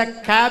 in the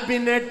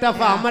cabinet of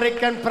Yeah.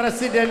 American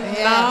president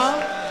Yes. now?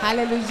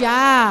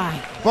 Hallelujah.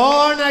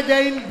 Born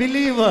again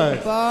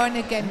believers. Born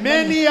again.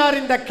 Many are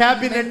in the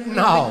cabinet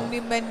now.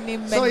 Many.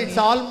 So it's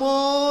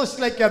almost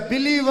like a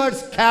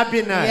believer's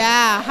cabinet.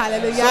 Yeah, So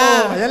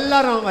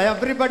hallelujah.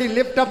 everybody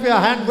lift up your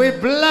hand. We We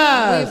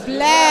bless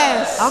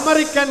bless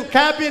American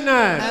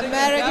cabinet.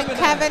 American We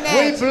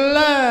cabinet.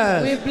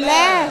 bless We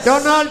bless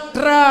Donald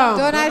Trump.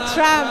 Donald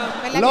Trump.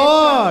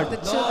 Lord, the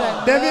children.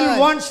 devil Lord.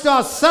 wants to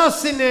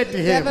assassinate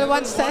him, Devil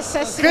wants to kill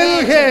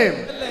assassinate him,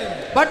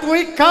 but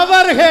we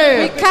cover We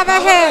him cover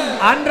him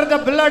under the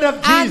blood of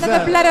under the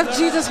Jesus. blood of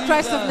Jesus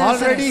Christ of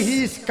Nazareth. Already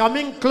he is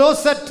coming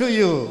closer to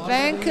you.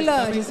 Thank you,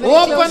 Lord. He's very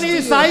Open close to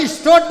his you. eyes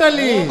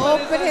totally.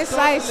 Open his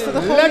eyes for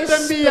the Holy Let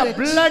him be a Spirit.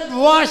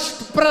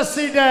 blood-washed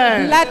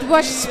president,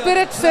 Blood-washed,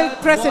 spirit-filled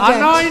president.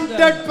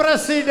 anointed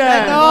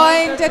president.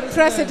 Anointed In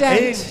president.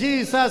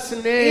 Jesus'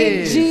 In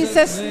name.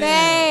 Jesus'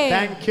 name.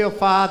 Thank you,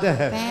 Father.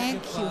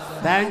 Thank you,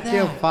 Father. Thank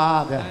you,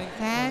 Father.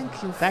 Thank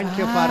you, Thank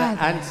you for Father.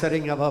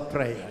 answering our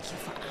prayers.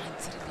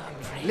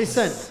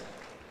 Listen,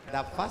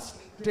 the first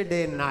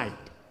day night,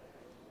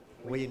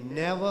 we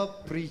never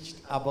preached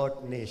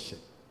about nation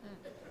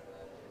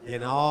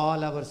in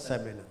all our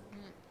seminar.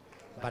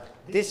 But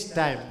this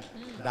time,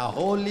 the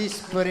Holy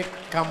Spirit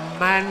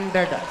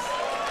commanded us.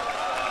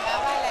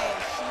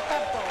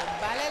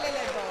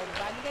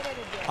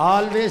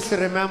 Always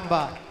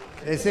remember,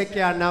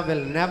 Ezekiel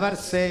will never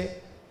say,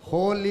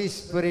 Holy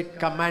Spirit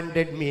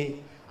commanded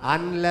me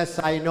unless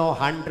I know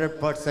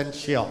 100%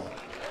 sure.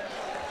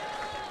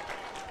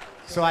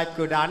 So I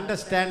could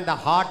understand the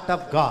heart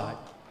of God.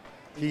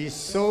 He is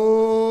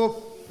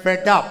so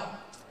fed up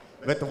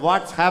with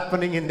what's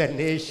happening in the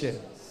nation.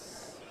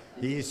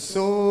 He is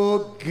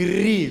so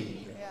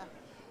grieved.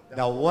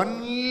 The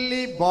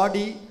only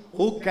body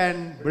who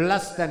can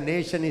bless the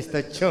nation is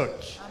the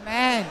church.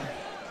 Amen.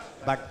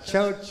 But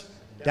church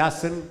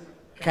doesn't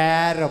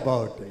care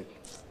about it.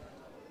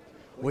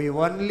 We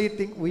only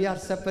think we are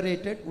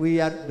separated, we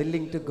are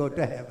willing to go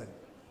to heaven.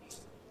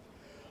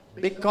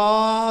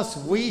 Because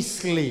we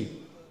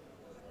sleep,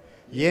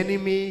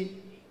 enemy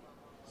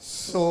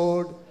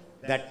sowed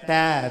the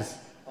tares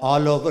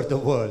all over the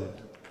world.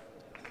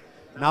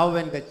 Now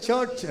when the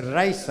church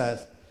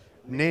rises,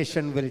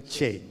 nation will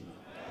change.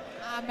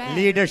 Amen.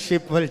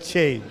 Leadership will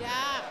change.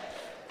 Yeah.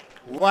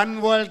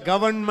 One world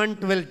government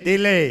will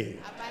delay.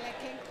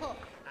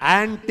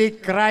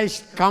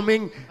 Antichrist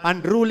coming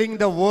and ruling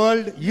the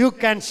world, you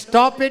can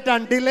stop it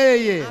and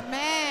delay it.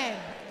 Amen.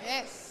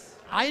 Yes.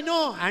 I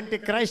know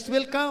Antichrist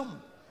will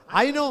come.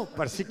 I know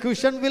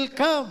persecution will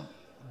come.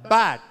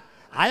 But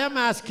I am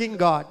asking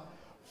God,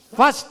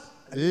 first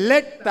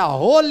let the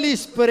Holy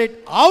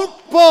Spirit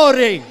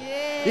outpouring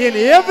in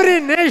every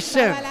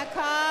nation.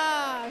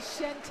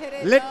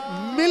 Let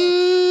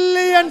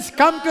millions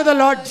come to the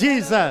Lord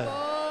Jesus.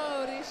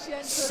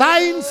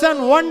 Signs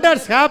and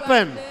wonders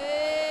happen.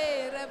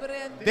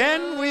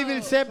 Then we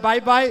will say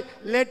bye-bye.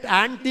 Let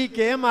auntie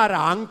came or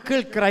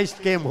uncle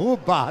Christ came. Who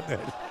bothered?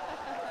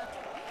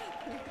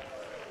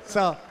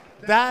 So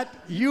that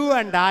you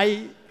and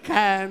I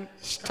can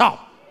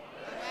stop.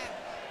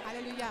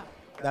 Hallelujah.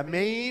 The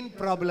main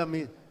problem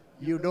is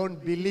you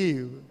don't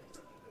believe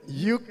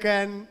you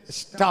can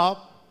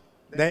stop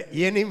the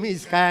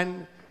enemy's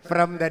hand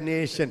from the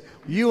nation.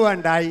 You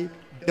and I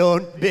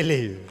don't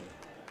believe.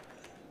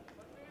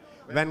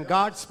 When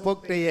God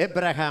spoke to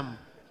Abraham,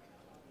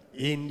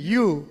 In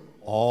you,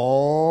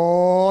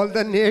 all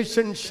the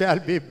nations shall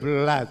be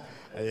blessed.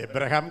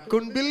 Abraham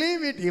couldn't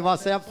believe it. He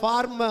was a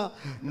farmer,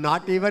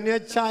 not even a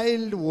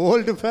child,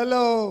 old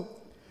fellow.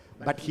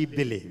 But he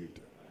believed.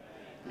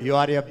 You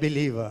are a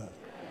believer.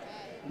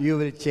 You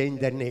will change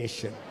the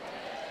nation.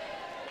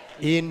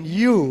 In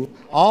you,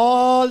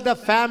 all the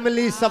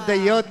families of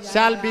the earth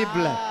shall be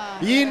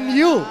blessed. In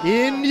you,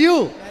 in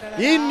you,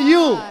 in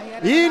you,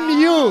 in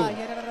you.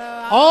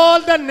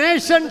 All the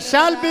nations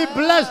shall be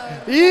blessed.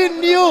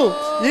 In you,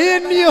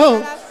 in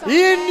you,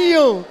 in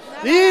you,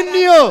 in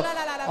you.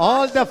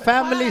 All the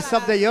families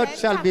of the earth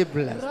shall be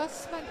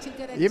blessed.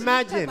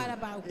 Imagine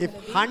if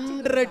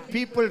 100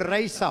 people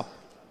rise up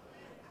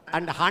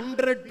and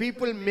 100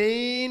 people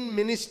main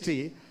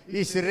ministry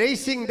is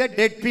raising the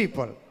dead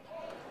people.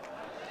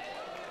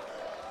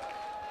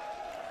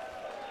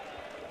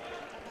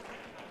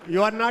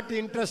 You are not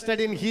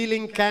interested in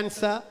healing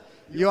cancer.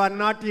 You are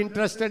not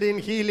interested in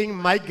healing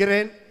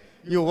migraine.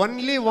 You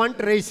only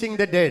want raising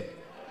the dead.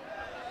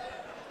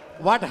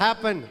 What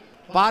happened?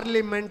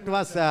 Parliament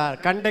was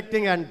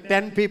conducting and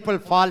 10 people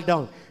fall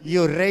down.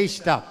 You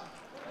raised up.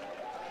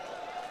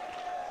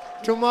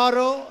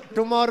 Tomorrow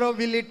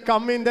will it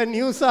come in the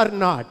news or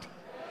not?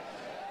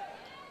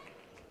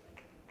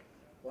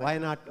 Why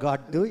not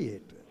God do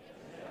it?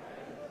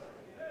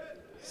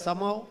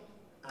 Somehow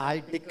I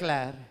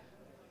declare,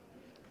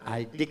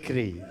 I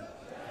decree,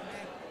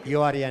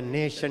 you are a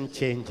nation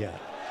changer.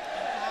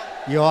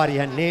 You are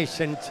a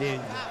nation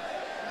changer.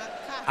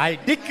 I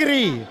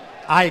decree,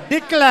 I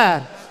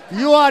declare,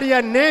 you are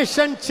a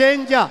nation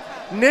changer,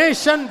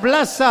 nation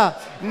blesser,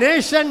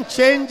 nation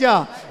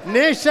changer,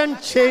 nation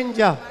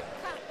changer.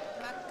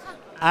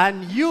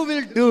 And you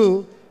will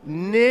do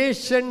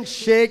nation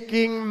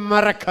shaking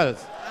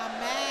miracles.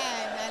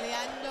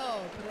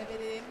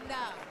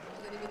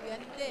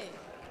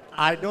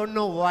 I don't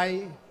know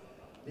why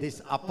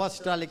this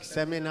apostolic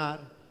seminar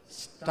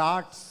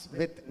starts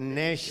with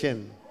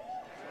nation.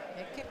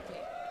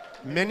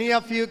 Many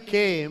of you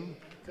came,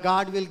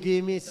 God will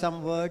give me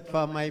some word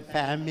for my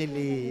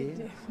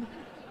family.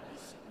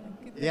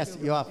 Yes,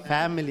 your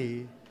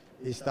family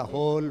is the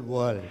whole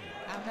world.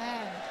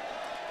 Amen.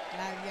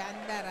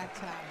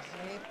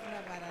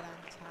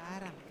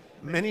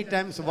 Many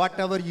times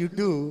whatever you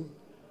do,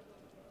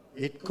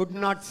 it could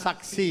not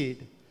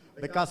succeed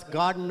because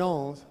God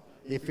knows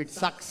if it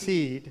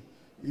succeeds,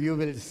 you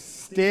will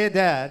stay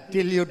there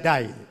till you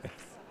die.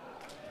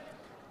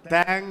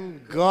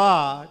 Thank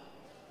God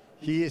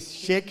He is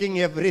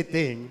shaking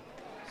everything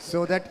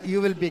so that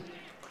you will be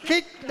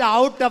kicked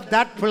out of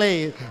that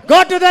place.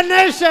 Go to the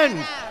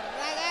nations.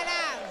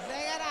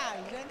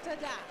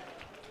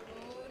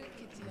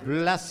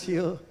 Bless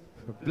you,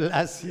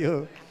 bless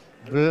you,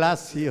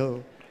 bless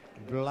you,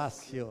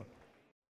 bless you.